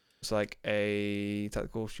 it looks like a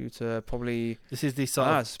tactical shooter. Probably this is the sort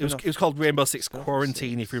of it was called Rainbow Six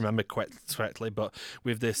Quarantine, if you remember correctly. But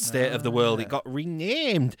with the state of the world, it got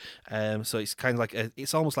renamed. So it's kind of like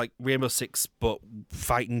it's almost like Rainbow Six, but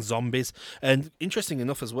fighting zombies. And interesting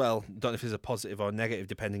enough as well, don't know if it's a positive or negative,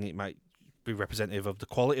 depending. It might be representative of the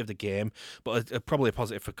quality of the game, but probably a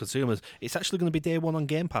positive for consumers. It's actually going to be day one on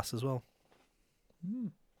Game Pass as well.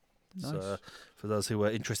 Nice. So for those who are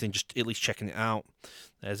interested in just at least checking it out,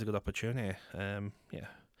 there's a good opportunity. Yeah,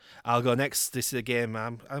 I'll go next. This is a game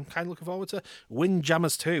I'm kind of looking forward to.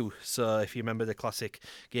 Windjammers 2. So if you remember the classic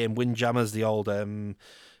game Windjammers, the old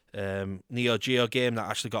Neo Geo game that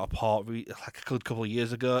actually got a port like a good couple of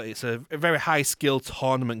years ago. It's a very high skill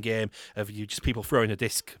tournament game of you just people throwing a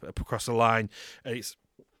disc across the line, and it's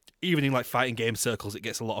even in like fighting game circles, it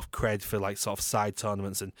gets a lot of cred for like sort of side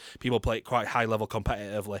tournaments, and people play it quite high level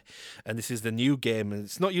competitively. And this is the new game, and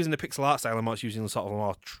it's not using the pixel art style anymore. It's using sort of a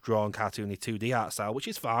more drawn, cartoony 2D art style, which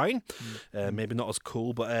is fine. Maybe not as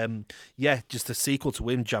cool, but yeah, just a sequel to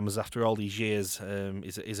Windjammers after all these years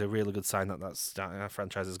is a really good sign that that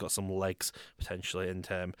franchise has got some legs potentially,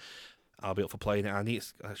 and I'll be up for playing it. I need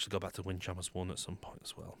to actually go back to Windjammers 1 at some point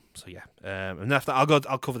as well. So yeah, and after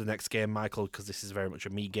I'll cover the next game, Michael, because this is very much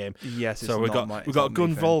a me game. Yes, so we've got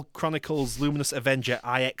Gunvolt Chronicles Luminous Avenger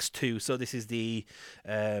IX2. So this is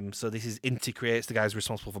Inti Creates, the guys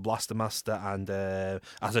responsible for Blaster Master and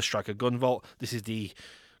As a Striker Gunvolt. This is the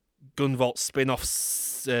Gunvolt spin-off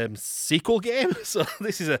sequel game. So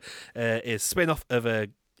this is a spin-off of a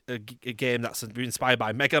game that's been inspired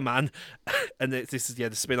by Mega Man, and this is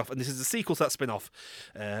the spin-off, and this is the sequel to that spin-off.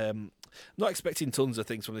 Not expecting tons of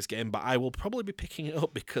things from this game, but I will probably be picking it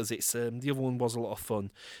up because it's the other one was a lot of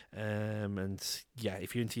fun, and yeah,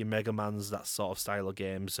 if you're into your Mega Mans, that sort of style of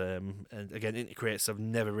games, and again, Inti Creates have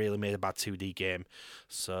never really made a bad 2D game,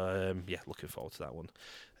 so yeah, looking forward to that one.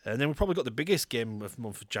 And then we've probably got the biggest game of the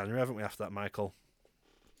month of January, haven't we, after that, Michael?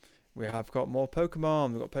 We have got more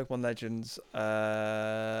Pokemon. We've got Pokemon Legends.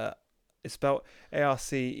 It's spelled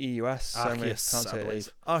Arceus. Arceus,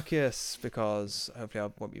 Arceus, because hopefully I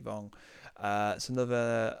won't be wrong. It's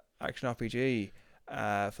another action RPG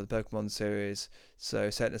for the Pokemon series. So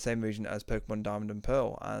set in the same region as Pokemon Diamond and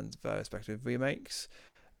Pearl and their respective remakes.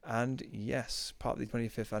 And yes, part of the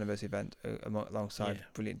 25th anniversary event alongside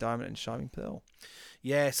Brilliant Diamond and Shining Pearl.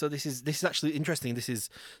 Yeah, so this is actually interesting. This is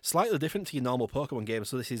slightly different to your normal Pokemon game.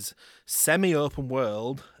 So this is semi-open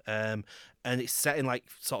world, and it's set in like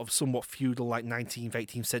sort of somewhat feudal, like 19th,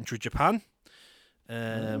 18th century Japan.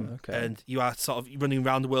 And you are sort of running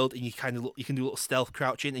around the world, and you can do a little stealth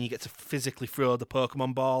crouching, and you get to physically throw the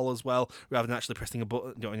Pokemon ball as well, rather than actually pressing a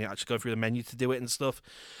button. You don't actually go through the menu to do it and stuff.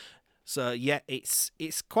 So yeah, it's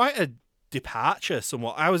quite a departure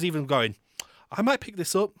somewhat. I was even going, I might pick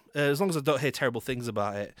this up as long as I don't hear terrible things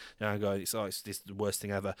about it. You know, I'm going, it's this is the worst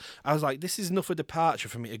thing ever. I was like, this is enough of a departure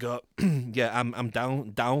for me to go. Yeah, I'm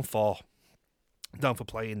down for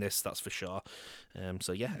playing this. That's for sure.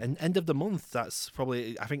 So yeah, and end of the month. That's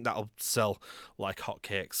probably, I think that'll sell like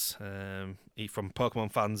hotcakes. From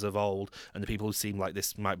Pokemon fans of old and the people who seem like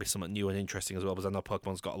this might be something new and interesting as well. Because I know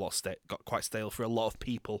Pokemon's got got quite stale for a lot of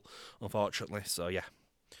people, unfortunately. So yeah.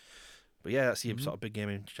 But yeah, that's your sort of big game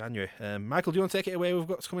in January. Michael, do you want to take it away? We've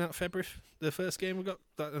got what's coming out in February. The first game we've got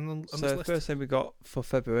on this list. The first thing we got for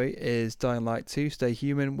February is Dying Light 2 Stay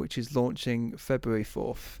Human, which is launching February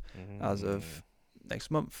 4th. as of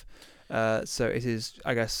next month. So it is,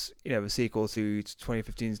 I guess, a sequel to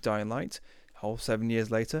 2015's Dying Light, whole 7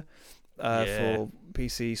 years later, for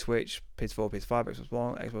PC, Switch, PS4, PS5, Xbox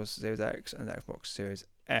One, Xbox Series X, and Xbox Series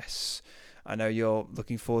S. I know you're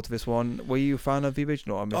looking forward to this one. Were you a fan of the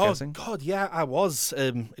original, I'm guessing? Oh, God, yeah, I was.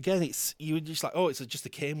 Again, you were just like, it's just a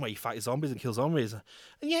game where you fight zombies and kill zombies. And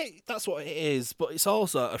yeah, that's what it is, but it's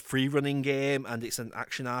also a free-running game, and it's an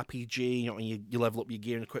action RPG, and you level up your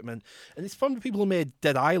gear and equipment. And it's from the people who made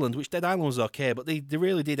Dead Island, which Dead Island was okay, but they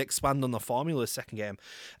really did expand on the formula the second game.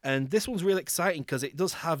 And this one's really exciting because it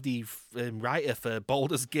does have the writer for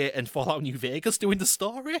Baldur's Gate and Fallout New Vegas doing the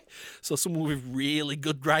story. So someone with really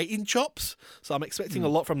good writing chops. So I'm expecting a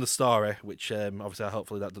lot from the story, which obviously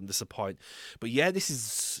hopefully that doesn't disappoint. But yeah, this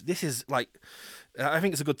is like, I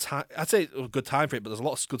think it's a good time. I'd say a good time for it, but there's a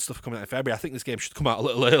lot of good stuff coming out in February. I think this game should come out a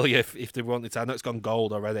little earlier if they wanted to. I know it's gone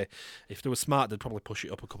gold already. If they were smart, they'd probably push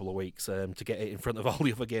it up a couple of weeks to get it in front of all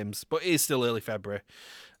the other games. But it is still early February.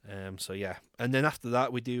 So yeah, and then after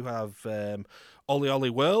that we do have Ollie Ollie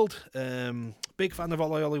World. Big fan of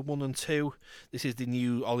Ollie Ollie 1 and 2. This is the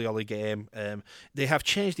new Ollie Ollie game. They have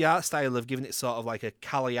changed the art style. They've given it sort of like a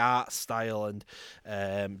Cali art style, and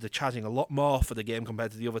they're charging a lot more for the game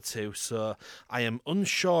compared to the other two. So I am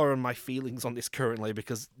unsure on my feelings on this currently,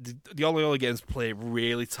 because the Ollie Ollie games play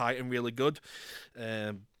really tight and really good,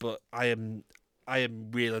 but I am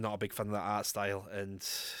really not a big fan of that art style, and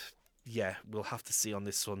yeah, we'll have to see on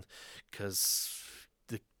this one, because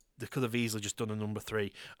they could have easily just done a number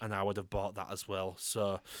 3, and I would have bought that as well.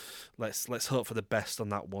 So let's hope for the best on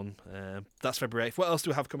that one. That's February 8th. What else do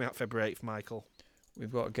we have coming out February 8th, Michael?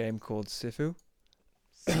 We've got a game called Sifu.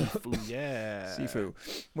 Sifu, yeah. Sifu,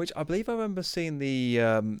 which I believe I remember seeing the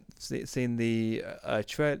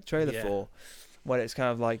trailer for, when it's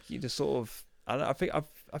kind of like you just sort of. I think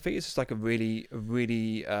it's just like a really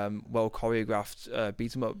well choreographed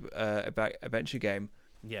beat 'em up adventure game.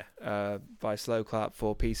 Yeah. By Slow Clap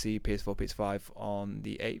for PC, PS4, PS5 on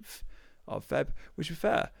the 8th of Feb, which is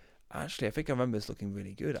fair. Actually, I think I remember this looking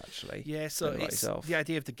really good, actually. Yeah, so the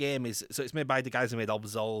idea of the game is, so it's made by the guys who made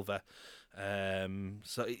Absolver.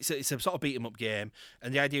 So it's a sort of beat 'em up game,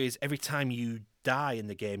 and the idea is every time you die in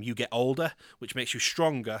the game, you get older, which makes you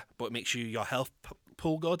stronger, but it makes your health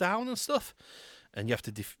pool go down and stuff. And you have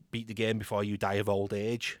to beat the game before you die of old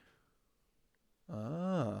age.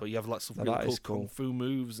 But you have lots of really cool kung fu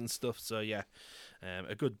moves and stuff. So yeah,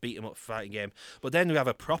 a good beat 'em up fighting game. But then we have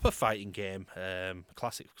a proper fighting game,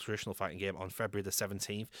 classic traditional fighting game, on February the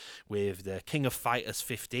 17th with the King of Fighters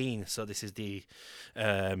 15. So this is the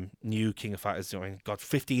new King of Fighters. Got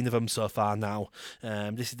 15 of them so far now.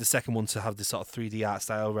 This is the second one to have this sort of 3D art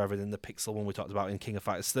style rather than the pixel one we talked about in King of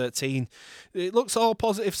Fighters 13. It looks all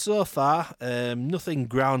positive so far. Nothing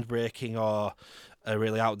groundbreaking or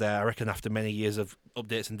really out there. I reckon after many years of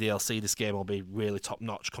updates and DLC, this game will be really top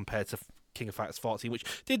notch compared to King of Fighters 14, which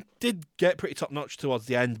did get pretty top notch towards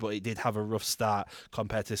the end, but it did have a rough start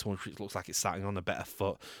compared to this one, which looks like it's starting on a better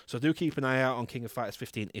foot. So do keep an eye out on King of Fighters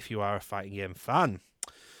 15 if you are a fighting game fan.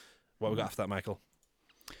 What have we got after that, Michael?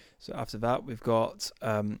 So after that, we've got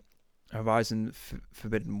Horizon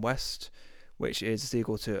Forbidden West, which is a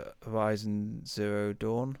sequel to Horizon Zero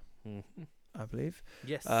Dawn. Mm-hmm. I believe.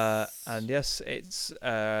 Yes. And yes, it's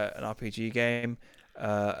an RPG game,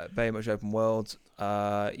 very much open world.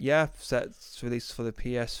 Set released for the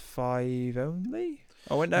PS5 only.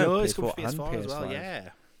 Oh, no, it's PS4 and PS4 as well. Yeah.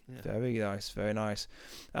 Very nice, very nice.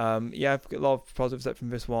 I've got a lot of positive stuff from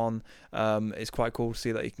this one. It's quite cool to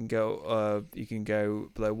see that you can go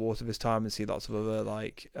below water this time and see lots of other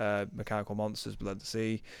like mechanical monsters below the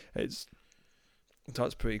sea.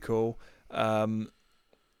 That's pretty cool.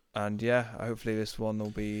 And yeah, hopefully this one will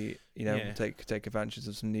be, take advantage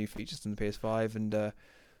of some new features in the PS5, and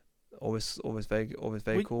always very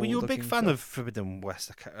cool. Were you a big fan of Forbidden West?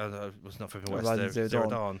 It was not Forbidden West. Zero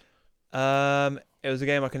Dawn. It was a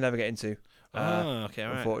game I could never get into. Okay,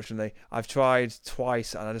 right. Unfortunately, I've tried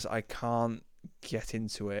twice, and I can't get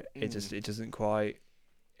into it. It doesn't quite.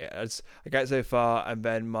 I get so far, and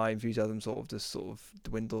then my enthusiasm sort of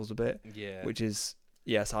dwindles a bit. Yeah. Which is.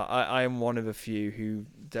 Yes, I am one of a few who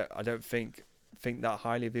I don't think that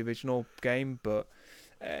highly of the original game, but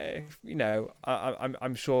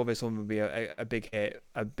I'm sure this one will be a big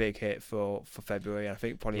hit for February. And I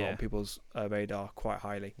think probably on people's radar quite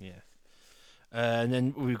highly. Yeah. And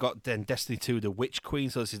then we've got Destiny 2, The Witch Queen.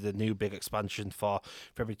 So this is the new big expansion for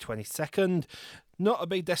February 22nd. Not a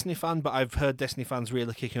big Destiny fan, but I've heard Destiny fans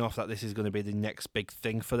really kicking off that this is going to be the next big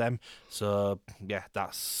thing for them. So yeah,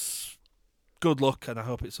 that's good luck, and I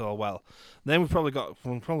hope it's all well. Then we've probably got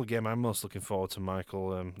the game I'm most looking forward to,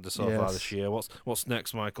 Michael. So far this year. What's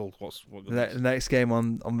next, Michael? The next game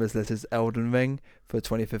on this list is Elden Ring for the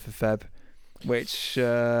 25th of Feb. Which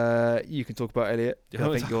you can talk about, Elliot. I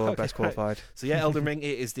think you're best qualified. So yeah, Elden Ring,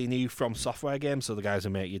 it is the new From Software game. So the guys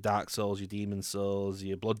who make your Dark Souls, your Demon Souls,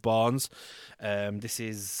 your Bloodborns. This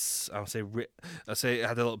is, I say it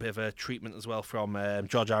had a little bit of a treatment as well from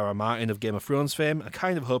George R.R. Martin of Game of Thrones fame. I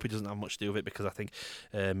kind of hope he doesn't have much to do with it, because I think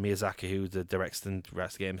Miyazaki, who directs and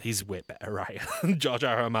writes the game, he's way better writer than George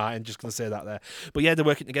R.R. Martin. Just going to say that there. But yeah, they're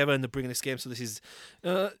working together and they're bringing this game. So this is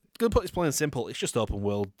going to put this plain and simple. It's just open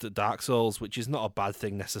world Dark Souls, which is not a bad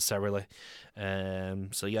thing necessarily.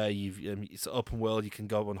 So yeah, it's open world. You can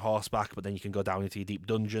go on horseback, but then you can go down into your deep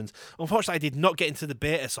dungeons. Unfortunately, I did not get into the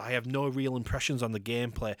beta, so I have no real impressions on the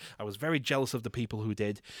gameplay. I was very jealous of the people who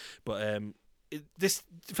did, but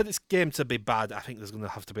for this game to be bad, I think there's going to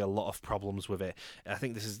have to be a lot of problems with it. I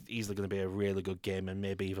think this is easily going to be a really good game, and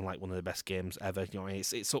maybe even like one of the best games ever. You know,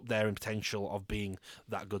 it's up there in potential of being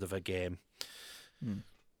that good of a game.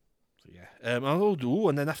 So yeah,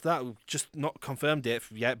 and then after that, we've just not confirmed it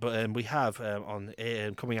yet, but we have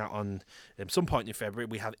coming out on some point in February,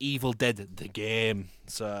 we have Evil Dead the game.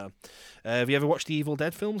 So, have you ever watched the Evil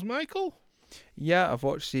Dead films, Michael? Yeah, I've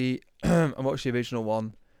watched the original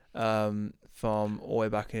one from all the way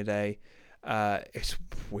back in the day. It's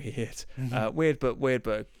weird, weird but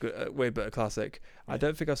a classic. Yeah. I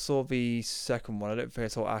don't think I saw the second one. I don't think I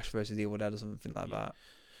saw Ash versus Evil Dead or something like that.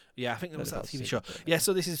 Yeah, I think that was that TV show. Yeah,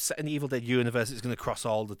 so this is set in the Evil Dead universe. It's going to cross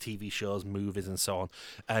all the TV shows, movies, and so on.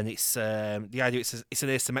 And it's the idea. It's an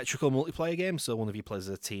asymmetrical multiplayer game. So one of you plays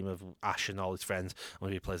as a team of Ash and all his friends. One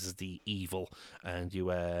of you plays as the evil, and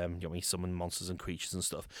you summon monsters and creatures and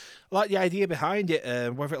stuff. I like the idea behind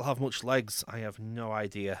it. Whether it'll have much legs, I have no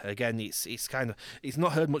idea. Again, it's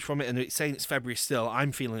not heard much from it, and it's saying it's February still.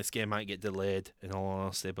 I'm feeling this game might get delayed, in all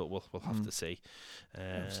honesty, but we'll have to see.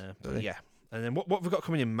 But yeah. And then what we've got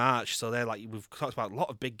coming in March? So we've talked about a lot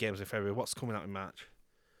of big games in February. What's coming out in March?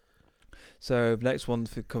 So the next one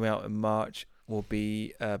coming out in March will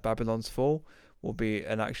be Babylon's Fall. Will be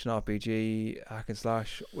an action RPG hack and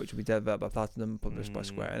slash, which will be developed by Platinum, published by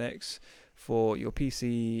Square Enix, for your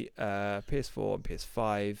PC, PS4, and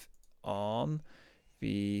PS5 on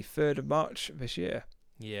the 3rd of March this year.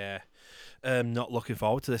 Yeah, not looking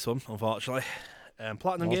forward to this one, unfortunately.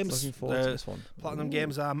 Platinum Games. Looking forward to this one. Platinum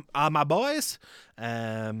Games are my boys,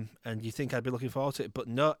 and you think I'd be looking forward to it, but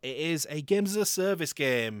no, it is a Games as a Service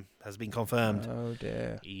game. Has been confirmed. Oh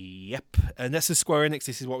dear. Yep, and this is Square Enix.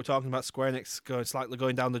 This is what we're talking about. Square Enix slightly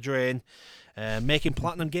going down the drain, making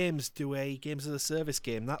Platinum Games do a Games as a Service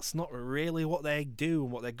game. That's not really what they do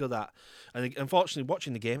and what they're good at. And unfortunately,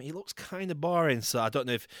 watching the game, it looks kind of boring. So I don't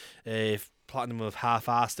know if Platinum have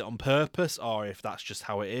half-assed it on purpose or if that's just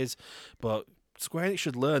how it is, but Square Enix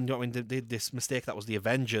should learn. You know what I mean? They did this mistake that was the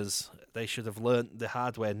Avengers. They should have learned the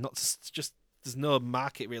hard way. Not just there's no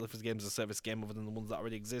market really for the Games as a Service game other than the ones that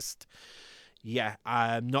already exist. Yeah,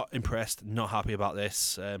 I'm not impressed. Not happy about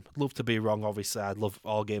this. Love to be wrong. Obviously, I'd love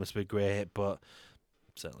all games to be great, but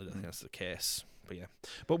certainly don't think that's the case. But yeah,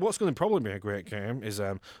 but what's going to probably be a great game is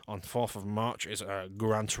on 4th of March is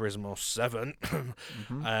Gran Turismo 7.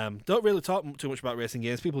 Don't really talk too much about racing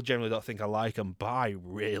games. People generally don't think I like them, but I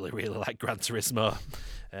really, really like Gran Turismo.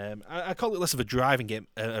 I call it less of a driving game,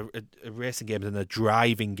 a racing game than a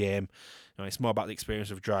driving game. You know, it's more about the experience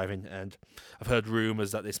of driving, and I've heard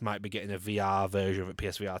rumours that this might be getting a VR version of it,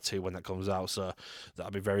 PSVR 2 when that comes out, so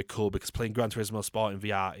that'll be very cool, because playing Gran Turismo Sport in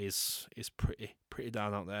VR is pretty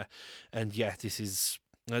down out there. And yeah, this is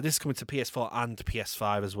coming to PS4 and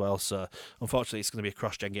PS5 as well, so unfortunately it's going to be a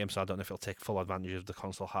cross-gen game, so I don't know if it'll take full advantage of the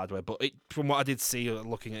console hardware, but from what I did see,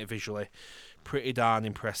 looking at it visually, pretty darn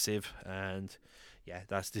impressive, and yeah,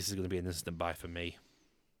 this is going to be an instant buy for me.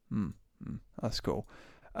 That's cool.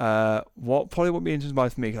 What probably won't be interesting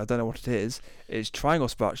for me, because I don't know what it is Triangle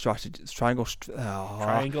Strategy. Triangle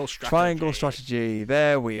Strategy.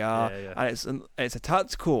 There we are. Yeah. And it's a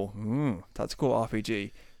tactical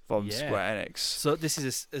RPG from Square Enix. So this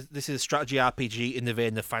is a strategy RPG in the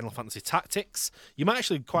vein of Final Fantasy Tactics. You might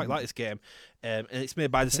actually quite like this game. And it's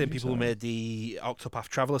made by the same people who made the Octopath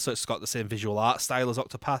Traveler, so it's got the same visual art style as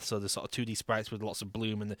Octopath, so there's sort of 2D sprites with lots of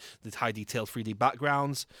bloom and the high detailed 3D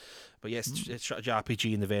backgrounds. But yes, it's strategy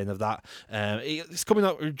RPG in the vein of that. It's coming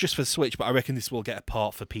out just for Switch, but I reckon this will get a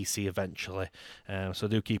port for PC eventually. So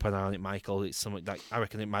do keep an eye on it, Michael. It's something that I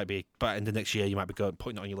reckon it might be, but in the next year you might be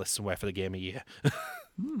putting it on your list somewhere for the game of year.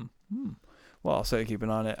 Well, I'll certainly keep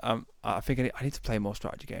an eye on it. I think I need to play more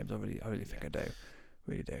strategy games. I really think I do.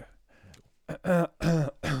 Really do.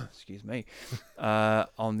 excuse me.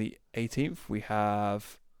 On the 18th, we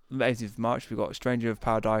have the 18th of March. We've got Stranger of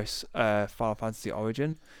Paradise Final Fantasy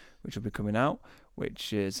Origin, which will be coming out,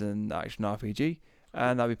 which is an action RPG,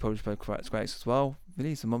 and that'll be published by Square Enix as well.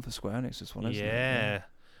 Really, it's a month for Square Enix, this one, isn't it? Yeah.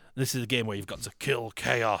 This is the game where you've got to kill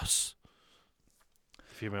chaos.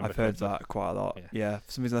 If you remember. I've heard that quite a lot. Yeah. Yeah.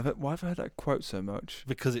 For some reason, why have I heard that quote so much?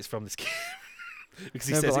 Because it's from this game. Because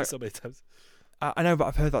he No, says but it so many times. I know, but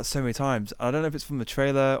I've heard that so many times. I don't know if it's from the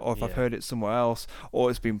trailer or if I've Yeah. heard it somewhere else, or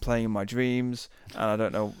it's been playing in my dreams, and I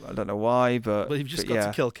don't know why. But Well, you've just but got yeah.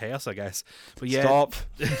 to kill chaos, I guess. But yeah, Stop.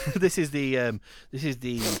 this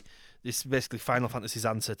is basically Final Fantasy's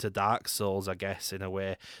answer to Dark Souls, I guess, in a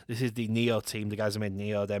way. This is the Neo team, the guys who made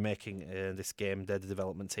Neo. They're making this game. They're the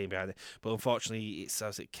development team behind it. But unfortunately,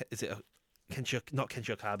 not Kenshi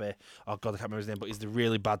Okabe? Oh God, I can't remember his name. But he's the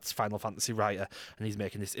really bad Final Fantasy writer, and he's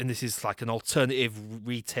making this. And this is like an alternative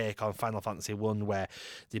retake on Final Fantasy 1, where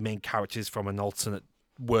the main character is from an alternate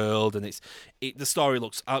world, and the story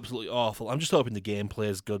looks absolutely awful. I'm just hoping the gameplay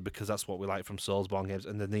is good, because that's what we like from Soulsborne games,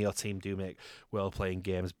 and the Neo team do make well-playing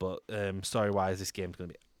games, but story-wise this game's going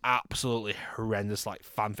to be absolutely horrendous, like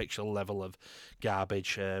fanfiction level of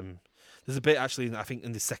garbage. There's a bit actually, I think,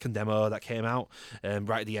 in the second demo that came out,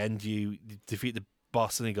 right at the end you defeat the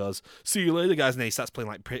boss and he goes, "See you later, guys," and he starts playing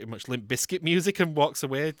like pretty much Limp Bizkit music and walks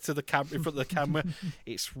away to the in front of the camera.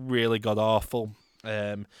 It's really god awful.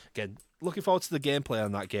 Again, looking forward to the gameplay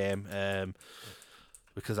on that game,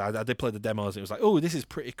 because I did play the demos and it was like, oh, this is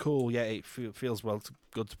pretty cool. Yeah, it feels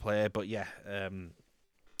good to play, but yeah,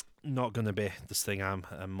 not going to be this thing I'm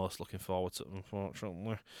most looking forward to,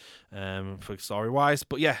 unfortunately, for story wise.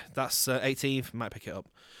 But yeah, that's 18th. Might pick it up.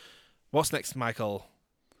 What's next, Michael?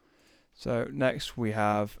 So next we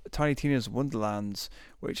have Tiny Tina's Wonderlands,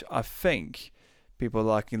 which I think people are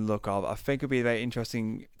liking the look of. I think it'll be a very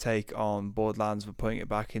interesting take on Borderlands, but putting it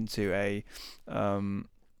back into a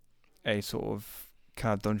sort of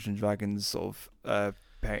kind of Dungeons and Dragons sort of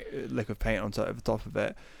lick of paint on the top of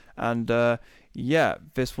it. And yeah,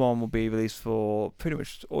 this one will be released for pretty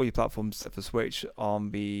much all your platforms except for Switch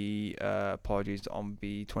on the on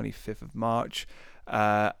the 25th of March.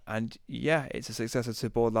 And yeah, it's a successor to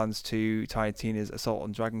Borderlands 2, Tiny Tina's Assault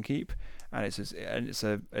on Dragon Keep, and it's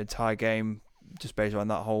an entire game just based around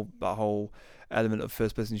that whole element of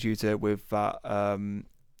first-person shooter with that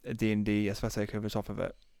D&D aesthetic over the top of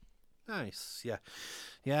it. Nice, yeah.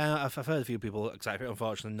 Yeah, I've heard a few people excited for it.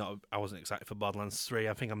 Unfortunately, I wasn't excited for Borderlands 3.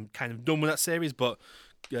 I think I'm kind of done with that series, but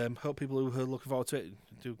hope people who are looking forward to it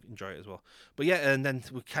do enjoy it as well. But yeah, and then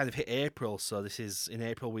we kind of hit April, so this is in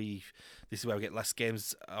April. This is where we get less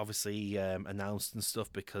games, obviously announced and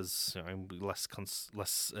stuff, because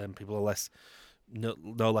people are less. Know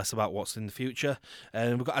less about what's in the future.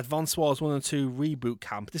 And we've got Advance Wars 1 and 2 Reboot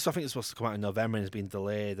Camp. This, I think, is supposed to come out in November and has been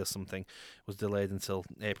delayed or something. It was delayed until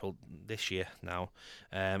April this year now.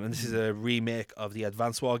 And this is a remake of the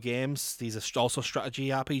Advance War games. These are also strategy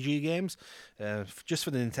RPG games. Just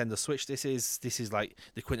for the Nintendo Switch, this is like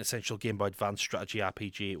the quintessential Game Boy Advance strategy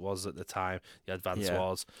RPG it was at the time, the Advance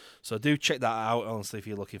Wars. So do check that out, honestly, if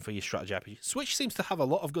you're looking for your strategy RPG. Switch seems to have a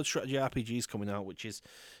lot of good strategy RPGs coming out, which is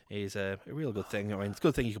a real good thing. I mean, it's a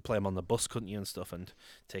good thing you could play them on the bus, couldn't you, and stuff, and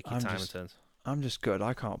take your time and turns. I'm just good.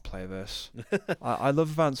 I can't play this. I love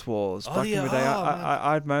Advance Wars. Oh, Back in the day, yeah,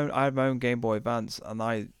 I had my own Game Boy Advance, and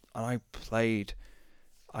I played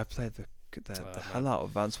the hell out of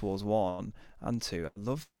Advance Wars 1 and 2. I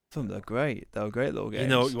love them. They're great. They're great little games. You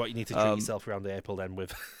know what you need to treat yourself around the April then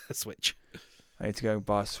with a Switch. I need to go and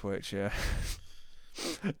buy a Switch. Yeah.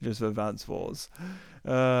 Just for Advance Wars.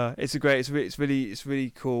 It's really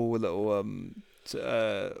cool little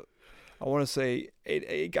I want to say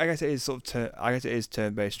I guess it is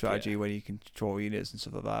turn-based strategy where you can control units and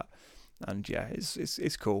stuff like that. And yeah,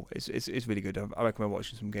 it's cool. It's really good. I recommend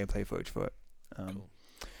watching some gameplay footage for it. Cool.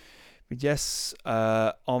 But yes,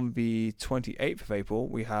 on the 28th of April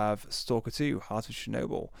we have Stalker 2: Heart of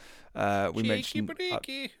Chernobyl. We mentioned.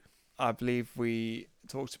 I believe we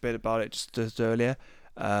talked a bit about it just earlier,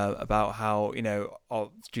 about how,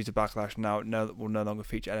 due to backlash now will no longer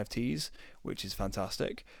feature NFTs, which is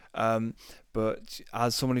fantastic. But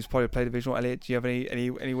as someone who's probably played the original, Elliot, do you have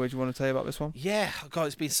any words you want to tell about this one? Yeah, God,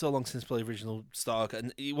 it's been so long since I played the original Stalker,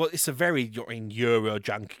 and it's a very Euro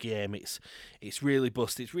jank game. It's really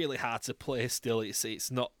busted. It's really hard to play still.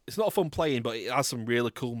 It's not fun playing, but it has some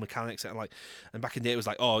really cool mechanics. And back in the day, it was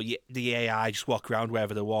like, oh, yeah, the AI just walk around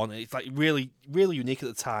wherever they want. It's like really, really unique at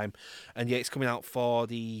the time. And yeah, it's coming out for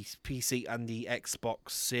the PC and the Xbox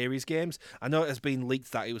Series games. I know it has been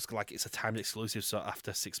leaked that it's a timed exclusive, so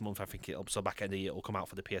after 6 months, I think back end of the year, it'll come out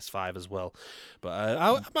for the PS5 as well. But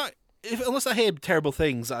I unless I hear terrible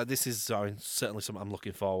things, this is certainly something I'm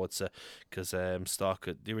looking forward to, because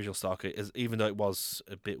Stalker, the original Stalker, even though it was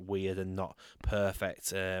a bit weird and not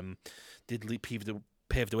perfect, did pave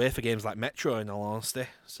the way for games like Metro, in all honesty.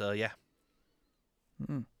 So yeah.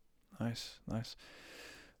 Nice.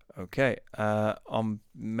 Okay,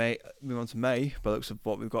 moving on to May, by the looks of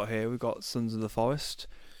what we've got here, we've got Sons of the Forest,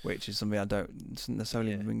 which is something I don't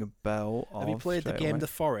necessarily ring a bell of. Have you played the game away. The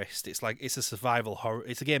Forest? It's a survival horror.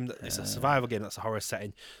 It's a survival game that's a horror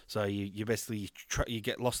setting. So you basically you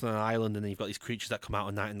get lost on an island, and then you've got these creatures that come out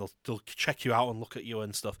at night, and they'll check you out and look at you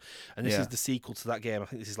and stuff. And this is the sequel to that game. I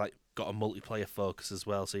think this is got a multiplayer focus as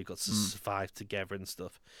well, so you've got to survive together and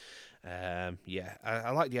stuff. I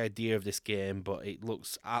like the idea of this game, but it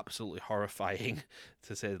looks absolutely horrifying,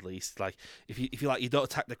 to say the least. Like if you you don't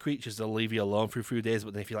attack the creatures, they'll leave you alone for a few days.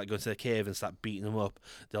 But then if you go into the cave and start beating them up,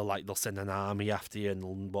 they'll send an army after you and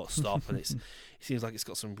they'll won't stop. And it seems like it's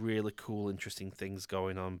got some really cool, interesting things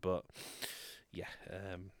going on. But yeah,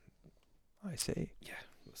 I see. Yeah,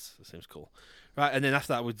 that seems cool. Right, and then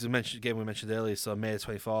after that, we mentioned the game we mentioned earlier. So May the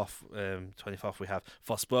 24th, we have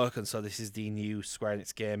Forspoken. So this is the new Square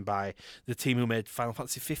Enix game by the team who made Final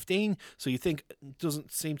Fantasy 15. So you think it doesn't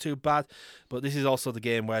seem too bad, but this is also the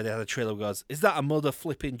game where they had a trailer that goes, "Is that a mother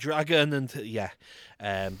flipping dragon?" And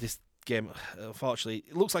this game, unfortunately,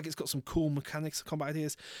 it looks like it's got some cool mechanics, combat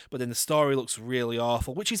ideas, but then the story looks really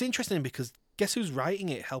awful, which is interesting because guess who's writing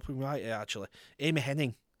it, helping write it actually? Amy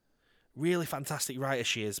Hennig. Really fantastic writer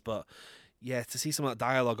she is, but yeah, to see some of that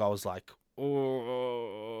dialogue, I was like,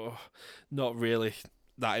 oh, not really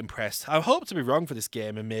that impressed. I hope to be wrong for this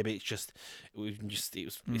game, and maybe it's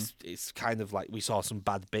kind of like we saw some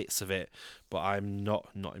bad bits of it, but I'm not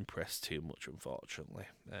impressed too much, unfortunately.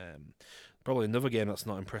 Probably another game that's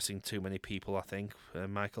not impressing too many people, I think.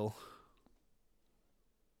 Michael?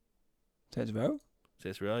 Saints Row?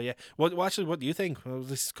 Saints Row, yeah. What do you think? Well,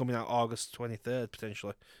 this is coming out August 23rd,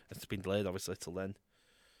 potentially. It's been delayed, obviously, till then.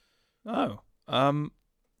 Oh, I'm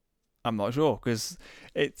not sure because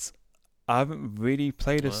I haven't really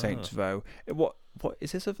played a Saints Row. What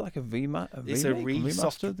is this? Like a remaster? It's a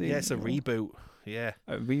remaster. It's a reboot. Yeah,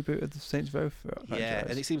 a reboot of the Saints Row franchise. Yeah,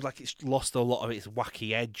 and it seems like it's lost a lot of its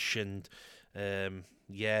wacky edge, and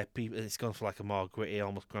people. It's gone for like a more gritty,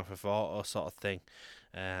 almost Grand Theft Auto sort of thing.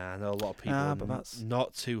 I know a lot of people are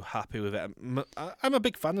not too happy with it. I'm a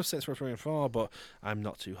big fan of Saints Row 3 and 4, but I'm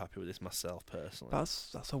not too happy with this myself personally.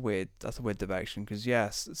 That's a weird direction because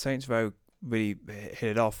yes, Saints Row really hit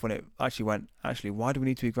it off when it actually went. Actually, why do we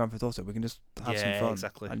need to be Grand Theft Auto? We can just have some fun,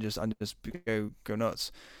 exactly, and just go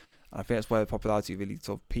nuts. I think that's where the popularity really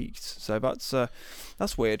sort of peaked. So that's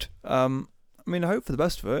weird. I mean, I hope for the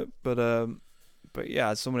best for it, but yeah,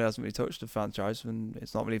 as someone who hasn't really touched the franchise, and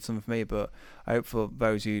it's not really something for me, but I hope for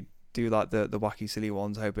those who do like the wacky, silly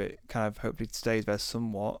ones, I hope it kind of hopefully stays there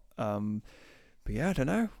somewhat. But yeah, I don't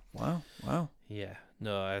know. Wow. Yeah,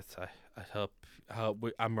 no, I hope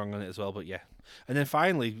I'm wrong on it as well, but yeah. And then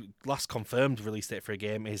finally, last confirmed release date for a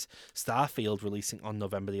game is Starfield, releasing on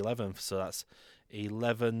November the 11th. So that's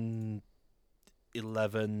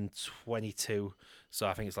 11/22. So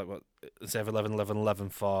I think it's like instead of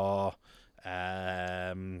 11/11/11 for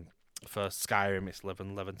Skyrim, it's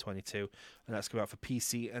 11/11/22, and that's coming out for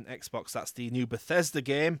PC and Xbox. That's the new Bethesda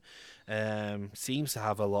game. Seems to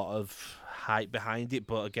have a lot of hype behind it,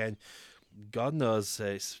 but again, God knows,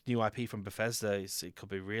 it's new IP from Bethesda. It could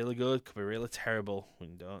be really good, could be really terrible. We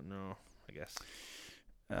don't know, I guess.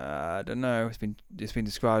 I don't know. It's been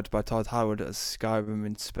described by Todd Howard as Skyrim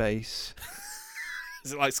in space.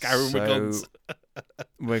 Is it like Skyrim with guns?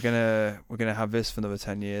 we're gonna have this for another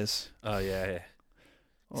 10 years. Oh yeah.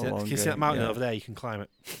 Can you see that mountain over there? You can climb it.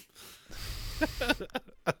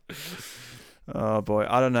 Oh boy,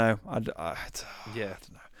 I don't know. I don't know.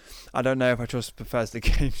 I don't know if I trust Bethesda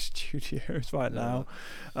Game Studios right now.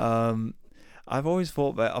 I've always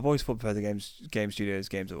thought Bethesda Game Studios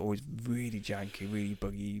games are always really janky, really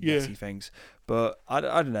buggy, messy things. But I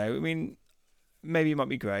don't know. I mean, maybe it might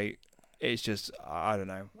be great. It's just I don't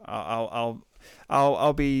know.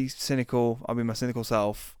 I'll be cynical. I'll be my cynical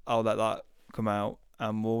self. I'll let that come out,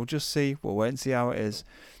 and we'll just see. We'll wait and see how it is.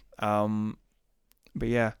 But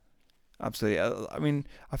yeah, absolutely. I mean,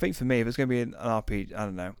 I think for me, if it's going to be an RPG, I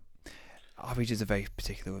don't know. RPGs are very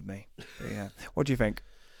particular with me. But yeah. What do you think?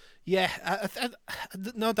 Yeah, I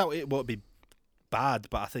no doubt it won't be bad,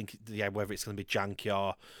 but I think whether it's going to be janky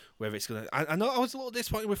or whether it's going to, I know I was a little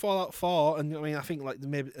disappointed with Fallout 4, and I mean I think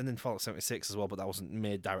maybe, and then Fallout 76 as well, but that wasn't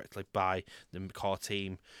made directly by the core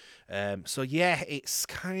team. So yeah, it's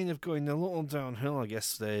kind of going a little downhill, I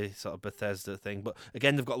guess, the sort of Bethesda thing. But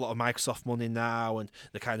again, they've got a lot of Microsoft money now, and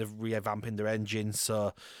they're kind of revamping their engine.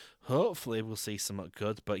 So hopefully we'll see something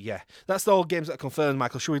good. But yeah, that's all games that are confirmed,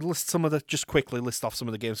 Michael. Should we list some of the, just quickly list off some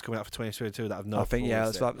of the games coming out for 2022 that have no? I think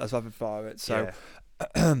let's rapid fire it. So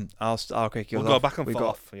I'll kick you off. We'll go back and We've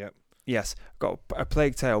forth. Yeah. Yes, got A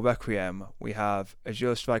Plague Tale Requiem. We have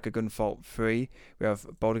Azure Striker Gunfault 3. We have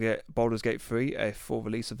Baldur's Gate 3, a full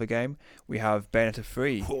release of the game. We have Bayonetta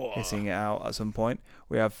 3 hitting it out at some point.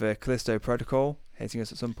 We have Callisto Protocol hitting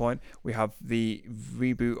us at some point. We have the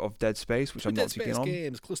reboot of Dead Space, which I'm not too keen on.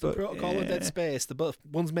 Games, Callisto Protocol and Dead Space. They're both,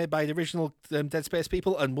 one's made by the original Dead Space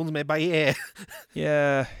people and one's made by EA.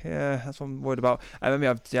 yeah, that's what I'm worried about. And then we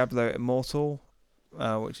have Diablo Immortal.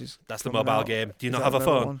 Which is that's the mobile game. Do you not have a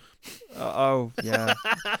phone? Yeah.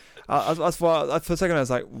 That's what for a second I was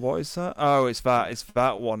like, what is that? Oh, it's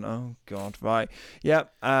that one. Oh god, right. Yeah.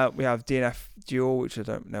 We have DNF Duel, which I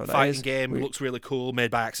don't know what that is. Fighting game, looks really cool,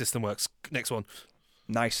 made by Arc System Works. Next one.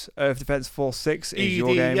 Nice. Earth Defense Force 6 is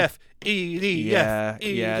your game. EDF.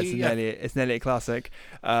 It's nearly a classic.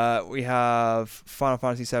 We have Final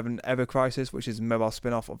Fantasy VII Ever Crisis, which is a mobile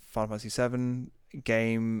spin-off of Final Fantasy VII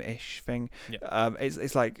game-ish thing.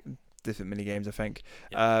 It's like different mini games, I think.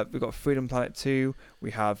 We've got Freedom Planet 2.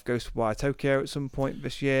 We have Ghostwire Tokyo at some point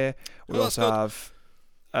this year. We also have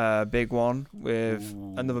a big one with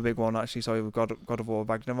another big one actually. Sorry, we've got God of War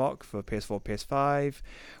Ragnarok for PS4, PS5.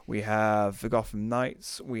 We have the Gotham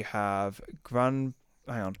Knights. We have Grand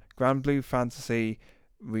Blue Fantasy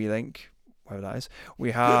Relink, whatever that is.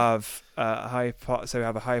 We have a Harry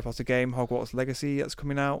Potter game, Hogwarts Legacy, that's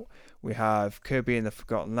coming out. We have Kirby and the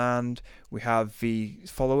Forgotten Land. We have the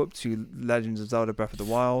follow-up to Legends of Zelda Breath of the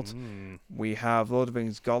Wild. We have Lord of the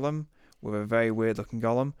Rings Gollum, with a very weird-looking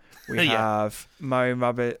Gollum. We have Mario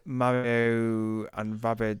and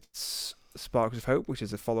Rabbids Sparks of Hope, which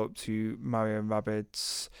is a follow-up to Mario and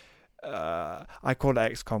Rabbids. I call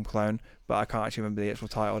it XCOM clone, but I can't actually remember the actual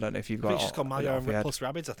title. I don't know if you've got. It's just called Mario and plus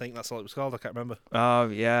Rabbids. I think that's all it was called. I can't remember. Oh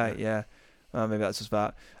yeah. Maybe that's just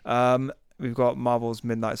that. We've got Marvel's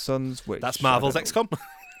Midnight Suns, which that's Marvel's XCOM.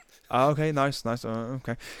 Okay, nice.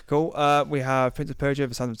 Okay, cool. We have Prince of Persia: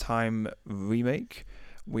 The Sands of Time remake.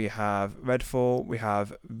 We have Redfall. We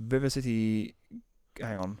have River City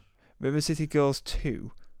Girls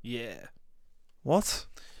 2. Yeah. What?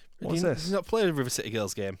 What's this? Did you not play the River City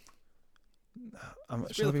Girls game?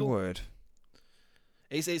 It's really cool. Word.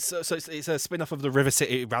 It's a spin-off of the River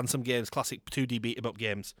City Ransom games, classic 2D beat-em-up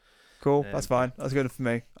games. Cool, that's fine. That's good for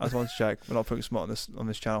me. I just wanted to check. We're not putting smart on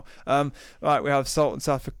this channel. Right, we have Salt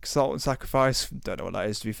and Sacrifice. Don't know what that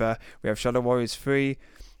is, to be fair. We have Shadow Warriors 3.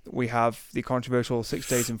 We have the controversial 6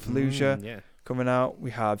 Days in Fallujah coming out. We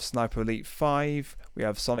have Sniper Elite 5. We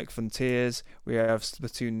have Sonic Frontiers. We have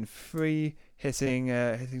Splatoon 3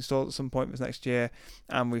 hitting stores at some point this next year.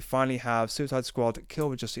 And we finally have Suicide Squad Kill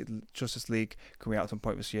the Justice League coming out at some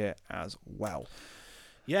point this year as well.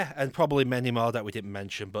 Yeah, and probably many more that we didn't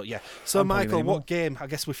mention. But yeah, so Michael, what game? I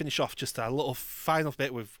guess we finish off just a little final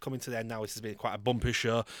bit. We've coming to the end now. This has been quite a bumpy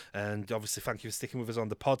show, and obviously thank you for sticking with us on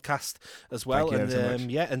the podcast as well. Thank you so much.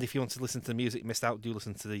 Yeah, and if you want to listen to the music you missed out, do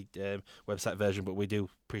listen to the website version. But we do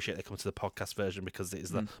appreciate they come to the podcast version because it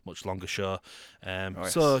is a much longer show.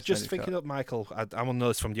 So just thinking up, Michael, I want to know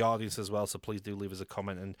this from the audience as well. So please do leave us a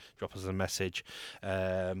comment and drop us a message.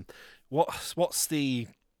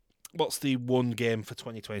 What's the one game for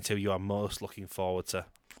 2022 you are most looking forward to?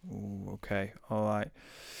 Ooh, okay, all right.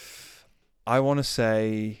 I want to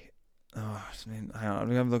say, hang on, I'm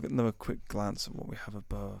going to look at another quick glance at what we have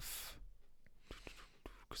above,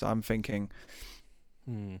 because I'm thinking.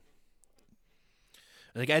 And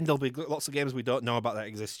again, there'll be lots of games we don't know about that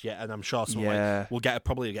exist yet, and I'm sure we'll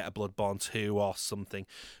probably get a Bloodborne 2 or something.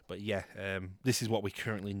 But yeah, this is what we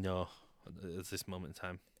currently know at this moment in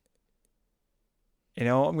time. You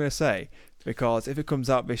know what I'm going to say? Because if it comes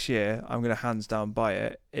out this year, I'm going to hands down buy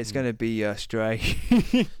it. It's going to be Stray.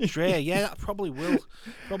 Stray, yeah, that probably will.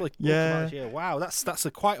 Probably will come out this year. Wow, that's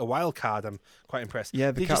quite a wild card. I'm quite impressed.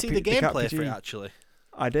 Yeah, did you see the gameplay for it, actually?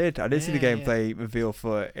 I did see the gameplay reveal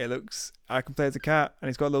for it. It looks, I can play as a cat, and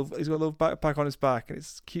he's got a little backpack on his back, and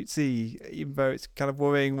it's cutesy, even though it's kind of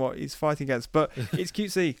worrying what he's fighting against. But it's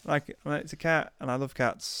cutesy, it's a cat, and I love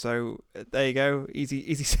cats. So there you go,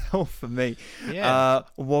 easy sell for me. Yeah.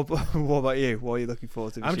 What about you? What are you looking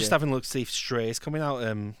forward to? I'm just having a look to see if Stray is coming out.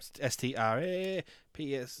 STRA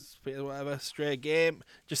PS whatever Stray game.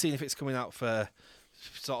 Just seeing if it's coming out for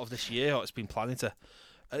sort of this year or it's been planning to.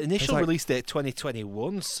 Initial release date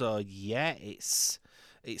 2021, so yeah, it's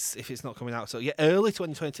if it's not coming out, so yeah, early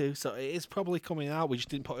 2022, so it is probably coming out. We just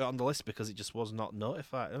didn't put it on the list because it just was not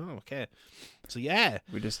notified. Oh, okay, so yeah,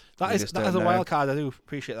 that is a wild card. I do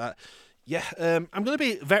appreciate that. Yeah, I'm going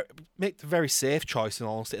to make the very safe choice in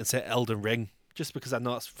all honesty and say Elden Ring. just because I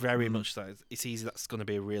know it's very much that it's easy. That's going to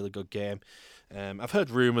be a really good game. I've heard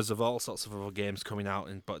rumours of all sorts of other games coming out,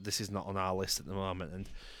 but this is not on our list at the moment. And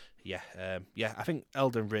I think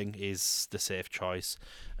Elden Ring is the safe choice,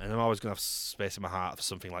 and I'm always going to have space in my heart for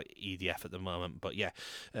something like EDF at the moment. But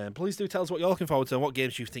please do tell us what you're looking forward to and what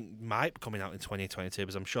games you think might be coming out in 2022,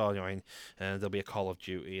 because I'm sure there'll be a Call of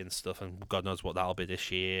Duty and stuff, and God knows what that'll be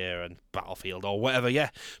this year, and Battlefield or whatever.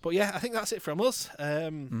 But I think that's it from us.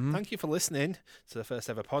 Thank you for listening to the first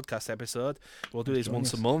ever podcast episode. We'll do these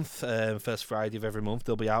once a month, first Friday of every month.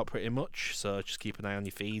 They'll be out pretty much, so just keep an eye on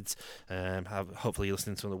your feeds. Hopefully you're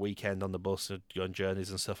listening to them on the weekend on the bus and on journeys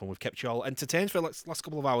and stuff, and we've kept you all entertained for the last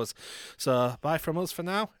couple of hours. So bye from us for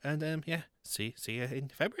now, and see you in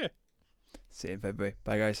February. See you in February.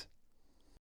 Bye, guys.